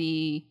 And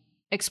the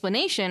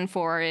explanation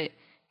for it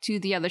to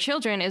the other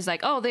children is like,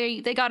 oh, they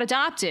got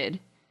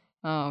adopted.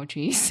 Oh,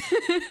 jeez.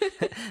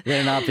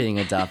 They're not being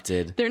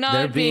adopted. They're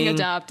not being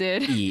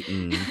adopted.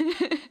 Eaten.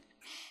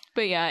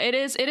 But yeah, it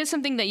is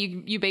something that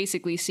you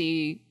basically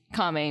see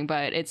coming,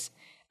 but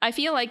I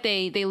feel like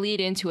they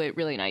lead into it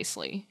really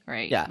nicely,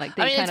 right? Yeah. Like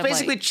I mean, it's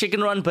basically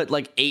Chicken Run, but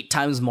like 8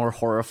 times more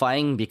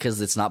horrifying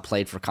because it's not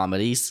played for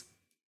comedies.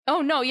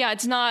 Oh no, yeah,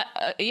 it's not.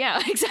 Yeah,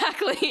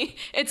 exactly.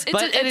 It's a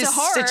It's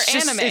horror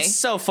anime. It's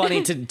so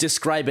funny to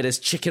describe it as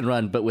Chicken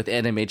Run, but with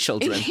anime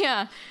children.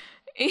 Yeah,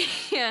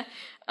 yeah.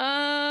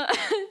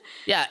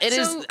 Yeah, it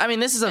is. I mean,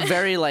 this is a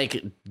very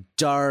like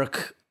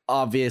dark,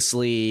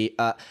 obviously.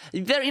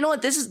 You know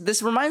what?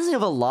 This reminds me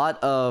of a lot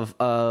of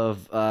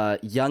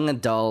young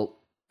adult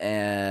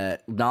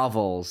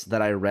novels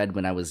that I read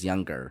when I was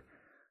younger.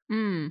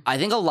 I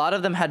think a lot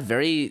of them had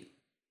very,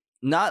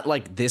 not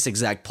like this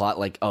exact plot,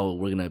 like, oh,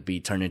 we're gonna be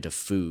turned into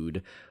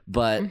food,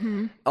 but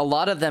a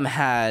lot of them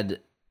had,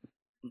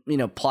 you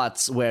know,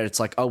 plots where it's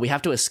like, oh, we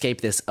have to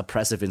escape this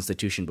oppressive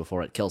institution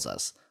before it kills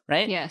us,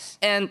 right? Yes.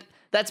 And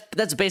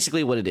that's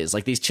basically what it is.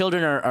 Like, these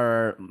children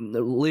are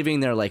living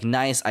their like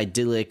nice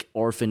idyllic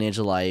orphanage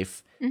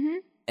life,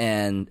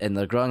 and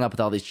they're growing up with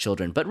all these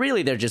children, but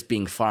really they're just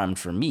being farmed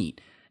for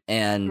meat,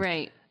 and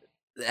Right.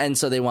 and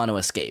so they want to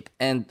escape.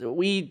 And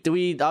we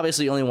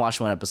obviously only watched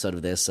one episode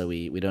of this, so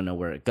we don't know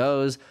where it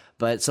goes.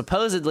 But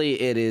supposedly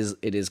it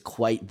is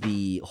quite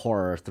the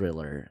horror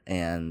thriller.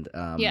 And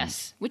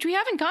Yes, which we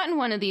haven't gotten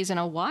one of these in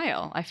a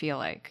while, I feel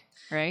like,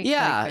 right?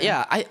 yeah, Like,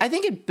 yeah. I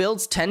think it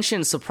builds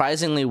tension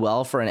surprisingly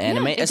well for an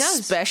anime, it does.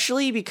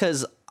 especially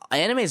because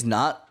anime is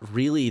not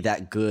really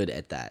that good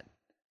at that.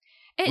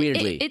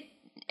 Weirdly.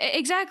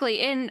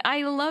 Exactly, and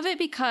I love it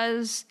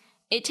because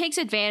it takes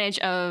advantage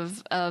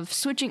of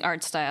switching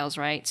art styles,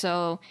 right?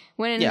 So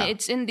when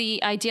it's in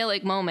the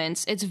idyllic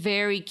moments, it's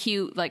very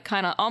cute, like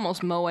kind of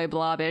almost moe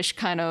blobish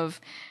kind of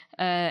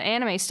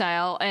anime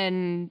style,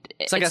 and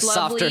It's like a lovely.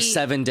 softer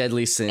Seven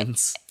Deadly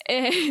Sins.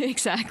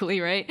 Exactly,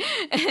 right?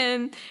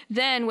 And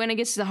then when it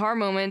gets to the horror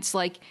moments,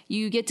 like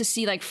you get to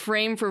see like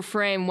frame for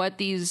frame what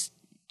these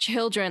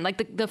children,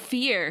 like the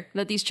fear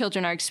that these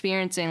children are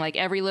experiencing, like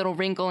every little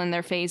wrinkle in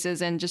their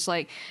faces, and just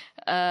like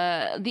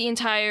the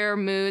entire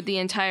mood, the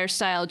entire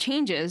style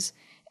changes.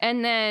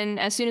 And then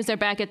as soon as they're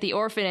back at the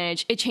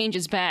orphanage, it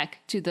changes back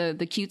to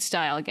the cute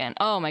style again.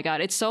 Oh my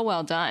god, it's so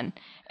well done.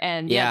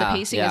 And the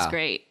pacing is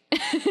great.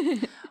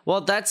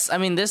 Well,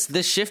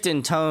 this shift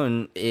in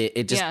tone,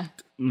 it just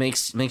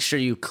makes sure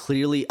you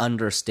clearly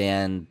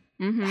understand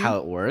how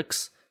it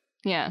works.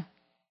 Yeah.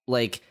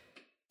 Like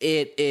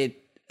it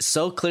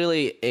so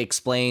clearly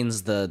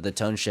explains the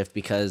tone shift,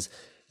 because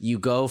you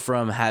go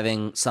from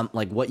having some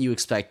like what you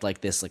expect,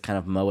 like this like kind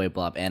of moe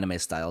blob anime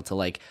style, to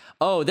like,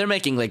 oh, they're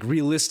making like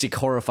realistic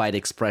horrified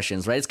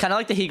expressions, right? It's kind of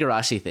like the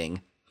Higurashi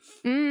thing.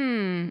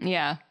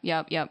 Yeah.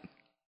 Yep.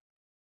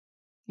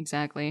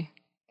 Exactly.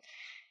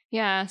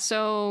 Yeah,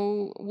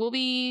 so we'll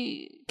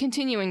be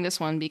continuing this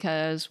one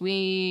because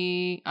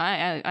I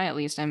at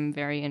least I'm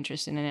very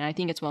interested in it. I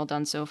think it's well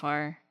done so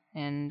far,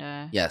 and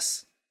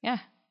Yes. Yeah.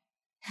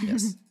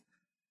 Yes.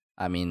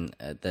 I mean,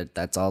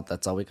 that's all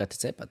we got to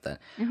say about that.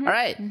 All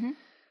right.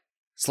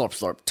 Slurp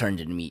slurp turned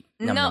into meat.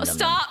 Nom, nom, nom,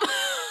 stop.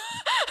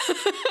 nom.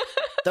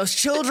 Those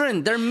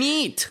children, they're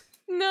meat.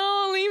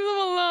 No, leave them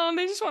alone.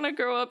 They just want to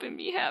grow up and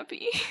be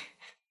happy.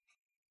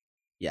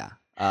 Yeah.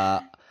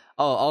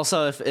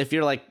 Also, if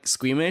you're like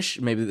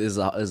squeamish, maybe this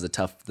is a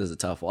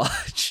tough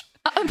watch.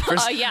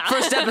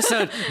 First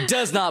episode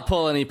does not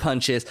pull any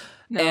punches,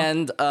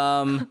 and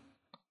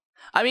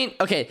I mean,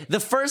 okay, the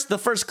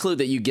first clue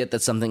that you get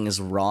that something is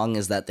wrong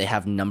is that they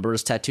have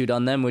numbers tattooed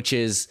on them, which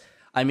is,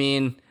 I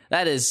mean,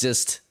 that is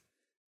just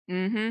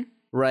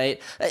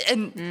right.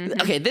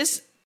 And okay,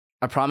 this,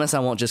 I promise I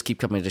won't just keep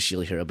coming to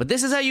Shield Hero, but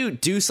this is how you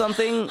do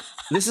something.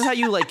 This is how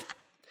you like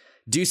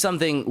do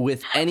something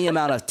with any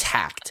amount of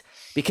tact.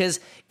 Because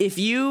if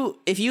you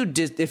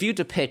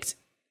depict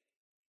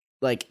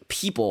like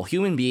people,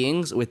 human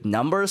beings with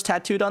numbers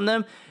tattooed on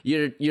them,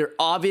 you're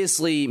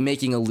obviously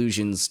making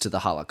allusions to the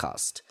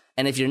Holocaust.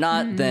 And if you're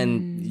not,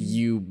 then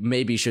you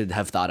maybe should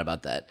have thought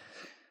about that.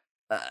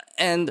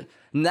 And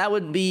that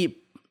would be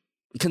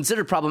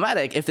considered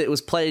problematic if it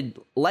was played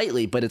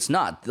lightly, but it's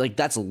not. Like,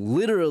 that's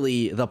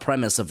literally the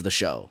premise of the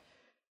show.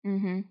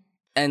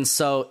 And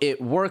so it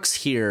works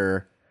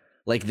here.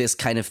 Like this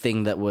kind of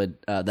thing that would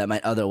that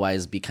might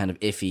otherwise be kind of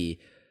iffy,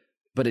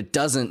 but it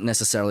doesn't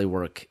necessarily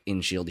work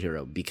in Shield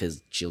Hero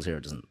because Shield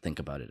Hero doesn't think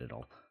about it at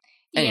all.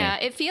 Anyway. Yeah,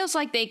 it feels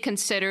like they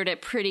considered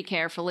it pretty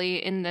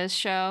carefully in this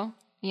show.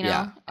 You know,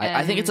 yeah,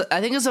 I think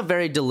it's a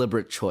very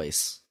deliberate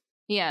choice.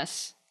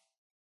 Yes.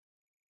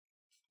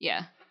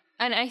 Yeah,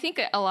 and I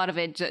think a lot of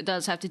it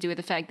does have to do with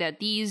the fact that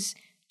these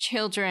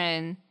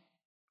children.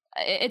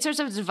 It serves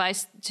as a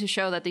device to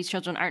show that these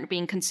children aren't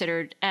being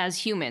considered as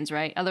humans,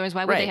 right? Otherwise,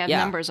 why would they have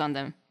numbers on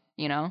them?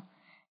 You know,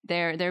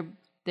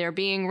 they're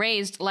being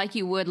raised like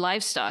you would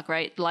livestock,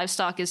 right?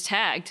 Livestock is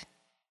tagged,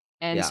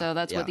 and so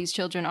that's what these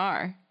children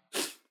are.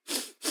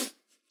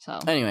 So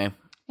anyway,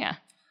 yeah.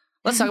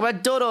 Let's talk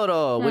about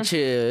Dororo, which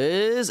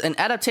is an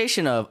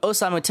adaptation of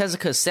Osamu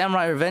Tezuka's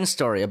samurai revenge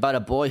story about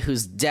a boy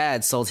whose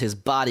dad sold his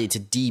body to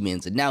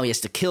demons, and now he has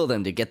to kill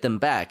them to get them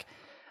back.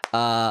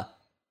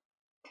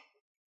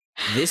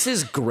 This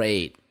is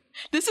great.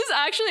 This is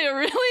actually a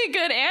really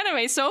good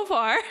anime so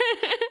far.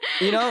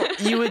 You know,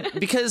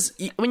 because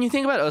when you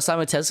think about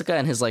Osamu Tezuka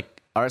and his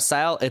like art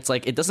style, it's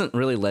like it doesn't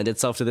really lend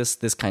itself to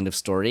this kind of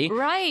story.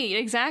 Right,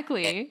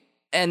 exactly.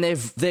 And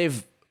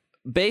they've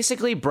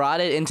basically brought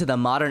it into the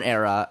modern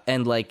era,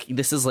 and like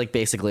this is like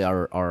basically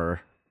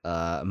our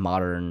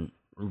modern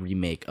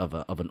remake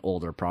of an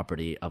older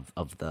property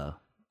of the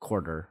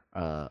quarter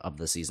of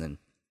the season.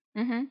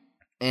 Mm-hmm.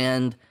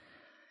 And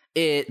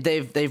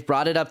they've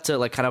brought it up to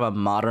like kind of a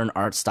modern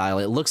art style.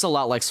 It looks a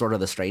lot like Sword of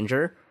the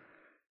Stranger.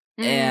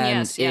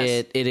 And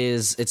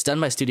yes. It's done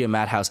by Studio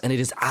Madhouse, and it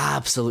is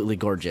absolutely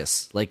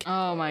gorgeous. Like,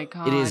 oh my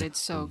god, it's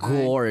so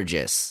good.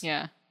 Gorgeous.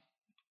 Yeah.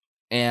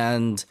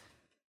 And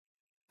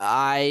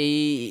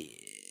I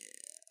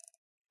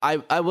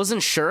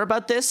wasn't sure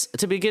about this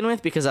to begin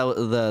with because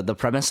the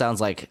premise sounds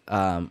like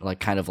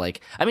kind of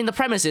like, I mean, the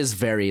premise is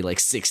very like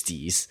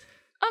 60s.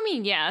 I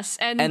mean, yes,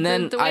 and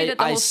then the way that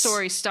the whole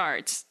story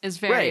starts is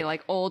very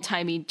like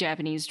old-timey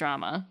Japanese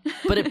drama.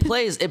 But it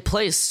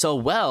plays so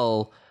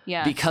well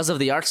because of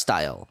the art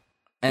style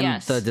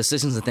and the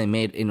decisions that they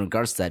made in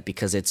regards to that,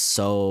 because it's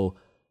so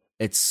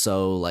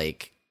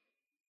like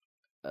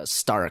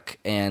stark,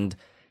 and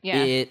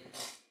I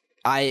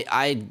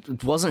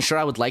wasn't sure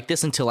I would like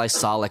this until I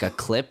saw like a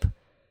clip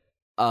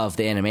of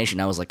the animation.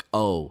 I was like,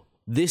 oh,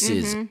 this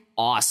is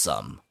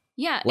awesome.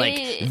 Yeah,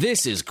 like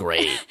this is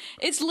great.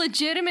 It's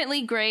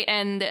legitimately great,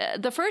 and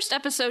the first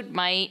episode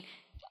might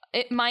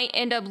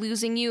end up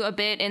losing you a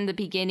bit in the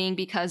beginning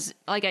because,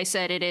 like I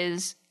said, it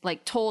is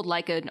like told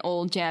like an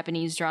old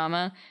Japanese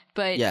drama.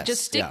 But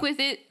just stick with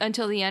it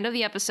until the end of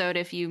the episode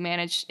if you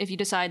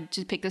decide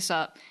to pick this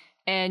up,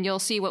 and you'll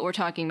see what we're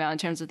talking about in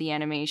terms of the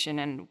animation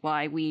and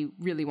why we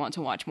really want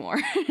to watch more.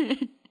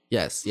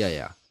 Yes,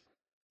 yeah,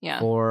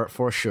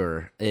 for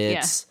sure.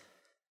 It's.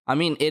 I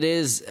mean, it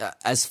is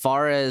as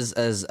far as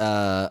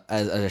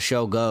a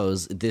show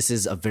goes. This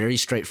is a very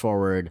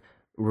straightforward,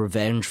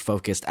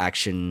 revenge-focused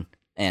action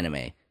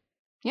anime.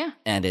 Yeah,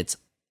 and it's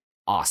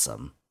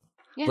awesome.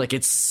 Yeah. Like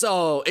it's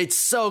so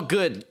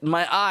good.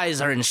 My eyes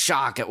are in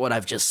shock at what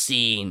I've just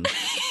seen.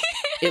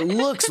 It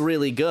looks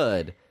really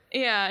good.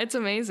 Yeah, it's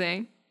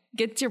amazing.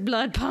 Gets your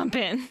blood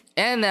pumping.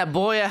 And that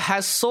boy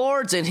has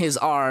swords in his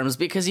arms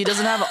because he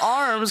doesn't have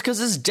arms because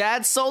his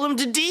dad sold him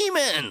to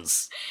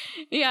demons.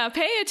 Yeah,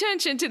 pay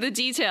attention to the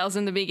details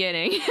in the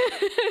beginning.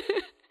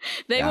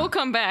 They will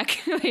come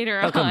back later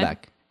on. They'll come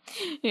back.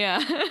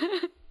 Yeah.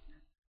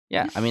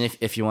 Yeah, I mean,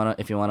 if you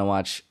wanna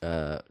watch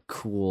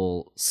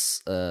cool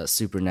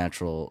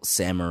supernatural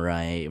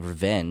samurai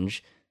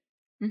revenge,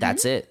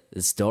 that's it.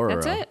 It's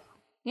Dororo. That's it.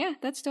 Yeah,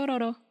 that's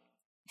Dororo.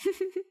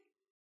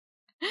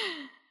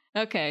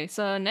 Okay,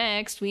 so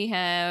next we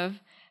have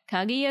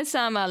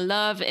Kaguya-sama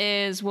Love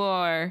is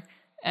War,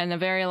 and a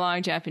very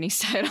long Japanese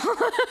title.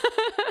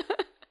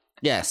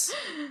 Yes.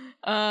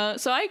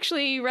 So I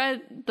actually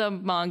read the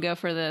manga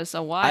for this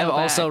a while I've back.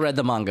 also read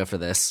the manga for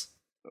this.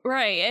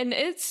 Right, and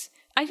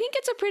I think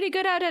it's a pretty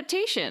good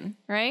adaptation,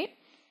 right?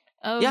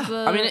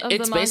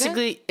 It's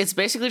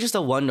basically just a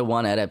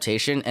 1-to-1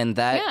 adaptation, and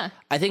that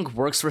I think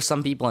works for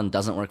some people and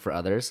doesn't work for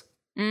others.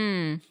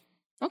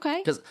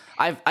 Okay. Because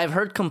I've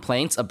heard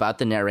complaints about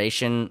the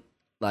narration,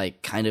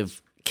 like kind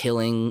of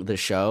killing the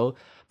show,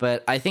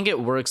 but I think it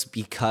works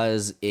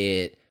because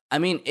it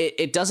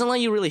doesn't let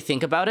you really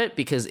think about it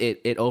because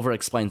it over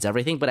explains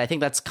everything. But I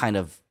think that's kind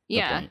of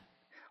the point.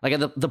 Like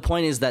the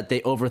point is that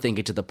they overthink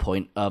it to the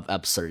point of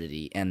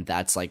absurdity, and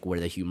that's like where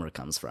the humor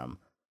comes from.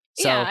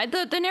 So,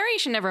 the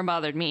narration never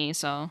bothered me.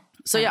 So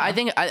I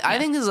think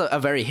this is a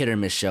very hit or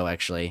miss show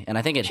actually, and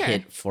I think it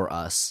hit for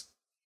us.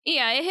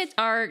 Yeah, it hit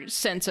our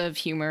sense of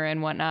humor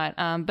and whatnot.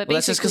 But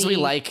that's just because we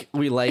like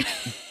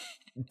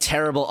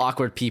terrible,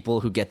 awkward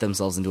people who get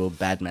themselves into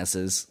bad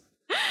messes.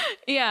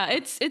 Yeah,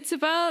 it's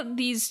about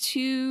these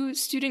two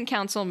student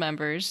council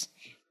members,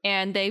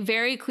 and they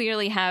very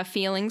clearly have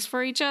feelings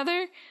for each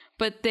other,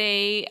 but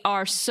they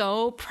are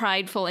so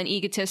prideful and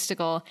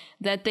egotistical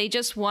that they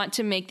just want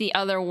to make the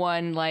other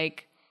one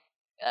like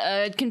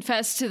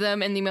confess to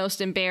them in the most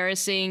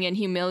embarrassing and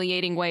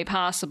humiliating way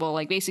possible,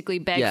 like basically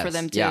beg for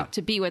them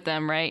to be with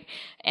them, right?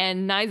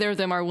 And neither of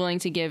them are willing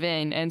to give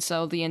in, and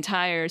so the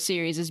entire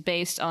series is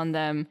based on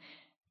them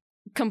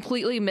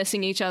completely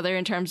missing each other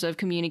in terms of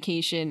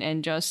communication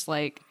and just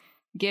like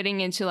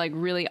getting into like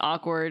really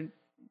awkward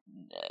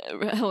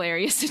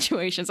hilarious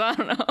situations. I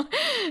don't know.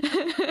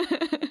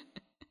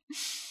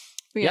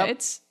 Yeah,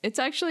 it's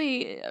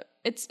actually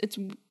it's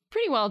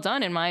pretty well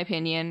done in my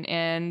opinion,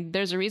 and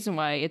there's a reason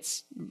why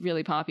it's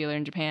really popular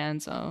in Japan.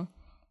 So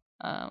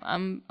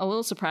I'm a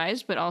little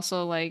surprised, but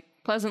also like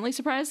pleasantly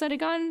surprised that it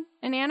got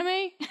an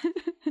anime.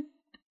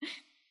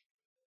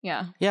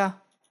 Yeah.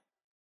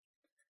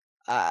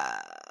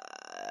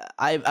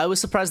 I was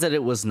surprised that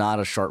it was not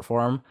a short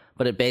form,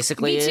 but it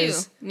basically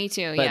is. Me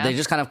too. But Yeah. they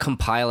just kind of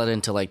compile it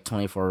into like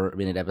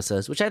 24-minute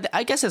episodes, which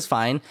I guess is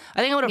fine. I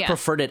think I would have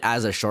preferred it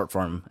as a short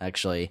form,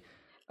 actually.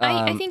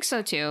 I think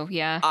so too.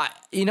 Yeah.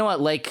 You know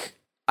what? Like,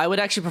 I would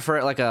actually prefer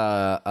it like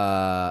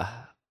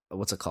a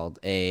what's it called?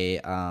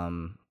 A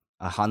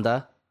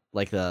Honda,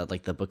 like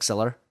the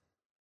bookseller,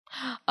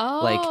 Oh.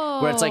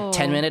 like where it's like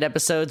 10-minute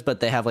episodes, but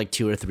they have like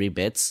 2 or 3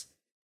 bits.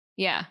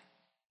 Yeah.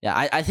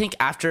 Yeah, I think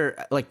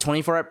after like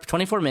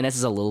 24 minutes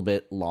is a little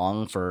bit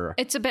long for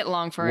It's a bit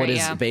long for what it. is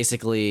Yeah.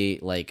 basically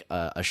like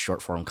a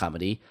short form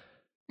comedy.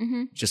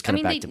 Mm-hmm. Just kind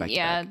of back to back.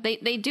 Yeah, to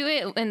back. they do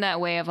it in that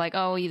way of like,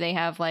 oh, they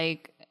have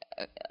like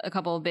a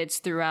couple of bits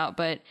throughout,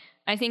 but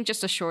I think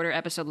just a shorter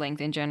episode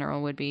length in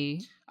general would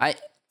be better.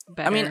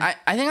 I mean, I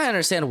think I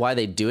understand why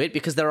they do it,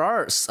 because there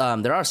are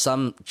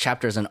some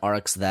chapters and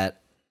arcs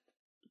that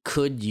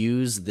could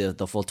use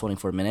the full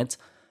 24 minutes,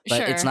 but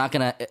Sure. it's not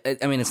gonna.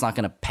 I mean, it's not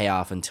gonna pay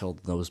off until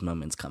those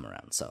moments come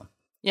around. So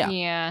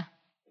yeah.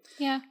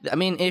 I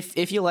mean,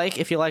 if you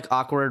like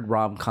awkward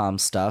rom-com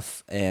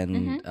stuff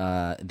and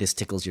this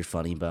tickles your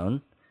funny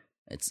bone,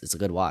 it's a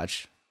good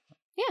watch.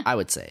 Yeah. I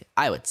would say.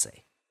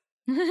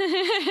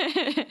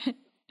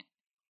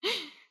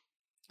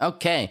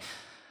 Okay,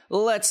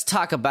 let's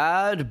talk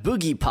about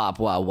Boogie Pop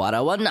wa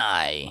Wara wa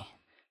Nai.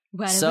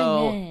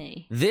 So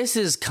this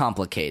is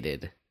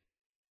complicated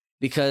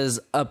because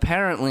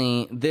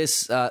apparently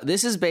this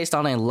is based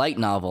on a light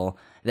novel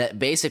that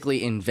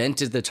basically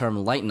invented the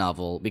term light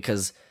novel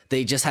because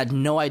they just had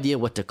no idea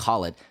what to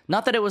call it.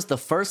 Not that it was the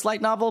first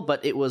light novel,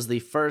 but it was the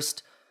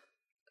first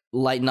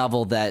light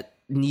novel that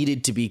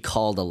needed to be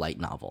called a light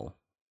novel.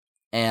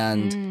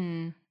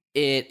 And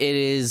it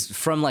is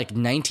from like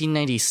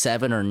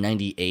 1997 or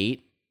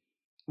 98,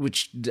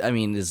 which I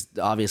mean is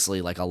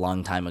obviously like a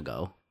long time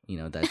ago. You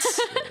know, that's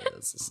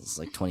it's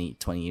like 20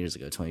 years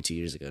ago, 22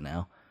 years ago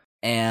now.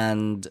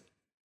 And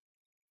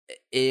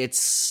it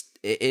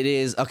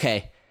is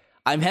okay.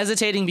 I'm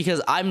hesitating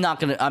because I'm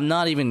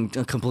not even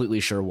completely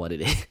sure what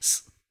it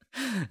is.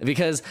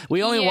 Because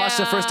we only watched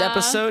the first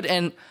episode,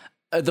 and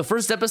the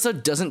first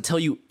episode doesn't tell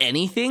you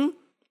anything.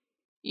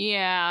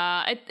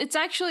 Yeah, it's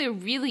actually a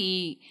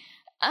really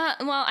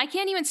well, I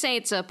can't even say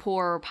it's a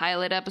poor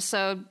pilot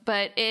episode,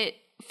 but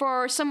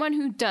for someone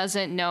who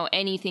doesn't know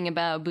anything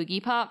about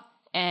Boogie Pop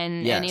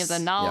and any of the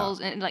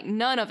novels and like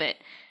none of it,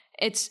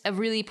 it's a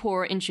really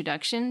poor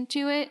introduction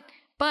to it.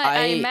 But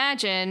I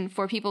imagine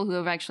for people who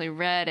have actually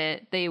read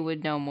it, they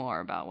would know more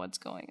about what's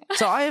going on.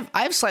 So I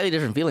have slightly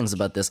different feelings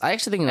about this. I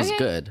actually think it was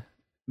good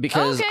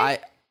because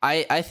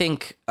I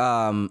think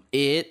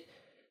it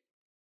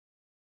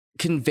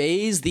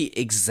conveys the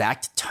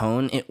exact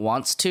tone it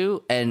wants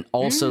to, and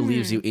also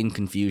leaves you in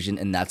confusion,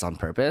 and that's on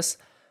purpose.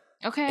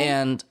 Okay.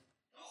 And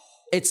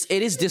it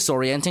is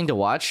disorienting to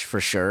watch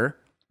for sure,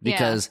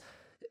 because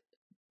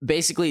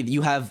basically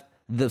you have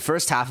the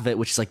first half of it,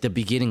 which is like the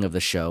beginning of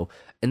the show,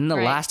 and then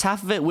the last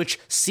half of it, which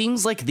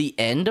seems like the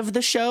end of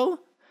the show,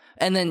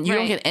 and then you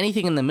don't get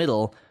anything in the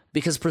middle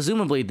because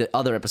presumably the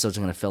other episodes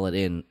are going to fill it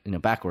in,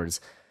 backwards.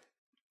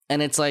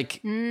 And it's like,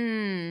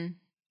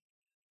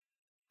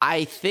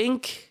 I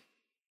think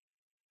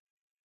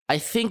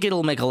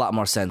it'll make a lot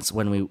more sense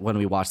when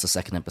we watch the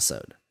second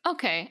episode.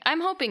 Okay,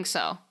 I'm hoping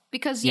so.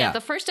 Because,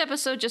 the first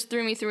episode just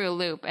threw me through a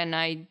loop, and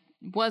I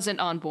wasn't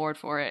on board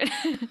for it.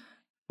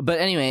 But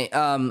anyway,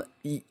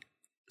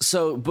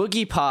 so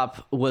Boogie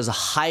Pop was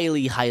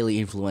highly, highly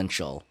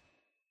influential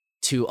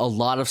to a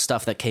lot of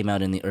stuff that came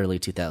out in the early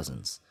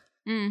 2000s.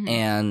 Mm-hmm.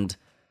 And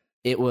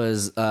it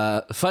was,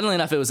 funnily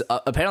enough, it was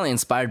apparently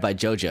inspired by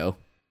JoJo.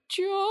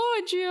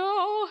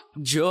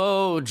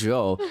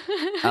 JoJo.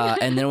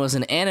 And there was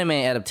an anime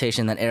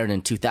adaptation that aired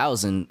in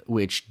 2000,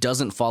 which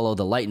doesn't follow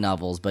the light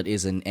novels, but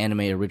is an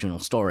anime original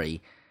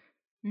story.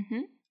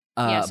 Mm-hmm.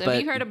 So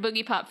if you heard of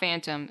Boogie Pop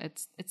Phantom,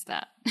 it's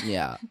that.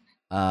 Yeah.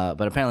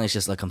 But apparently it's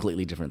just a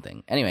completely different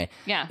thing. Anyway,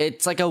 yeah,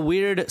 it's like a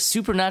weird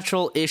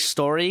supernatural-ish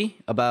story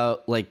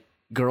about like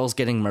girls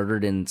getting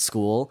murdered in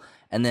school,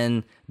 and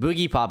then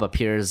Boogie Pop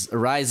appears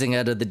rising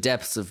out of the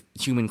depths of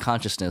human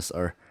consciousness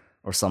or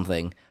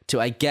something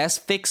to, I guess,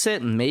 fix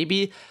it.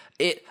 Maybe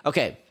it.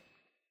 Okay.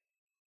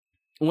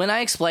 When I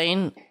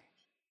explain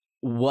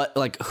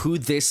who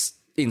this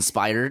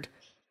inspired,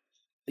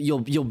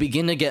 you'll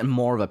begin to get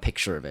more of a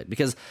picture of it,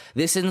 because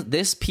so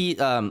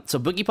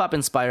Boogie Pop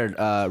inspired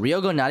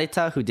Ryogo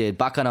Narita, who did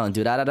Bakano and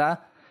Durarara,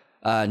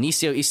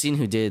 Nisio Isin,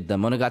 who did the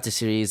Monogatari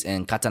series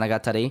and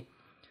Katanagatari,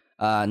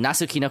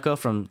 Nasu Kinoko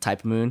from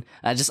Type Moon.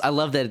 I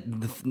love that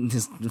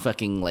his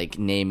fucking like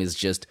name is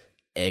just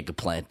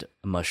eggplant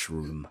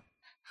mushroom.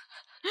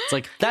 It's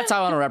like, that's how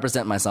I want to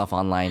represent myself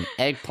online.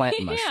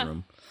 Eggplant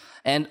mushroom.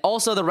 And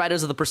also the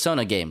writers of the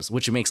Persona games,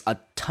 which makes a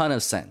ton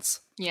of sense.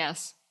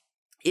 Yes.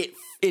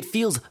 It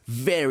feels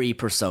very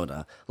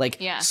Persona,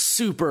 like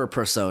super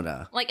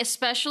Persona, like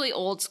especially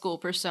old school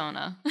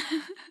Persona.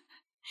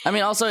 I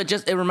mean, also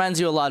it reminds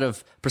you a lot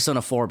of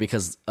Persona 4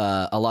 because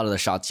a lot of the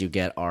shots you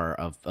get are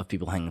of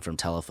people hanging from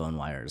telephone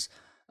wires.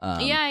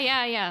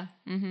 Yeah.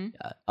 Mm-hmm.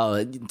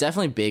 Oh,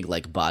 definitely big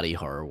like body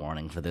horror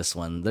warning for this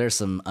one. There's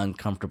some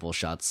uncomfortable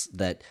shots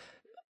that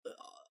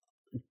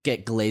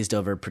get glazed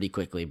over pretty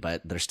quickly,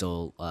 but they're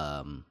still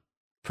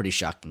pretty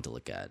shocking to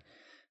look at.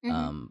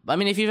 Mm-hmm. I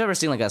mean, if you've ever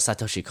seen like a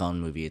Satoshi Kon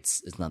movie,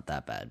 it's not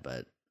that bad,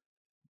 but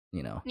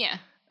you know, Yeah.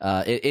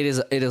 it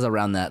is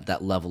around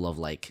that level of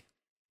like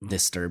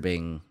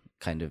disturbing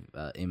kind of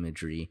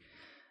imagery.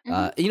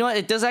 You know what?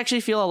 It does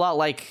actually feel a lot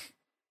like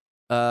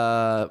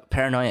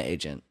Paranoia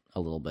Agent a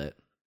little bit.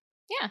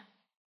 Yeah.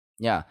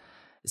 Yeah.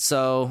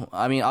 So,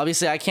 I mean,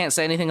 obviously I can't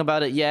say anything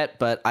about it yet,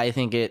 but I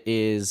think it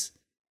is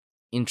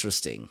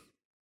interesting.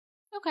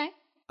 Okay.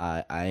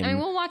 I I mean,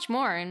 we'll watch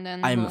more, and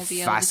then I'm we'll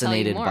be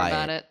fascinated able to tell you more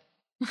by about it.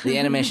 The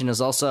animation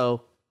is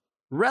also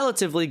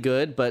relatively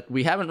good, but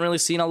we haven't really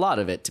seen a lot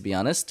of it, to be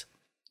honest,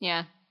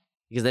 Yeah.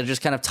 because they're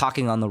just kind of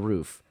talking on the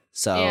roof.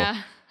 So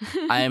Yeah.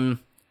 I'm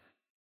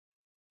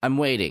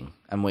waiting.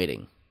 I'm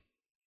waiting.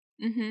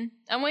 Mm-hmm.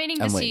 I'm waiting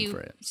to I'm see waiting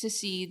for it. to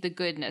see the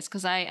goodness,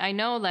 because I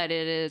know that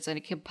it is a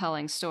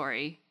compelling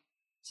story.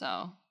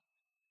 So,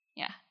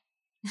 yeah.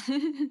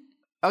 Okay,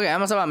 I'm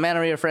gonna talk about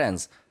Manneria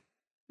Friends.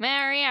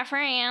 Maria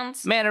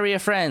France. Manneria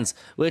Friends,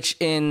 which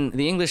in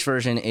the English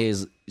version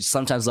is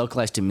sometimes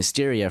localized to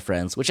Mysteria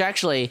Friends, which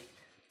actually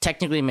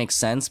technically makes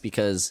sense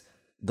because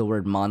the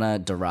word mana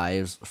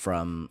derives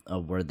from a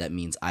word that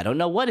means I don't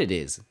know what it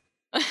is.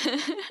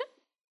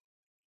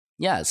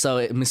 Yeah,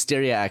 so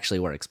Mysteria actually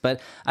works,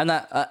 but I'm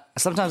not.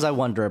 Sometimes I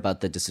wonder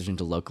about the decision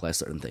to localize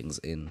certain things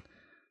in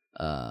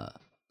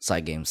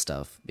side game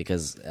stuff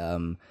because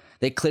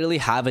they clearly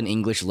have an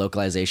English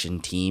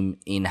localization team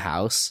in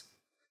house.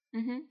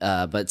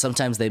 Mm-hmm. But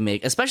sometimes they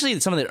make, especially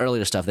some of the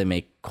earlier stuff, they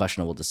make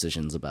questionable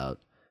decisions about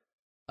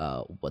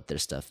what their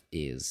stuff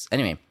is.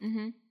 Anyway,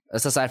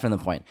 that's aside from the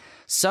point.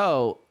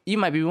 So you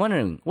might be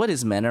wondering, what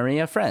is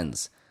Manneria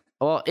Friends?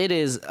 Well, it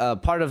is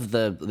part of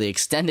the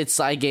extended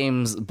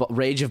Cygames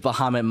Rage of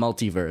Bahamut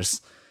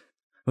multiverse,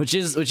 which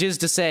is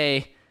to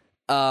say,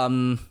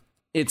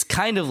 it's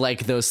kind of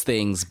like those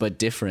things but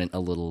different a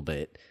little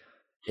bit.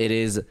 It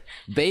is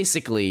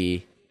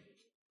basically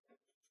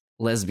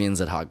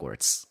lesbians at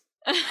Hogwarts.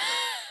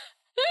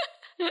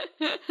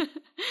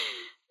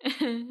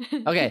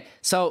 Okay,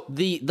 so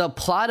the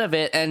plot of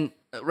it, and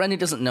Rennie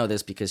doesn't know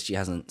this because she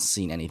hasn't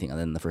seen anything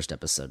other than the first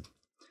episode.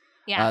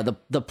 Yeah.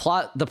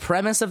 The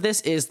premise of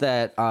this is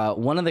that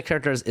one of the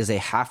characters is a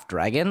half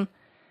dragon,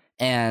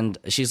 and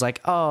she's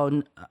like,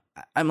 "Oh,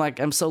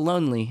 I'm so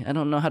lonely. I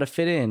don't know how to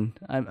fit in.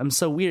 I'm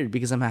so weird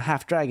because I'm a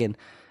half dragon."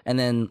 And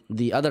then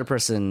the other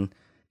person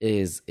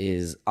is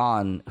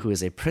An, who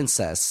is a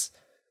princess,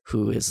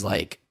 who is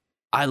like,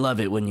 "I love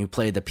it when you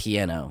play the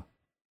piano."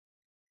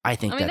 I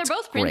mean, that's they're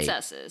both great.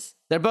 princesses.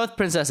 They're both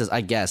princesses,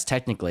 I guess,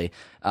 technically.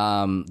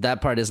 That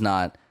part is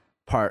not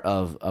part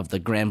of the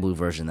Grand Blue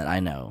version that I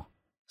know.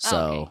 So,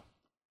 okay.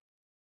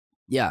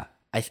 Yeah,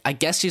 I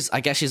guess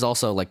she's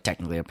also like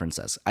technically a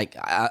princess.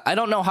 I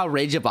don't know how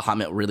Rage of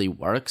Bahamut really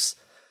works,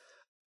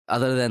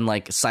 other than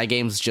like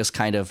Cygames just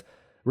kind of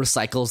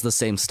recycles the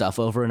same stuff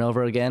over and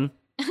over again.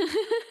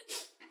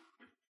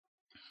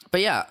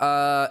 But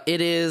yeah,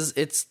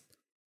 it's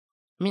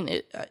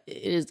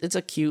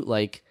a cute,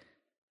 like,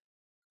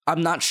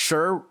 I'm not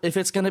sure if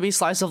it's going to be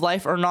slice of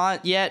life or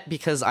not yet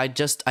because I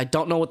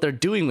don't know what they're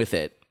doing with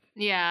it.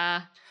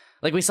 Yeah.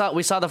 Like we saw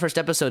the first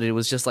episode, it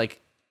was just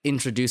like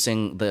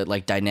introducing the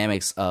like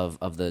dynamics of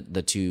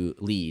the two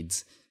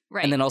leads.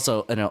 Right. And then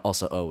also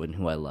Owen,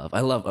 who I love.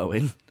 I love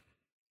Owen.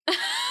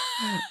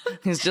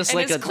 He's just and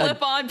like his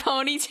clip-on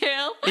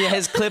ponytail. Yeah,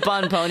 his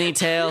clip-on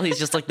ponytail. He's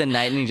just like the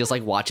knight, and he just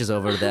like watches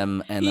over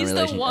them. And he's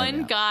the the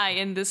one guy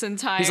in this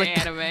entire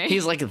anime.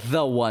 He's like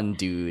the one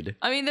dude.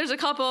 I mean, there's a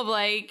couple of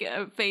like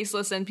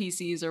faceless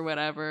NPCs or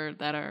whatever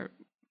that are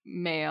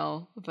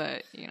male,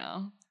 but you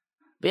know.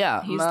 But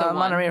yeah, he's the one.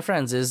 Manneria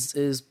Friends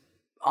is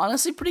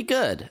honestly pretty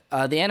good.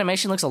 The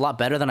animation looks a lot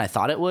better than I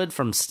thought it would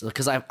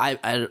because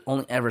I'd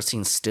only ever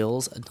seen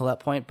stills until that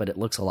point, but it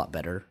looks a lot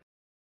better.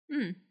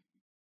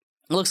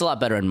 It looks a lot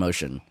better in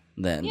motion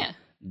than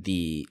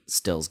the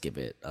stills give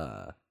it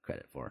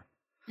credit for.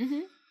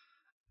 Mm-hmm.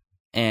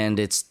 And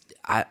it's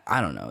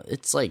I don't know.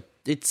 It's like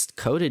it's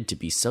coded to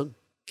be so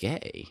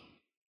gay.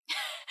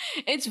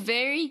 It's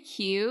very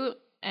cute,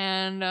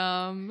 and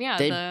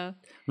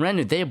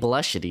Renu, they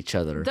blush at each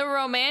other. The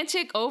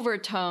romantic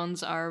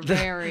overtones are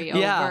very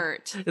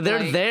overt.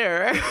 They're like,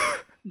 there.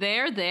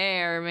 They're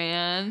there,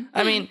 man.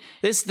 I mean,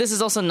 this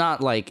is also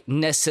not like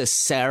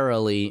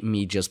necessarily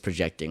me just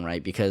projecting,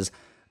 right? Because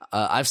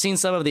I've seen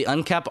some of the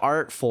uncap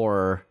art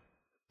for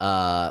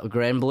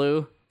Grand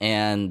Blue,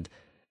 and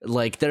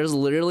like there's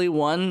literally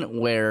one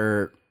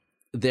where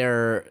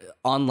they're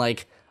on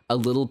like a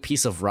little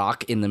piece of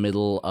rock in the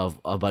middle of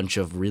a bunch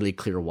of really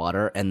clear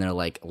water, and they're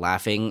like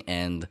laughing,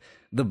 and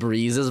the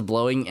breeze is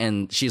blowing,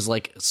 and she's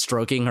like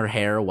stroking her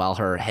hair while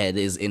her head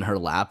is in her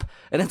lap,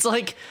 and it's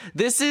like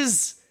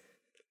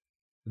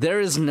there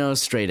is no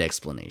straight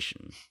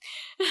explanation.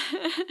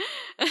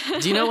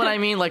 Do you know what I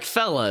mean? Like,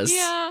 fellas.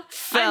 Yeah.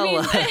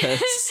 Fellas. I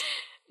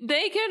mean,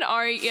 They can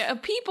argue.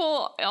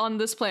 People on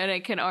this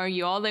planet can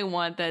argue all they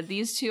want that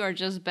these two are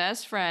just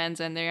best friends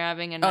and they're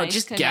having a nice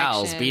just connection.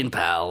 gals being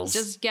pals.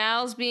 Just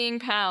gals being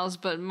pals.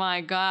 But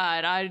my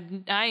God,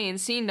 I ain't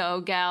seen no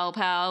gal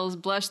pals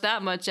blush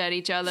that much at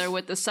each other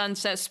with the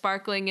sunset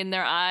sparkling in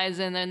their eyes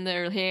and in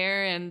their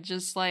hair, and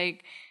just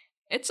like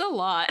it's a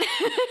lot.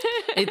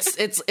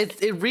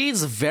 It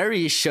reads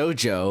very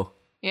shoujo.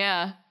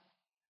 Yeah.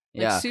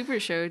 Yeah. Like super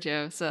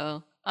shoujo.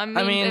 So I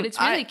mean but it's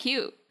really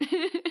cute.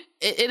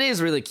 It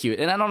is really cute,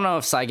 and I don't know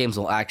if Cygames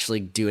will actually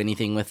do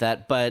anything with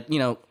that, but,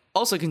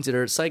 also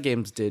consider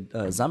Cygames did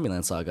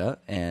Zombieland Saga,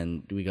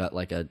 and we got,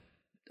 like, an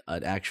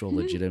actual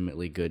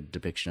legitimately good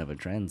depiction of a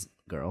trans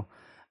girl,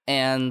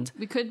 and...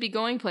 We could be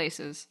going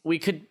places. We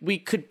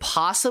could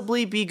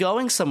possibly be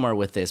going somewhere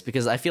with this,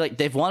 because I feel like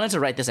they've wanted to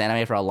write this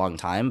anime for a long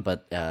time,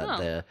 but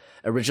the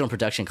original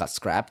production got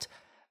scrapped,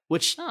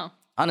 which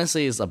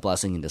honestly is a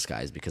blessing in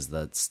disguise, because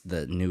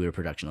the newer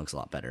production looks a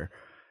lot better.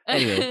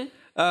 Anyway,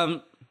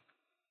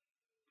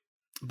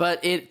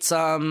 but it's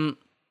you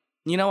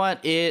know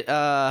what,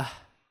 I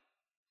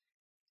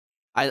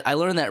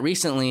learned that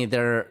recently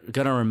they're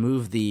gonna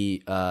remove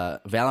the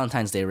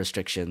Valentine's Day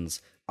restrictions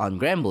on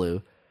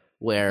Granblue,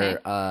 where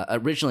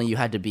originally you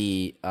had to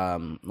be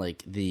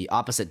like the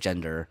opposite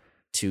gender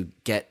to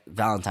get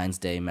Valentine's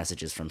Day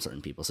messages from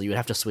certain people, so you would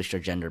have to switch their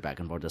gender back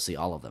and forth to see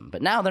all of them.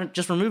 But now they're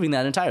just removing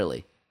that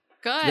entirely.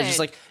 Good. They're just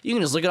like, you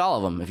can just look at all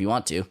of them if you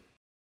want to.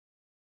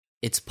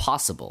 It's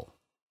possible.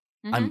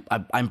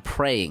 I'm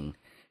praying.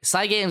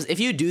 Cygames,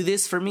 if you do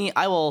this for me,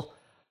 I will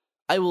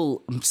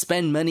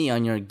spend money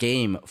on your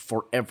game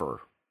forever.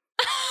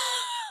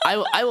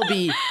 I will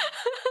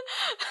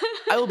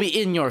be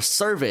in your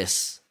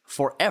service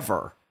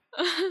forever.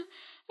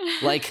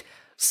 Like,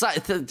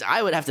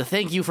 I would have to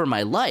thank you for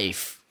my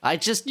life.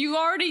 You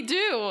already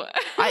do.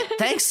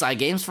 Thanks,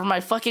 Cygames, for my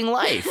fucking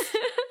life.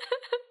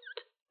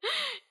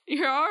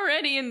 You're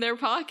already in their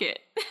pocket.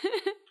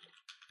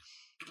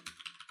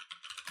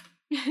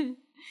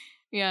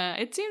 Yeah,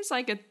 it seems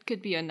like it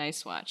could be a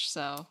nice watch,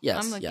 so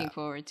yes, I'm looking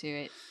forward to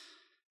it.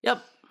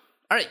 Yep.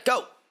 All right,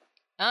 go.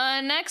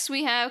 Next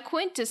we have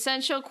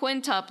quintessential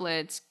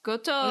quintuplets.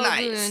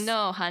 Gotobu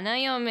no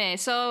Hanayome.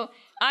 So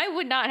I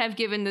would not have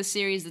given this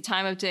series the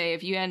time of day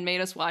if you hadn't made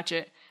us watch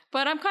it,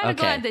 but I'm kind of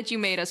glad that you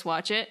made us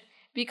watch it,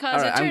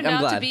 because it turned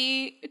out to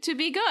be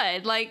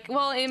good. Like,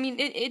 well, I mean,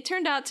 it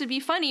turned out to be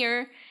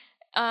funnier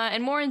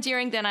and more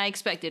endearing than I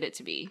expected it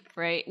to be,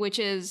 right? Which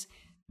is,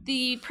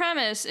 the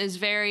premise is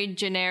very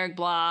generic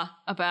blah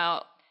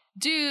about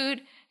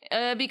dude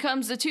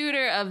becomes the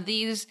tutor of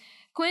these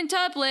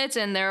quintuplets,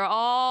 and they're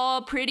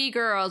all pretty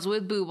girls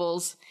with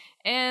boobles,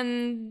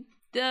 and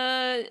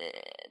it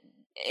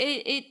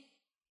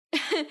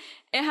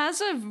has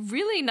a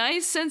really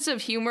nice sense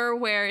of humor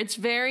where it's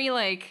very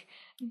like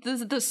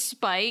the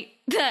spite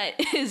that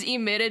is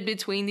emitted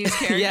between these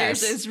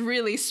characters is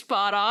really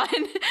spot on.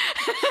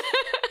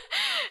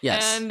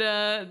 Yes. And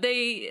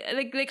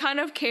they kind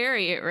of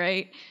carry it,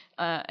 right?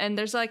 And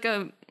there's like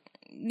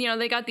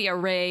they got the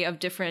array of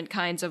different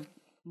kinds of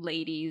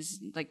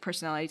ladies, like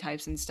personality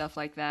types and stuff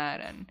like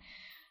that. And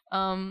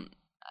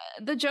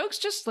the jokes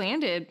just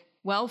landed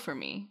well for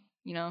me,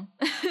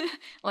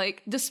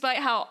 like, despite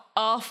how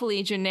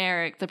awfully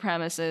generic the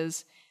premise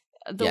is,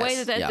 the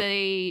way that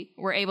they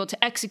were able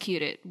to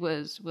execute it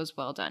was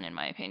well done, in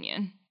my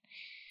opinion.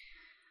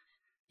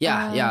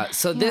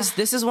 So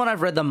this is one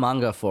I've read the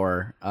manga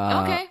for.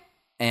 Okay.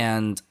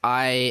 And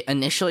I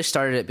initially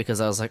started it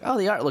because I was like, oh,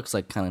 the art looks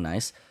like kind of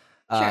nice.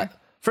 Sure.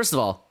 First of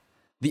all,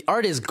 the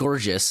art is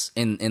gorgeous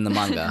in the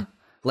manga.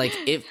 Like,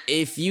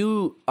 if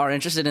you are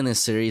interested in this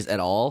series at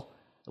all,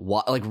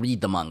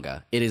 read the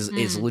manga. It is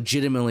it's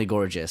legitimately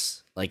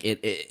gorgeous. Like,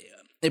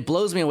 it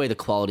blows me away, the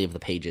quality of the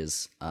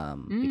pages,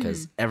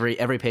 because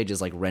every page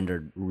is like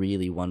rendered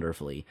really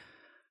wonderfully.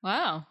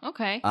 Wow.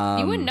 Okay.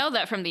 You wouldn't know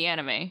that from the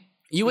anime.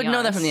 You wouldn't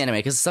know that from the anime,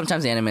 because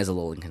sometimes the anime is a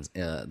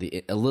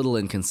little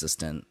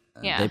inconsistent.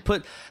 Yeah.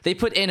 They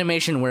put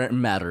animation where it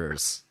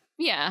matters.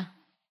 Yeah.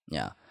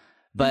 Yeah.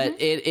 But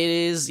it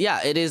is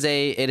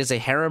a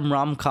harem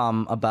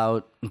rom-com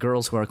about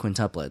girls who are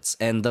quintuplets,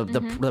 and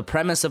the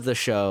premise of the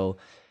show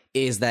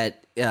is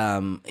that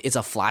it's a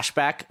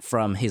flashback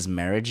from his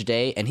marriage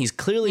day, and he's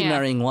clearly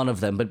marrying one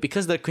of them, but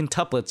because they're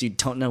quintuplets, you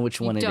don't know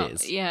which one it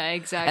is. Yeah,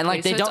 exactly. And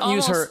like, they so don't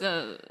use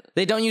her.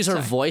 They don't use her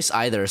voice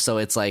either, so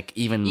it's like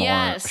even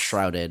more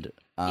shrouded.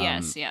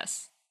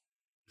 Yes.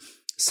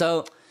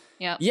 So.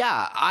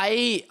 Yeah,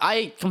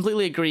 I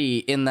completely agree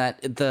in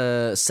that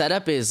the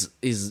setup is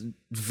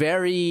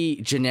very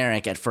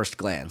generic at first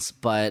glance,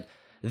 but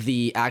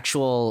the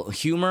actual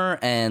humor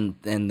and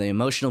the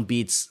emotional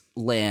beats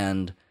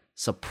land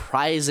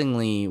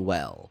surprisingly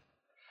well.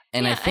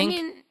 And I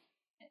think,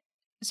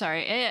 for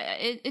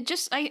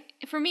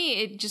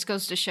me it just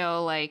goes to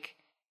show, like,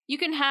 you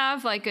can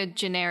have like a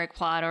generic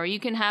plot, or you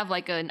can have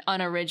like an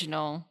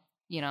unoriginal,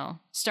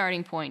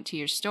 starting point to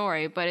your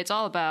story, but it's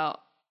all about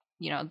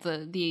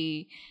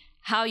the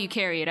how you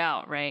carry it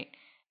out, right?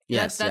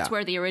 Yes, that's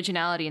where the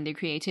originality and the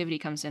creativity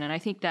comes in, and I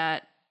think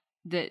that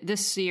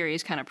this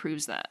series kind of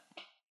proves that.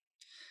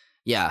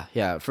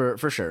 Yeah,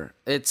 for sure.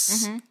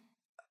 It's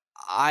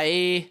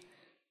I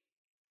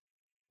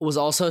was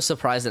also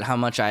surprised at how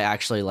much I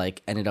actually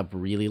like ended up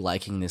really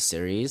liking this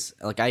series.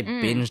 Like I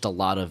binged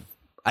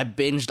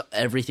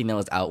everything that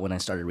was out when I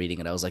started reading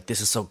it. I was like,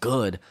 this is so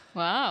good.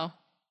 Wow.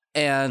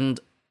 And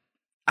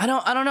I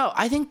don't know.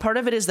 I think part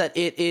of it is that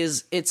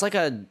it's like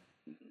a,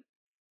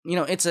 you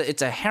know, it's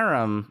a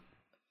harem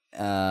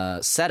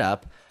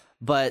setup,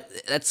 but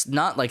that's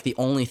not like the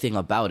only thing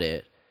about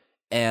it.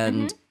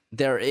 And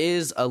there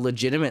is a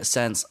legitimate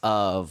sense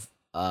of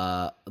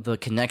the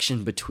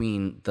connection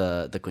between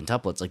the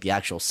quintuplets, like the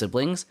actual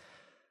siblings,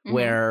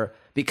 where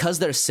because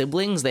they're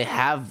siblings, they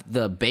have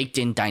the baked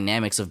in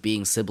dynamics of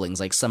being siblings.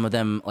 Like some of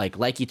them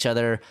like each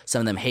other, some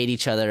of them hate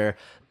each other,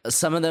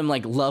 some of them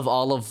like love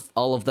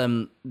all of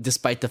them,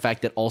 despite the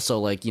fact that also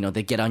like, you know,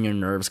 they get on your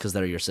nerves because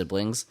they're your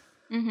siblings.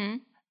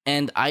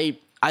 And I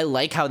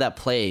like how that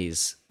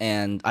plays,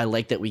 and I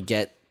like that we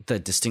get the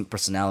distinct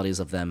personalities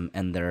of them,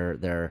 and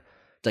they're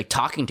like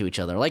talking to each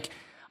other. Like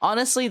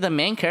honestly, the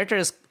main character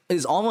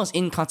is almost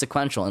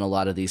inconsequential in a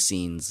lot of these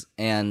scenes,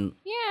 and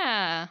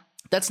Yeah.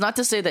 that's not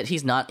to say that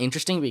he's not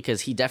interesting,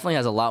 because he definitely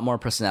has a lot more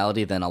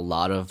personality than a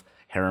lot of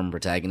harem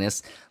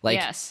protagonists. Like,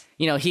 Yes.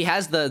 you know, he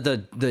has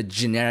the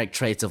generic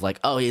traits of like,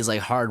 oh, he's like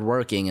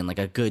hardworking and like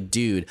a good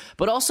dude,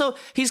 but also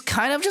he's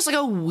kind of just like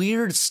a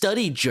weird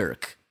study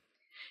jerk.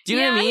 Do you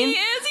know what I mean? He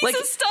is. He's like,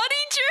 a study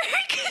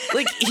jerk.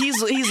 like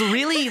he's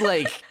really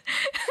like,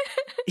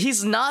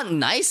 he's not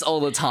nice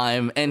all the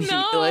time, and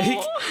No.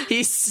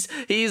 he's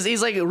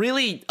like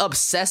really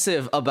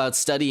obsessive about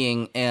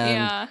studying,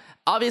 and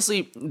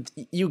obviously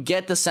you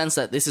get the sense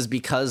that this is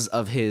because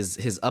of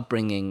his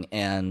upbringing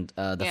and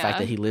the fact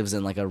that he lives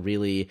in like a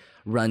really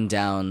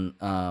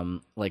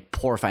rundown like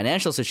poor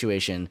financial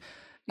situation.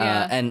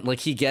 And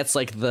like he gets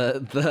like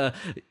the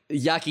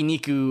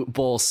yakiniku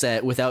bowl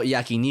set without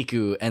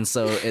yakiniku, and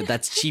so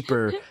that's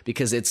cheaper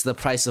because it's the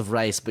price of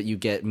rice, but you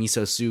get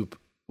miso soup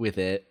with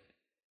it.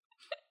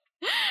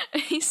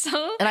 He's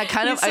so, and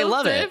I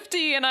love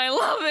thrifty, and I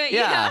love it.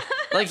 Yeah.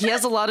 Like he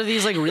has a lot of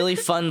these like really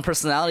fun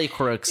personality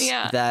quirks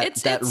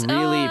that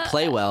really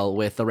play well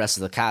with the rest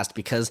of the cast,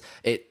 because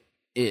it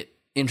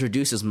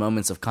introduces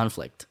moments of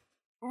conflict.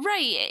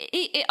 Right.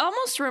 It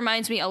almost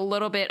reminds me a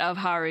little bit of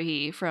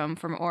Haruhi from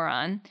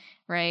Oran,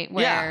 right?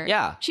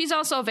 Where she's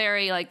also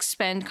very like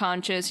spend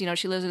conscious. You know,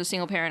 she lives in a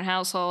single parent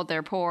household.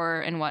 They're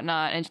poor and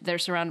whatnot, and they're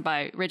surrounded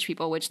by rich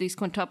people, which these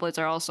quintuplets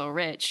are also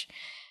rich.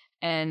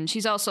 And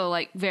she's also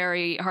like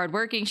very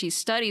hardworking. She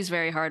studies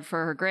very hard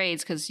for her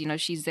grades because, you know,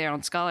 she's there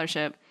on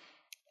scholarship.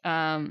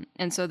 And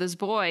so this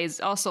boy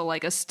is also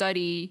like a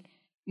study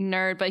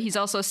nerd, but he's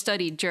also a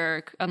study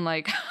jerk,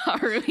 unlike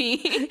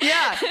Haruhi.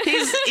 Yeah,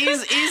 he's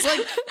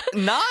like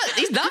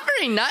he's not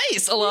very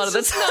nice a lot of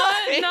the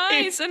time. Not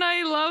nice, and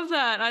I love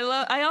that.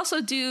 I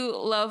also do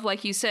love,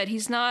 like you said,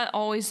 he's not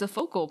always the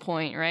focal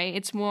point, right?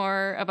 It's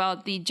more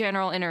about the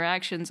general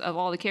interactions of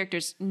all the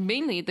characters,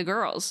 mainly the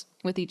girls,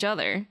 with each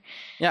other.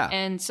 Yeah,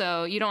 and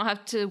so you don't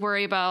have to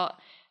worry about.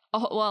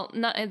 Well,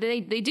 not,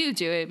 they do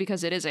it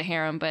because it is a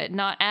harem, but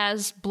not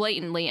as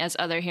blatantly as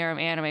other harem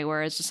anime,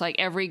 where it's just like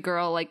every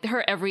girl, like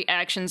her every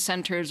action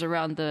centers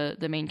around the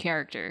main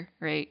character,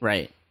 right?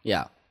 Right.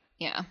 Yeah.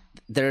 Yeah.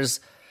 There's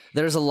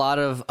a lot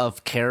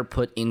of care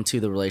put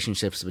into the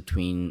relationships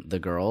between the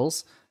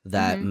girls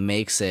that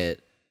makes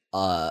it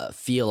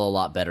feel a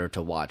lot better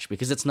to watch,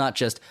 because it's not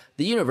just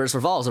the universe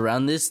revolves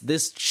around this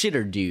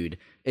shitter dude.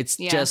 It's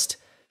just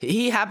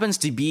he happens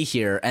to be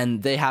here,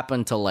 and they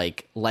happen to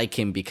like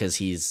him because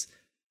he's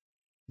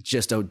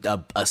just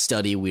a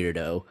study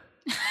weirdo.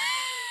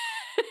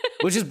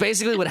 Which is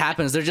basically what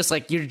happens. They're just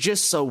like, you're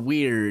just so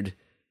weird,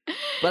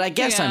 but I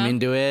guess I'm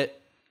into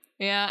it.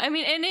 Yeah, I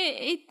mean, and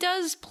it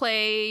does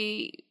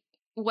play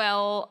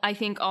well, I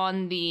think,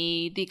 on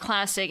the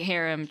classic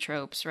harem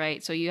tropes,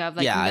 right? So you have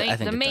like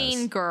the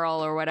main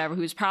girl or whatever,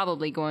 who's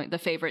probably the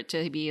favorite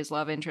to be his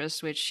love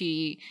interest, which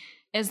she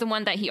is the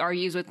one that he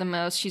argues with the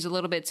most. She's a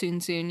little bit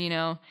soon, you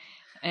know.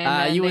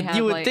 And you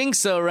would think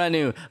so,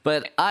 Ranu,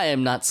 but I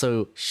am not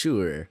so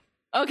sure.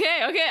 Okay,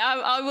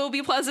 I will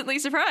be pleasantly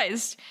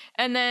surprised.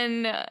 And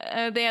then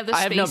they have the Spacey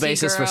I have no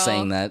basis girl. for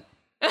saying that.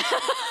 You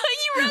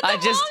read the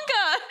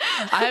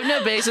manga. I have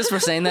no basis for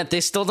saying that.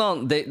 We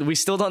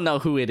still don't know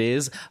who it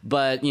is,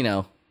 but you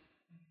know.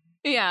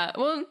 Yeah,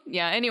 well,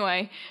 yeah,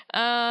 anyway. They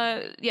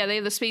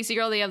have the Spacey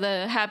girl, they have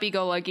the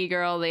happy-go-lucky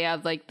girl, they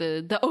have, like,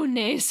 the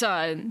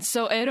One-san,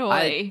 so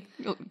eroi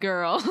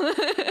girl.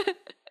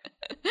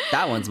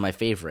 That one's my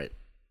favorite.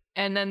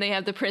 And then they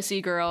have the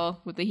prissy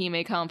girl with the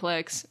Hime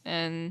complex,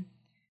 and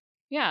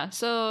yeah,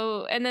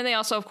 so, and then they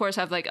also, of course,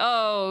 have, like,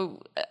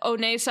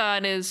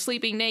 One-san is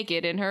sleeping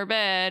naked in her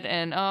bed,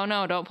 and oh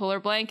no, don't pull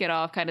her blanket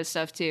off kind of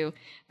stuff, too.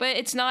 But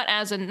it's not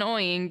as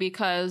annoying,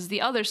 because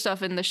the other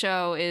stuff in the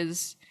show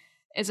is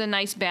a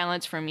nice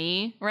balance for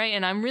me, right?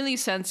 And I'm really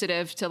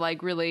sensitive to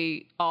like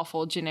really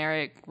awful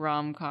generic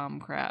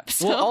rom-com crap.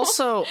 So.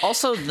 Well,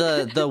 also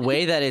the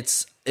way that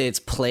it's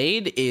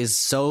played is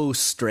so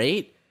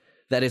straight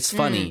that it's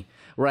funny,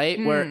 right?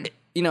 Where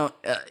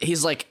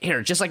he's like,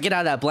 here, just like get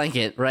out of that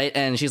blanket, right?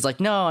 And she's like,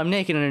 no, I'm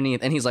naked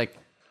underneath. And he's like,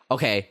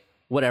 okay,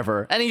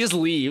 whatever. And he just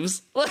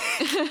leaves.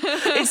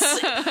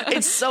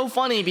 It's so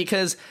funny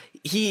because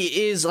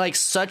he is like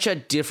such a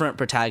different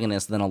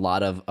protagonist than a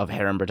lot of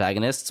harem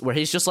protagonists, where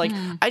he's just like,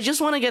 I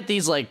just want to get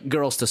these like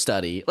girls to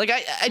study. Like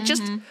I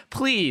just,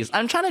 please,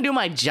 I'm trying to do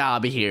my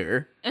job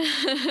here.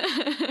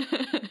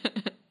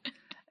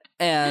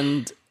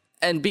 Because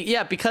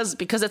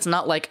it's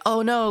not like,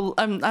 oh no,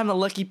 I'm a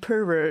lucky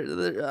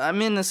pervert,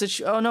 I'm in a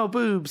situation, oh no,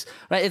 boobs,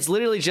 right? It's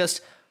literally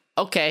just,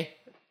 okay,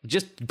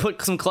 just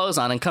put some clothes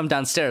on and come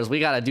downstairs. We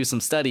gotta do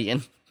some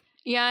studying.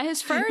 Yeah,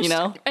 his first,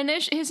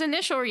 his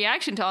initial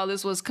reaction to all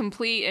this was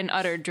complete and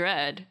utter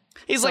dread.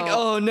 He's like,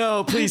 oh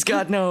no, please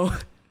God, no.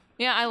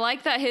 Yeah, I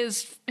like that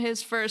his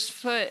first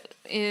foot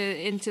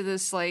into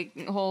this like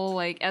whole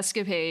like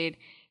escapade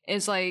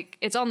is like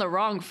it's on the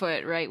wrong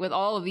foot, right? With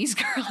all of these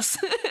girls.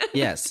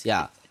 Yes,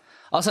 yeah.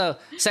 Also,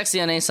 Sexy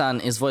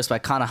Ane-san is voiced by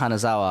Kana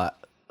Hanazawa,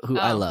 who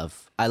I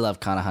love. I love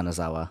Kana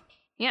Hanazawa.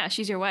 Yeah,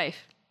 she's your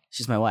wife.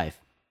 She's my wife.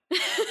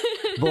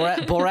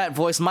 Borat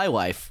voiced my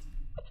wife.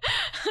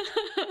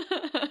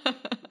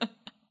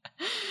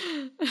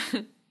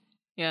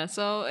 Yeah,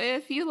 so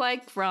if you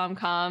like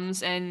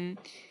rom-coms and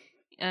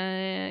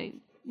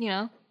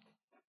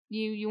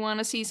you want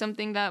to see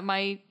something that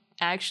might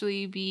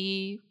actually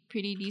be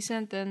pretty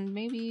decent, then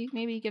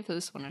maybe give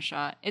this one a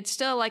shot. It's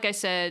still, like I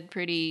said,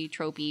 pretty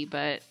tropey,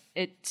 but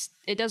it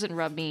doesn't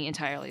rub me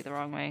entirely the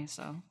wrong way.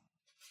 So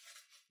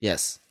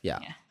yes, yeah.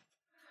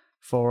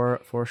 For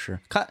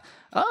sure.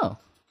 Kana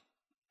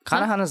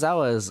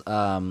Hanazawa is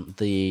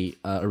the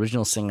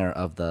original singer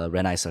of the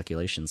Renai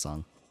Circulation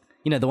song.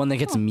 The one that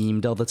gets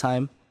memed all the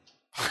time.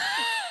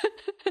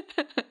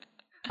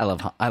 I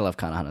love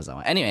Kana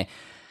Hanazawa. Anyway.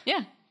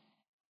 Yeah.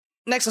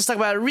 Next, let's talk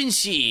about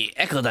Rinshi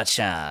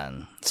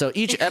Ekoda-chan. So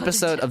each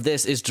episode of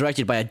this is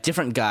directed by a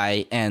different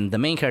guy, and the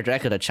main character,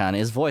 Ekoda-chan,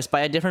 is voiced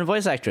by a different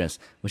voice actress,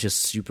 which is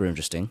super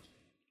interesting.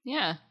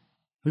 Yeah.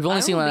 We've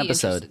only seen one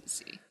episode,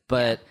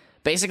 but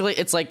basically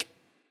it's like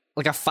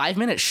a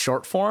 5-minute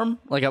short form,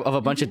 like of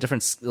a bunch of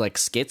different like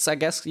skits, I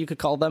guess you could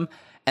call them,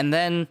 and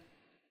then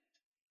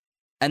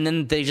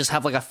they just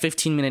have like a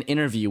 15-minute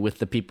interview with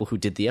the people who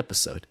did the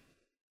episode.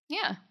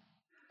 Yeah,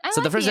 I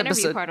like the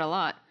interview part a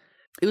lot.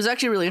 It was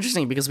actually really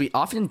interesting because we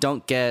often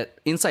don't get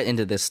insight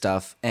into this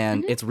stuff,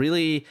 and it's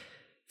really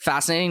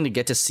fascinating to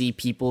get to see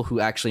people who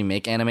actually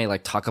make anime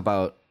like talk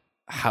about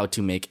how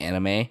to make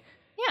anime.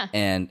 Yeah.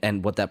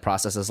 And what that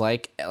process is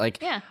like.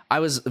 I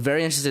was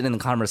very interested in the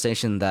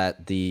conversation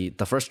that the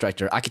first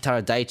director,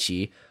 Akitara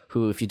Daichi,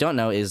 who, if you don't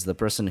know, is the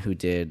person who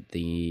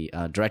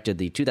directed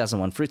the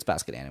 2001 Fruits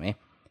Basket anime.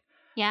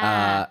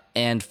 Yeah.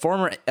 And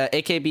former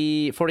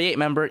AKB48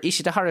 member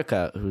Ishida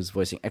Haruka, who's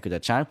voicing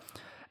Ekuda-chan.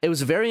 It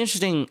was very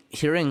interesting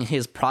hearing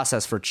his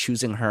process for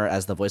choosing her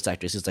as the voice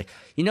actress. He's like,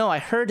 I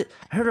heard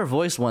her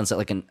voice once at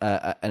like an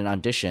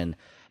audition,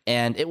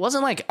 and it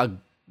wasn't like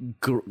an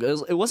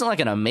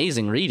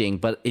amazing reading,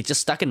 but it just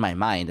stuck in my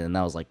mind, and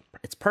I was like,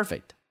 it's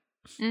perfect.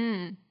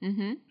 So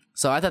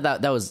I thought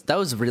that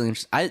was really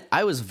interesting.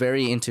 I was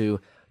very into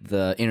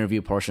the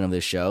interview portion of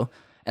this show,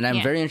 and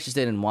I'm very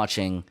interested in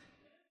watching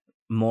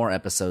more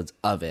episodes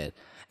of it.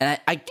 And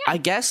I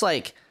guess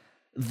like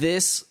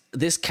this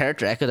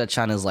character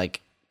Ekoda-chan is like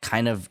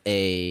kind of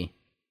an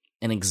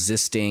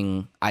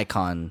existing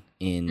icon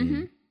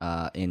in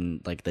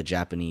like the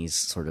Japanese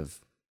sort of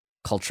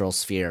cultural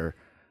sphere.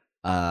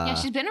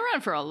 She's been around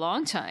for a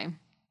long time.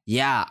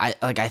 Yeah,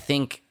 I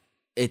think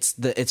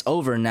it's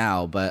over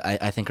now, but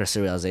I think her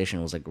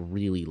serialization was like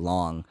really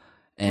long,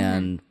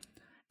 and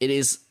it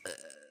is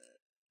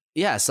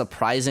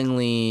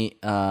surprisingly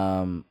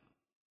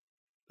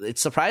it's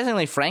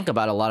surprisingly frank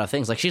about a lot of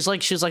things. Like she's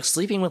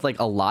sleeping with like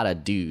a lot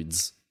of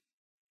dudes.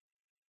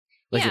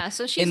 Like,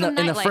 so she's in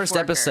the first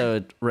worker.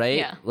 episode, right?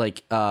 Yeah.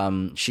 Like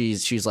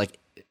she's like,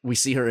 we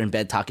see her in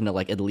bed talking to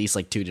like at least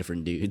like 2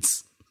 different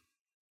dudes.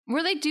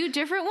 Were they 2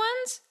 different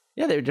ones?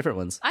 Yeah, they were different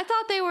ones. I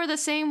thought they were the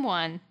same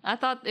one. I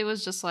thought it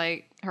was just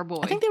like her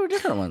boy. I think they were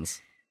different ones.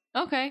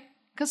 Okay.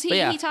 Because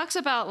he talks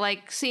about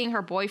like seeing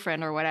her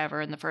boyfriend or whatever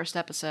in the first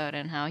episode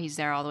and how he's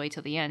there all the way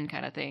till the end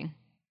kind of thing.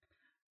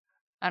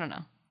 I don't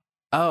know.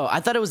 Oh, I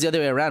thought it was the other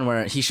way around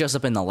where he shows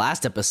up in the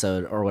last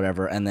episode or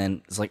whatever, and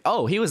then it's like,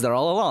 oh, he was there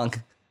all along.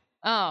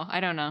 Oh, I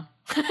don't know.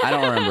 I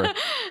don't remember.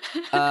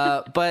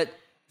 But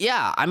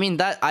yeah, I mean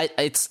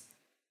it's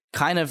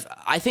kind of,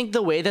 I think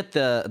the way that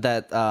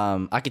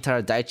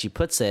Akitara Daichi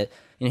puts it,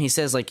 he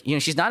says like,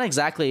 she's not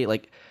exactly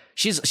like,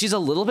 she's a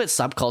little bit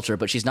subculture,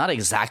 but she's not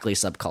exactly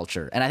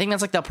subculture. And I think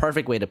that's like the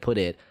perfect way to put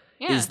it.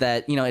 Yeah. Is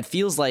that, it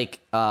feels like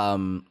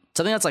something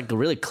that's like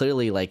really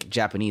clearly like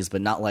Japanese,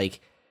 but not like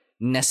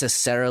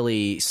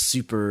necessarily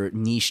super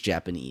niche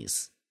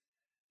Japanese.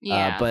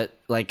 Yeah. But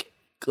like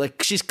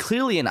she's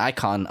clearly an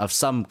icon of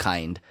some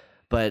kind,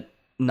 but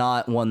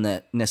not one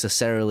that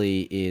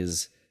necessarily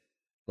is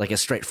like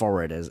as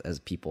straightforward as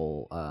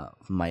people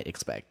might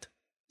expect.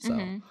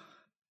 So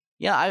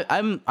yeah,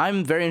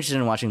 I'm very interested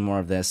in watching more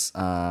of this.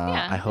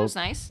 I hope, that was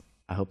nice.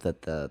 I hope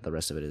that the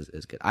rest of it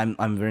is good.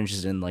 I'm very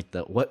interested in like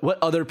the what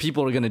other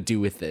people are gonna do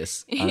with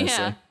this. Honestly.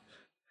 Yeah.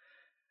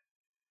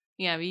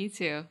 Yeah, me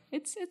too.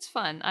 It's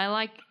fun. I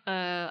like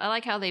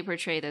how they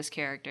portray this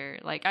character.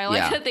 Like I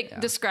like that they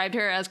described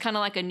her as kind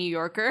of like a New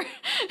Yorker.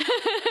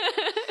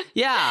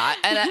 Yeah,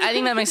 and I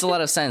think that makes a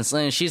lot of sense.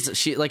 And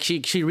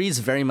she reads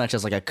very much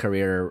as like a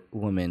career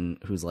woman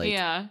who's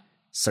like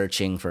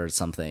searching for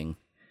something,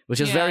 which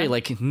is very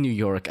like New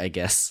York, I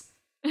guess.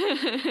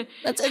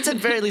 It's at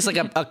very least like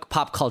a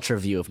pop culture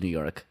view of New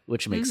York,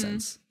 which makes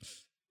sense.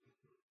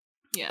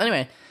 Yeah.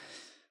 Anyway,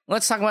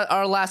 let's talk about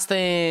our last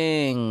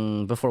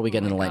thing before we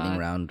get into the lightning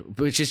round,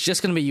 which is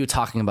just going to be you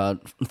talking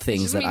about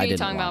things that I didn't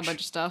talking watch. about a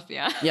bunch of stuff,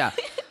 yeah. Yeah.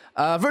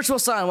 Virtual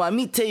San wa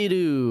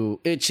Miteiru,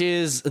 which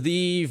is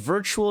the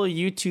virtual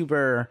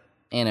YouTuber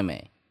anime.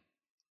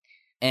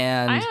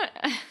 And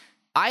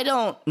I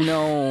don't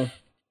know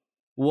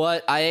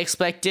what I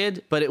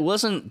expected, but it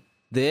wasn't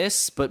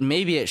this, but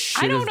maybe it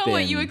should have been. I don't know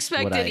what you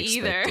expected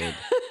either.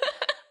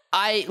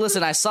 I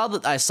saw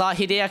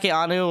Hideaki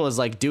Anno was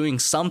like doing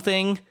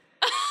something.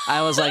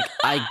 I was like,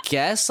 I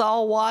guess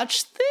I'll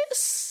watch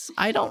this.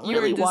 I don't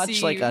really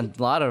watch like a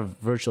lot of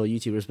virtual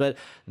YouTubers, but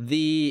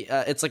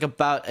it's like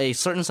about a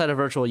certain set of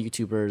virtual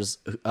YouTubers,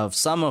 of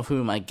some of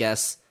whom I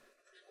guess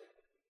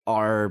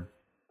are,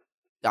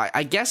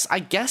 I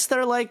guess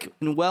they're like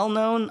well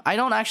known. I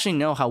don't actually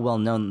know how well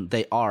known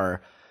they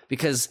are,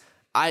 because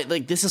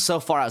this is so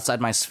far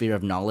outside my sphere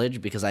of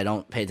knowledge, because I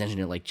don't pay attention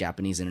to like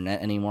Japanese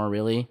internet anymore,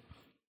 really.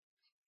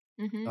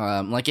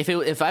 Like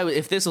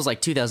if this was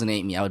like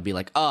 2008 me, I would be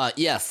like,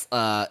 yes,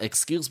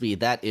 excuse me,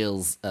 that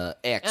is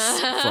X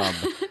from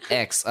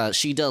X.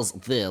 She does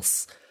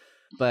this,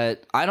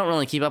 but I don't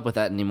really keep up with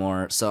that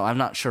anymore, so I'm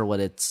not sure what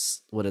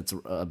it's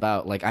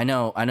about. Like I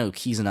know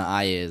Kizuna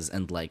Ai is,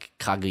 and like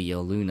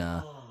Kaguya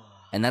Luna,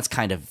 and that's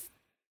kind of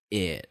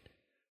it.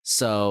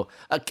 So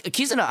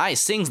Kizuna Ai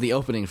sings the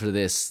opening for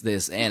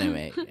this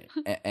anime.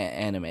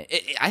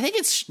 I think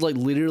it's like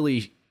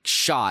literally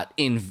shot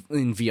in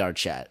VR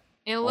chat.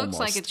 It looks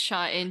like it's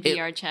shot in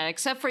VR chat,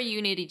 except for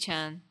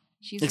Unity-chan.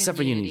 Except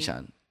for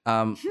Unity-chan.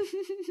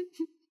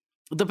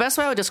 The best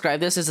way I would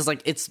describe this is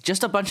like it's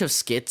just a bunch of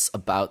skits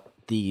about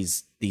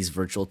these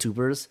virtual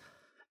tubers,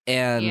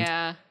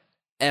 and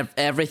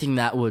everything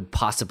that would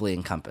possibly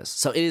encompass.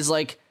 So it is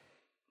like,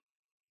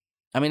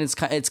 I mean,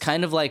 it's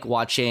kind of like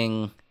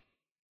watching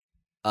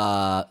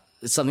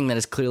something that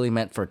is clearly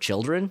meant for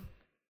children,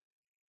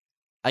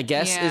 I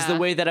guess, is the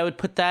way that I would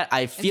put that.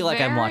 I feel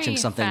like I'm watching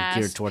something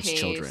geared towards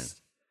children.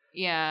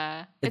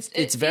 Yeah,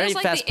 it's very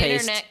like fast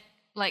paced. The internet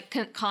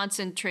like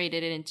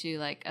concentrated it into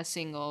like a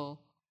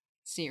single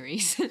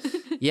series.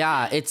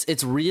 Yeah,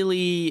 it's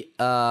really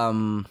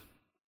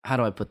how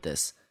do I put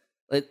this?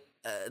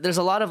 There's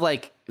a lot of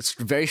like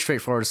very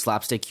straightforward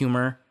slapstick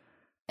humor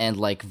and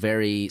like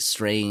very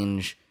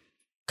strange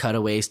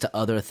cutaways to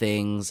other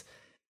things.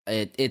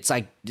 It's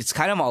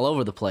kind of all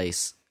over the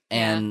place,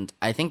 and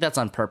I think that's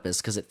on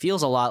purpose, because it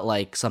feels a lot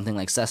like something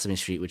like Sesame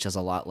Street, which has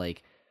a lot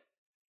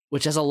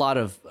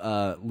of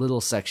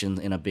little sections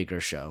in a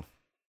bigger show.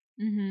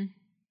 Mm-hmm.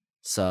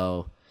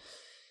 So,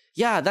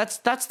 yeah,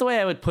 that's the way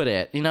I would put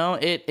it. You know,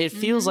 it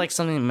feels like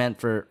something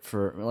meant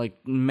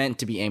meant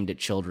to be aimed at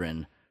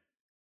children,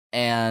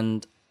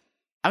 and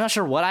I'm not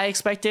sure what I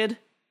expected,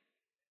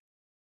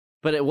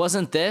 but it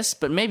wasn't this.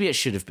 But maybe it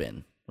should have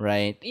been,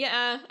 right?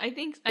 Yeah, I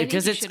think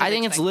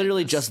it's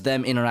literally just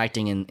them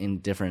interacting in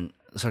different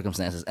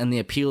circumstances, and the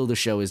appeal of the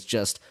show is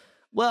just,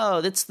 whoa,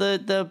 it's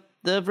the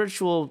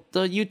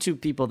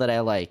YouTube people that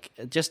I like,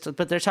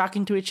 but they're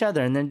talking to each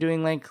other and then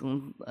doing like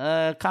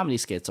comedy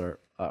skits, or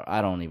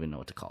I don't even know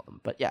what to call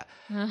them, but yeah.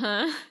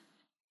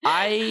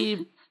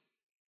 I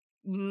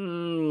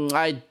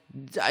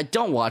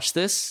don't watch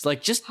this.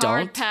 Like, just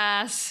hard don't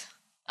pass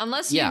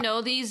unless you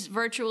know these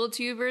virtual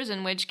tubers,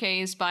 in which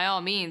case, by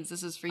all means,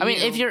 this is for you. I mean,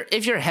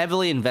 if you're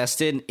heavily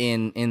invested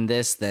in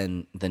this,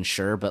 then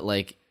sure, but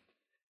like,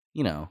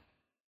 you know,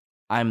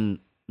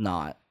 I'm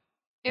not.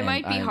 It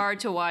might be hard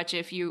to watch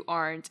if you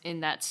aren't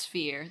in that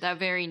sphere, that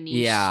very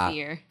niche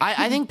sphere.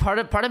 I think part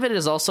of it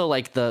is also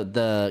like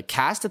the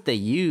cast that they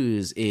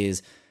use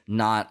is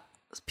not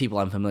people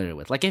I'm familiar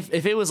with. Like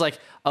if it was like,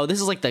 oh,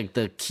 this is like the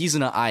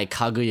Kizuna Ai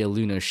Kaguya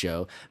Luna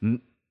show,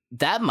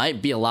 that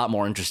might be a lot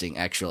more interesting,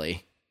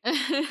 actually.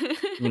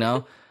 You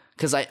know,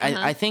 because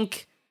I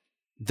think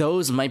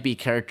those might be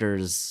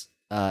characters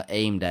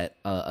aimed at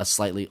a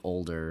slightly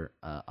older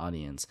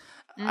audience.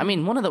 I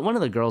mean, one of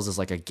the girls is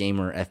like a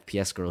gamer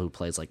FPS girl who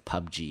plays like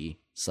PUBG.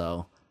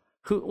 So,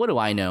 what do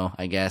I know?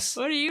 I guess.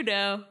 What do you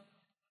know?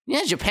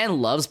 Yeah,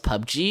 Japan loves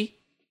PUBG.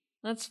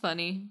 That's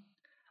funny.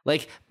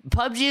 Like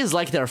PUBG is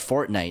like their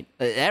Fortnite.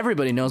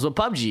 Everybody knows what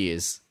PUBG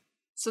is.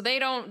 So they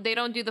don't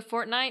do the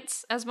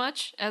Fortnites as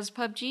much as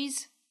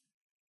PUBGs?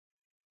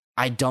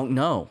 I don't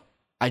know.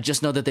 I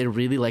just know that they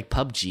really like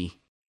PUBG.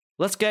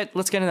 Let's get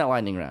into that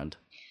lightning round.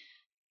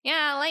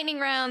 Yeah, lightning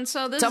round.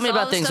 So this Tell is me all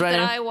about the things, stuff Renu.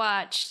 that I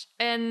watched,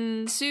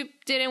 and Soup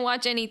didn't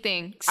watch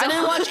anything. So. I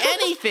didn't watch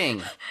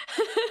anything.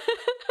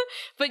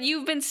 But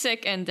you've been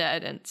sick and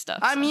dead and stuff.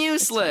 I'm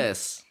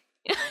useless.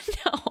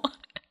 No.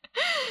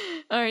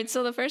 All right,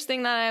 so the first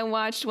thing that I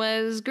watched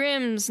was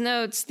Grimm's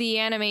Notes, the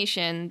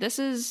animation. This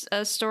is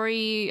a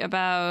story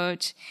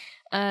about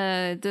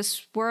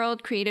this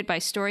world created by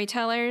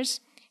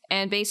storytellers,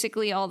 and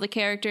basically all the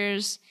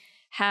characters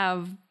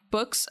have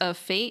books of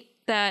fate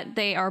that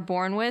they are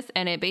born with,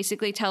 and it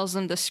basically tells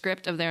them the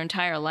script of their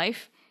entire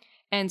life.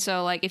 And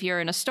so, like, if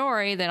you're in a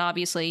story, then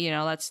obviously, you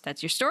know,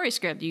 that's your story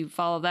script. You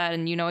follow that,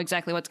 and you know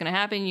exactly what's going to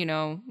happen, you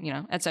know,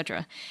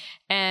 etc.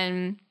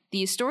 And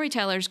these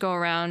storytellers go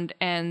around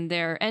and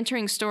they're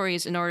entering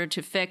stories in order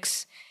to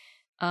fix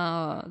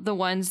the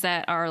ones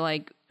that are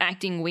like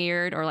acting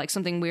weird or like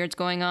something weird's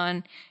going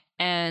on.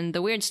 And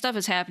the weird stuff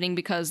is happening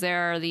because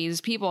there are these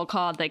people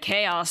called the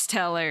Chaos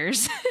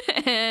Tellers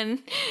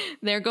and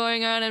they're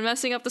going on and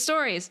messing up the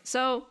stories.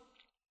 So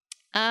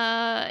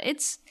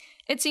it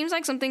seems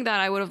like something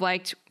that I would have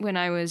liked when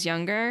I was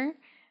younger.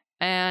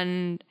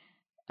 And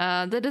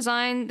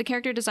the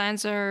character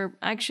designs are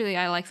actually,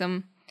 I like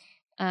them.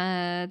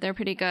 They're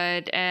pretty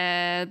good,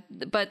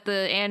 but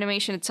the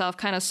animation itself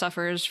kind of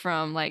suffers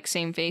from like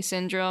same face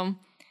syndrome,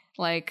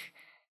 like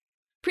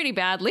pretty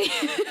badly.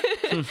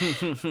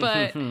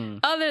 But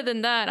other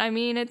than that, I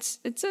mean, it's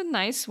a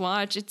nice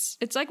watch.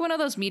 It's like one of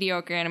those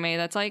mediocre anime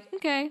that's like,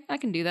 okay, I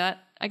can do that.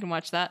 I can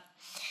watch that.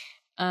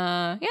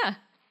 Yeah.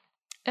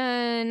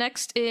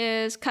 Next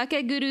is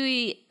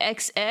Kakegurui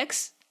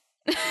XX,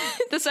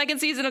 the second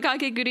season of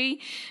Kakegurui.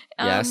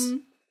 Yes.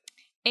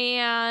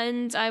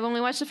 And I've only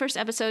watched the first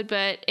episode,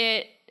 but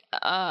it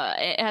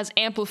has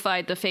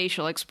amplified the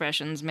facial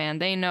expressions, man.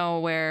 They know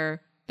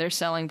where their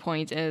selling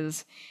point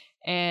is.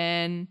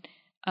 And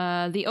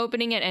the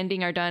opening and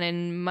ending are done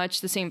in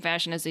much the same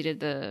fashion as they did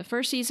the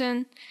first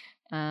season.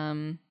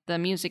 The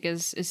music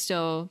is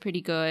still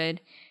pretty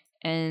good.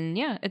 And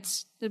yeah,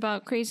 it's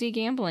about crazy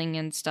gambling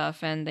and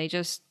stuff. And they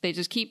just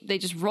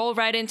roll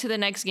right into the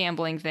next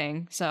gambling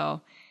thing.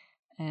 So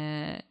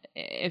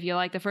if you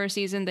like the first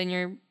season, then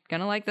you're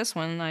gonna like this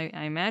one,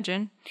 I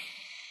imagine.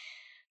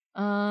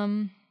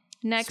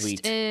 Next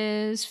Sweet.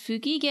 is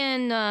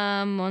Fukigen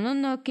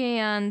Mononoke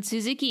and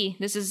Suzuki.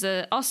 This is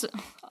also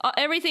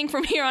everything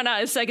from here on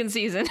out is second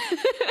season.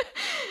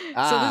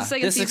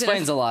 This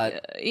explains a lot.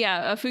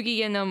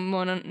 Fukigen no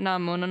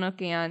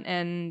Mononoke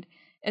and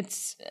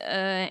it's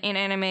an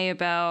anime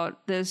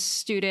about this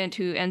student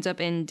who ends up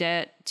in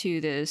debt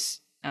to this.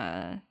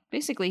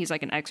 Basically, he's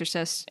like an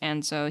exorcist,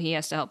 and so he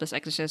has to help this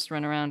exorcist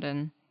run around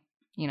and,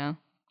 you know,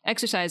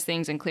 exercise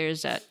things and clear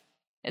his debt.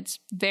 It's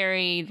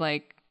very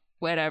like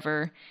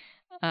whatever,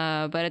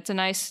 but it's a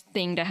nice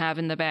thing to have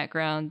in the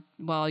background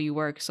while you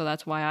work. So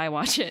that's why I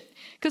watch it,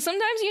 because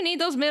sometimes you need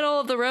those middle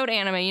of the road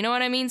anime. You know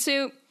what I mean,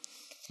 Sue?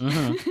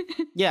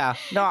 Mm-hmm. Yeah.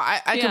 No,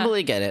 I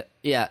completely get it.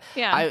 Yeah.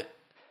 Yeah.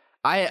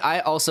 I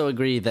also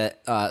agree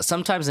that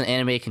sometimes an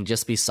anime can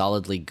just be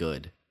solidly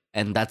good,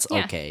 and that's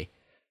okay.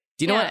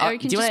 Do you know what?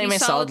 Do you know what anime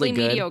is solidly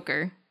good?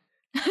 Mediocre.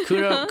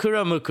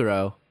 Kuro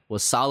Mukuro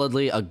was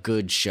solidly a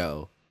good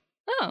show.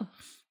 Oh.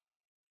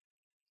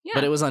 Yeah.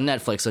 But it was on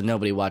Netflix, so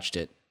nobody watched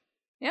it.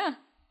 Yeah.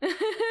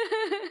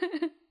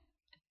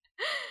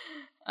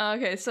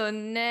 Okay, so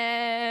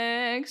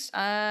next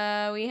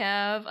we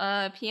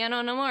have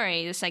Piano no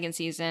Mori, the second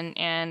season,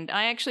 and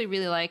I actually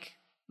really like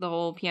the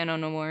whole Piano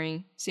no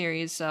Mori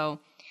series, so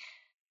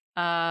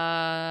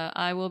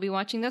I will be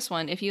watching this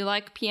one. If you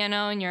like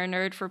piano and you're a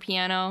nerd for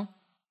piano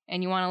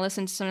and you want to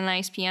listen to some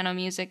nice piano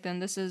music, then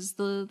this is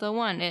the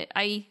one.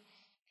 I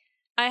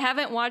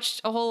haven't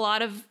watched a whole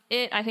lot of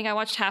it. I think I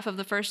watched half of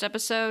the first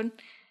episode.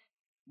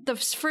 The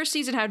first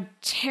season had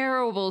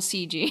terrible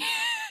CG.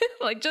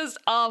 Like, just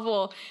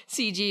awful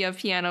CG of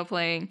piano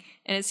playing.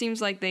 And it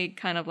seems like they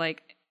kind of,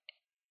 like,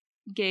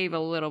 gave a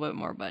little bit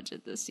more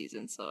budget this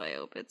season, so I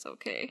hope it's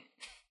okay.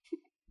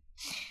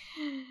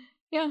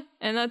 Yeah,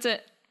 and that's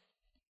it.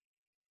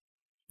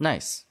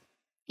 Nice.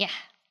 Yeah.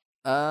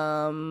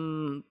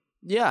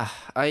 Yeah.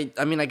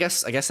 I mean, I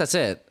guess that's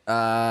it.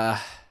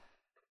 I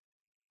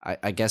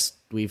guess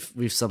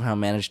we've somehow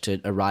managed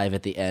to arrive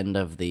at the end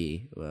of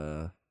the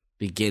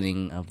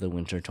beginning of the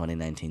winter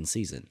 2019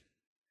 season.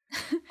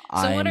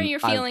 So what are your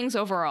feelings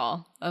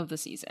overall of the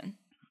season?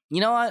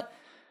 You know what?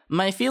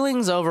 My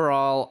feelings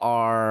overall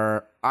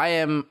are I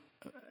am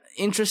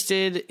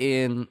interested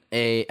in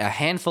a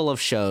handful of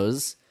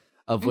shows,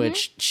 of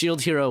which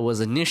Shield Hero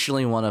was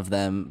initially one of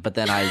them, but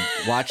then I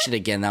watched it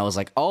again and I was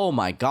like, oh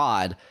my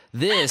god,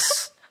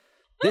 this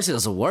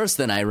is worse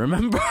than I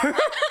remember.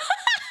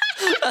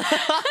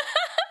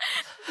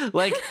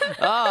 Like,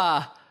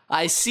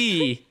 I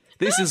see.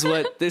 This is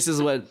what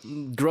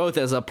growth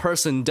as a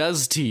person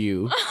does to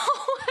you.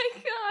 Oh my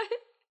god.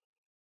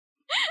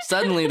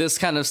 Suddenly this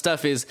kind of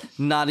stuff is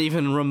not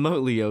even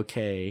remotely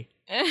okay.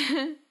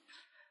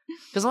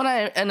 Because when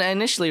I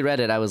initially read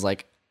it, I was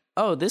like,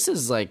 oh, this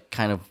is like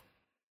kind of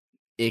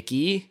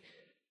icky.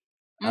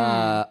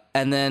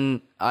 And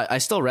then I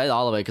still read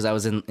all of it because I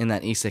was in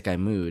that isekai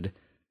mood.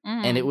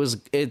 And it was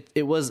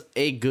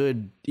a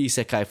good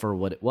isekai for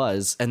what it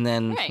was. And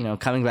then, right. You know,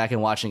 coming back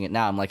and watching it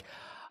now, I'm like,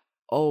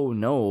 oh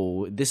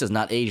no, this has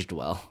not aged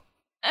well.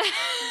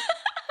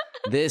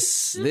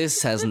 This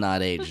has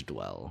not aged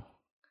well.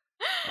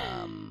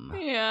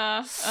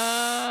 Yeah.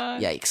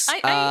 Yikes.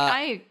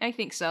 I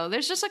think so.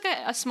 There's just like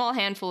a small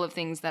handful of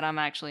things that I'm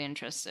actually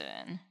interested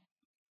in.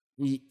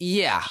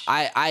 Yeah,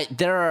 I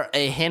there are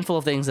a handful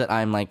of things that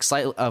I'm like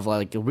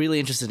really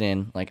interested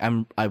in. Like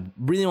I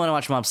really want to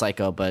watch Mob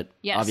Psycho, but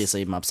Yes.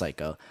 obviously Mob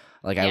Psycho.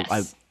 Like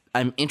Yes.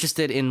 I'm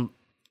interested in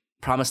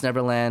Promised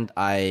Neverland.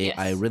 Yes.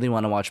 I really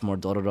want to watch more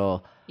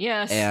Dororo.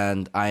 Yes.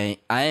 And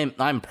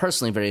I'm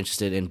personally very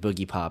interested in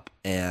Boogie Pop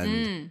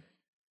and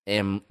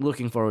am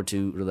looking forward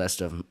to the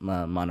rest of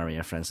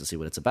Monoria Friends to see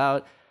what it's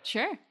about.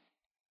 Sure.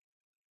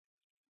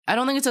 I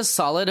don't think it's as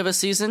solid of a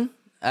season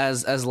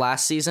as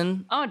last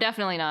season, Oh,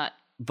 definitely not.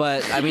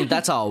 but I mean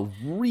that's a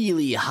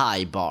really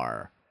high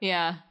bar.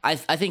 Yeah. I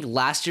think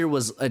last year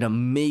was an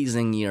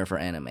amazing year for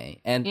anime,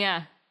 and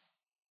Yeah.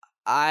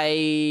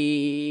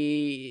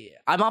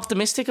 I'm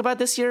optimistic about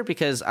this year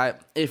because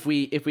if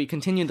we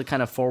continue the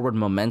kind of forward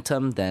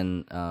momentum,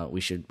 then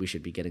we should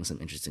be getting some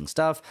interesting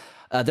stuff.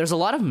 There's a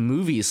lot of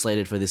movies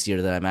slated for this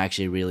year that I'm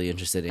actually really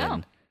interested in.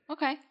 Oh,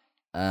 okay.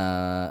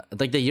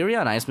 Like the Yuri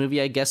on Ice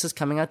movie, I guess, is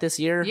coming out this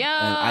year. Yo,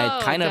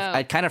 and dope.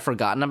 I'd kind of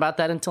forgotten about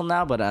that until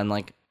now, but I'm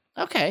like,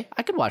 okay,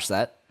 I could watch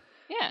that.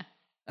 Yeah.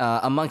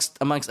 Amongst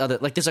other,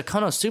 like there's a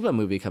Konosuba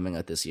movie coming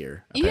out this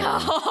year.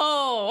 apparently.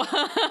 Yo.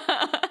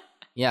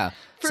 Yeah.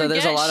 Forget So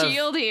there's a lot of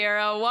Shield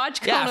Hero.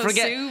 Watch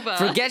Konosuba. Yeah,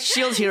 forget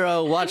Shield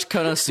Hero, watch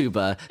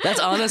Konosuba.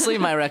 That's honestly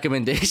my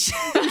recommendation.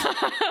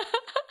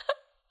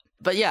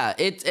 But yeah,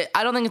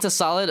 I don't think it's a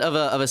solid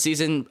of a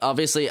season.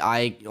 Obviously,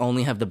 I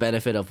only have the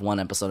benefit of one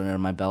episode under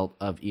my belt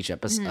of each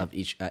episode of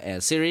each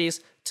series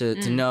to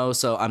know,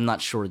 so I'm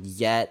not sure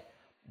yet.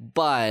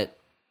 But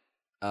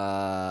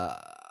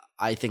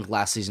I think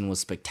last season was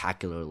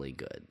spectacularly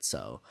good.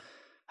 So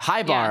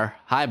high bar.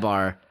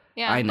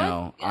 Yeah, I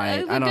know. But, I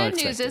the don't good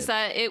expect news is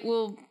that it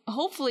will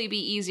hopefully be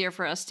easier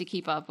for us to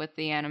keep up with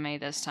the anime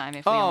this time.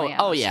 If we Oh, only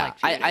have oh, a yeah. select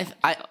few to keep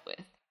I- up with.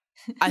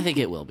 I think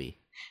it will be.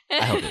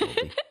 I hope it will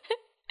be.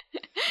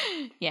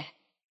 Yeah.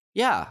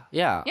 Yeah.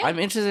 Yeah. I'm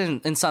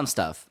interested in some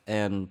stuff,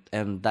 and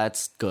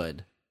that's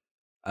good.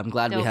 I'm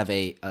glad we Dope. have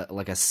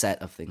a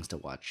set of things to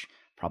watch,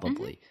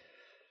 probably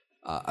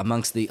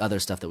amongst the other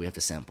stuff that we have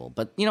to sample.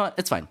 But you know what?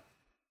 It's fine.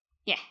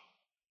 Yeah.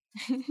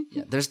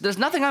 Yeah, there's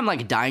nothing I'm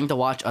like dying to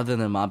watch other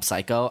than Mob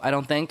Psycho. I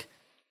don't think.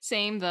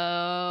 Same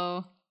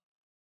though.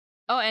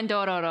 Oh, and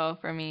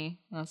Dororo for me.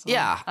 That's the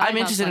Yeah, one. I I'm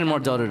interested in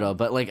like more on Dororo,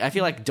 but like I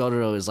feel like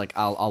Dororo is like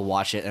I'll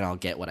watch it and I'll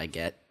get what I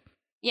get.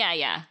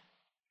 Yeah.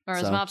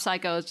 Whereas So- Mob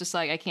Psycho is just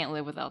like I can't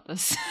live without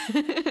this.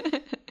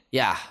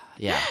 Yeah.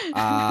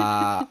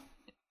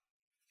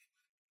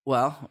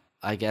 Well,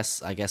 I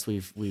guess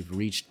we've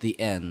reached the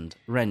end.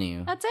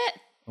 Renu, That's it.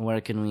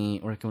 where can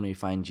we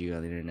find you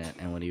on the internet,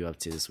 and what are you up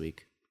to this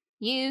week?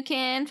 You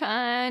can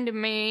find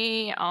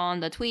me on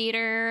the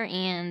Twitter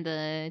and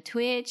the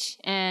Twitch,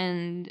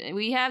 and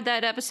we have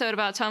that episode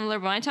about Tumblr,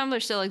 but my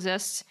Tumblr still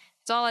exists.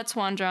 It's all at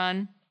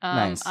Swandron.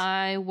 Nice.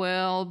 I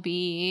will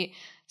be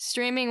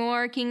streaming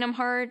more Kingdom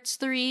Hearts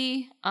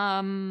 3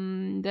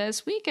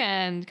 this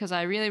weekend because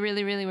I really,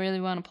 really, really, really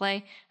want to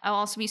play. I'll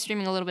also be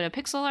streaming a little bit of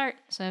pixel art,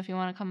 so if you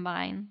want to come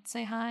by and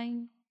say hi,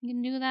 you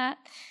can do that.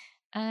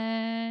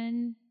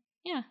 And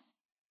yeah.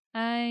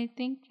 I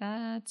think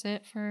that's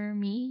it for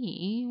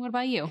me. What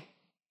about you?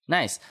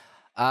 Nice.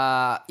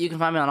 You can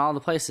find me on all the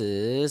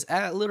places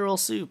at Literal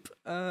Soup.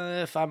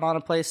 If I'm on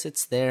a place,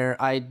 it's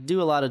there. I do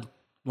a lot of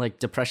like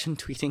depression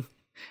tweeting,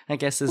 I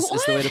guess is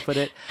the way to put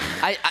it.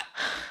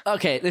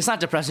 Okay, it's not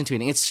depression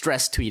tweeting, it's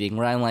stress tweeting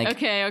where I'm like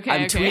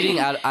I'm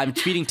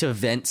tweeting to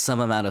vent some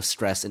amount of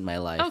stress in my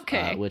life,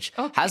 which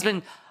has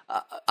been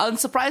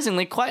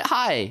unsurprisingly quite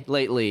high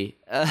lately.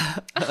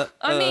 I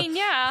mean,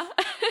 yeah.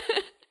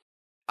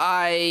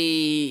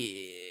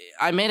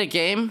 I made a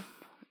game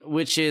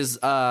which is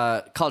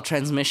called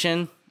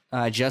Transmission.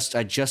 I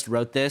just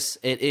wrote this.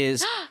 It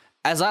is,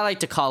 as I like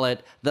to call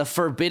it, the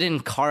Forbidden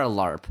Car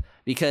LARP,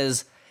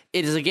 because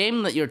it is a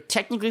game that you're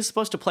technically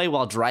supposed to play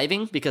while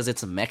driving because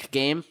it's a mech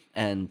game,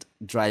 and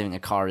driving a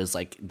car is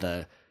like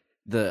the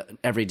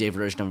everyday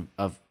version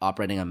of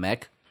operating a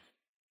mech.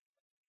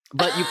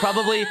 But you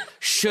probably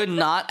should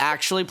not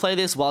actually play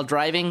this while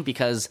driving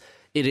because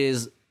it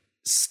is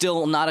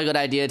still not a good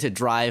idea to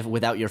drive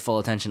without your full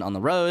attention on the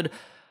road.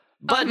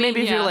 But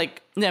maybe if you're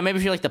like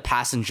the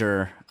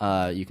passenger,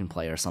 you can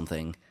play or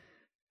something.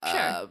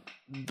 Sure.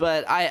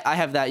 But I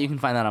have that. You can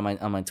find that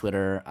on my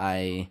Twitter.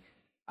 I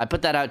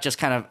put that out just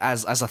kind of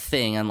as a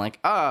thing. I'm like,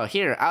 oh,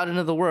 here, out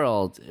into the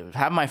world,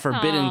 have my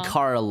Forbidden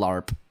Car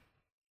LARP.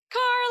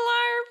 Car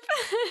LARP.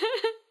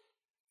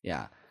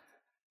 Yeah.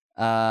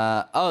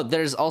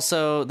 There's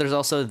also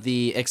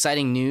the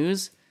exciting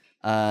news.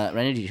 Renu,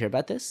 did you hear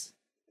about this?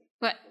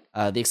 What?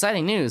 The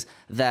exciting news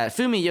that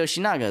Fumi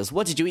Yoshinaga's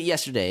What Did You Eat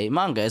Yesterday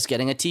manga is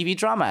getting a TV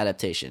drama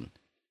adaptation.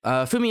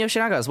 Fumi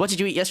Yoshinaga's What Did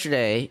You Eat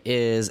Yesterday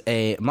is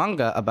a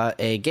manga about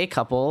a gay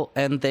couple,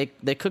 and they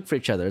cook for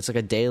each other. It's like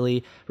a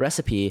daily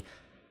recipe,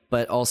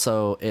 but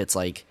also it's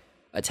like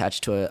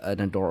attached to an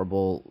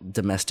adorable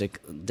domestic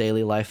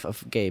daily life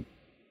of gay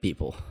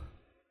people.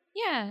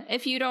 Yeah,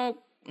 if you don't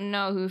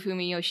know who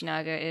Fumi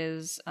Yoshinaga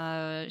is,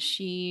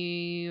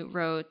 she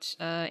wrote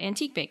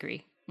Antique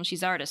Bakery. Well,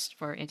 she's the artist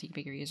for Antique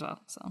Bakery as well.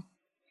 So,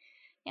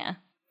 yeah.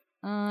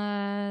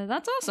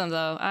 That's awesome,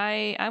 though.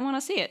 I want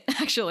to see it,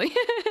 actually.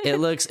 It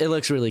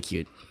looks really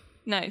cute.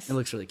 Nice. It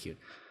looks really cute.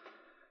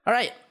 All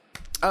right.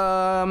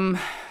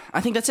 I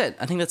think that's it.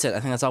 I think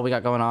that's all we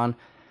got going on.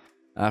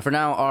 For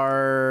now,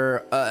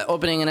 our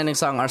opening and ending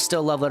song are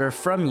still Love Letter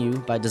From You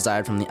by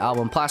Desired from the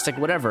album Plastic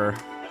Whatever,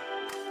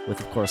 with,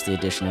 of course, the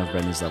addition of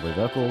Renu's lovely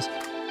vocals.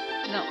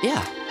 No.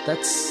 Yeah,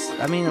 thanks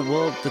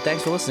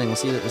for listening. We'll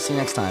see you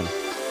next time.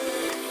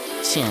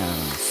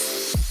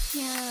 Cheers.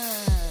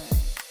 Yeah.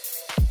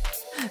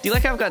 Do you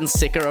like how I've gotten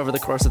sicker over the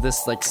course of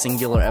this, like,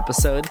 singular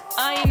episode?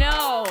 I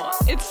know.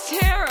 It's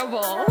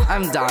terrible.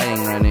 I'm dying,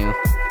 Renu.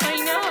 I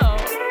know.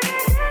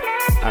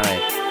 All right.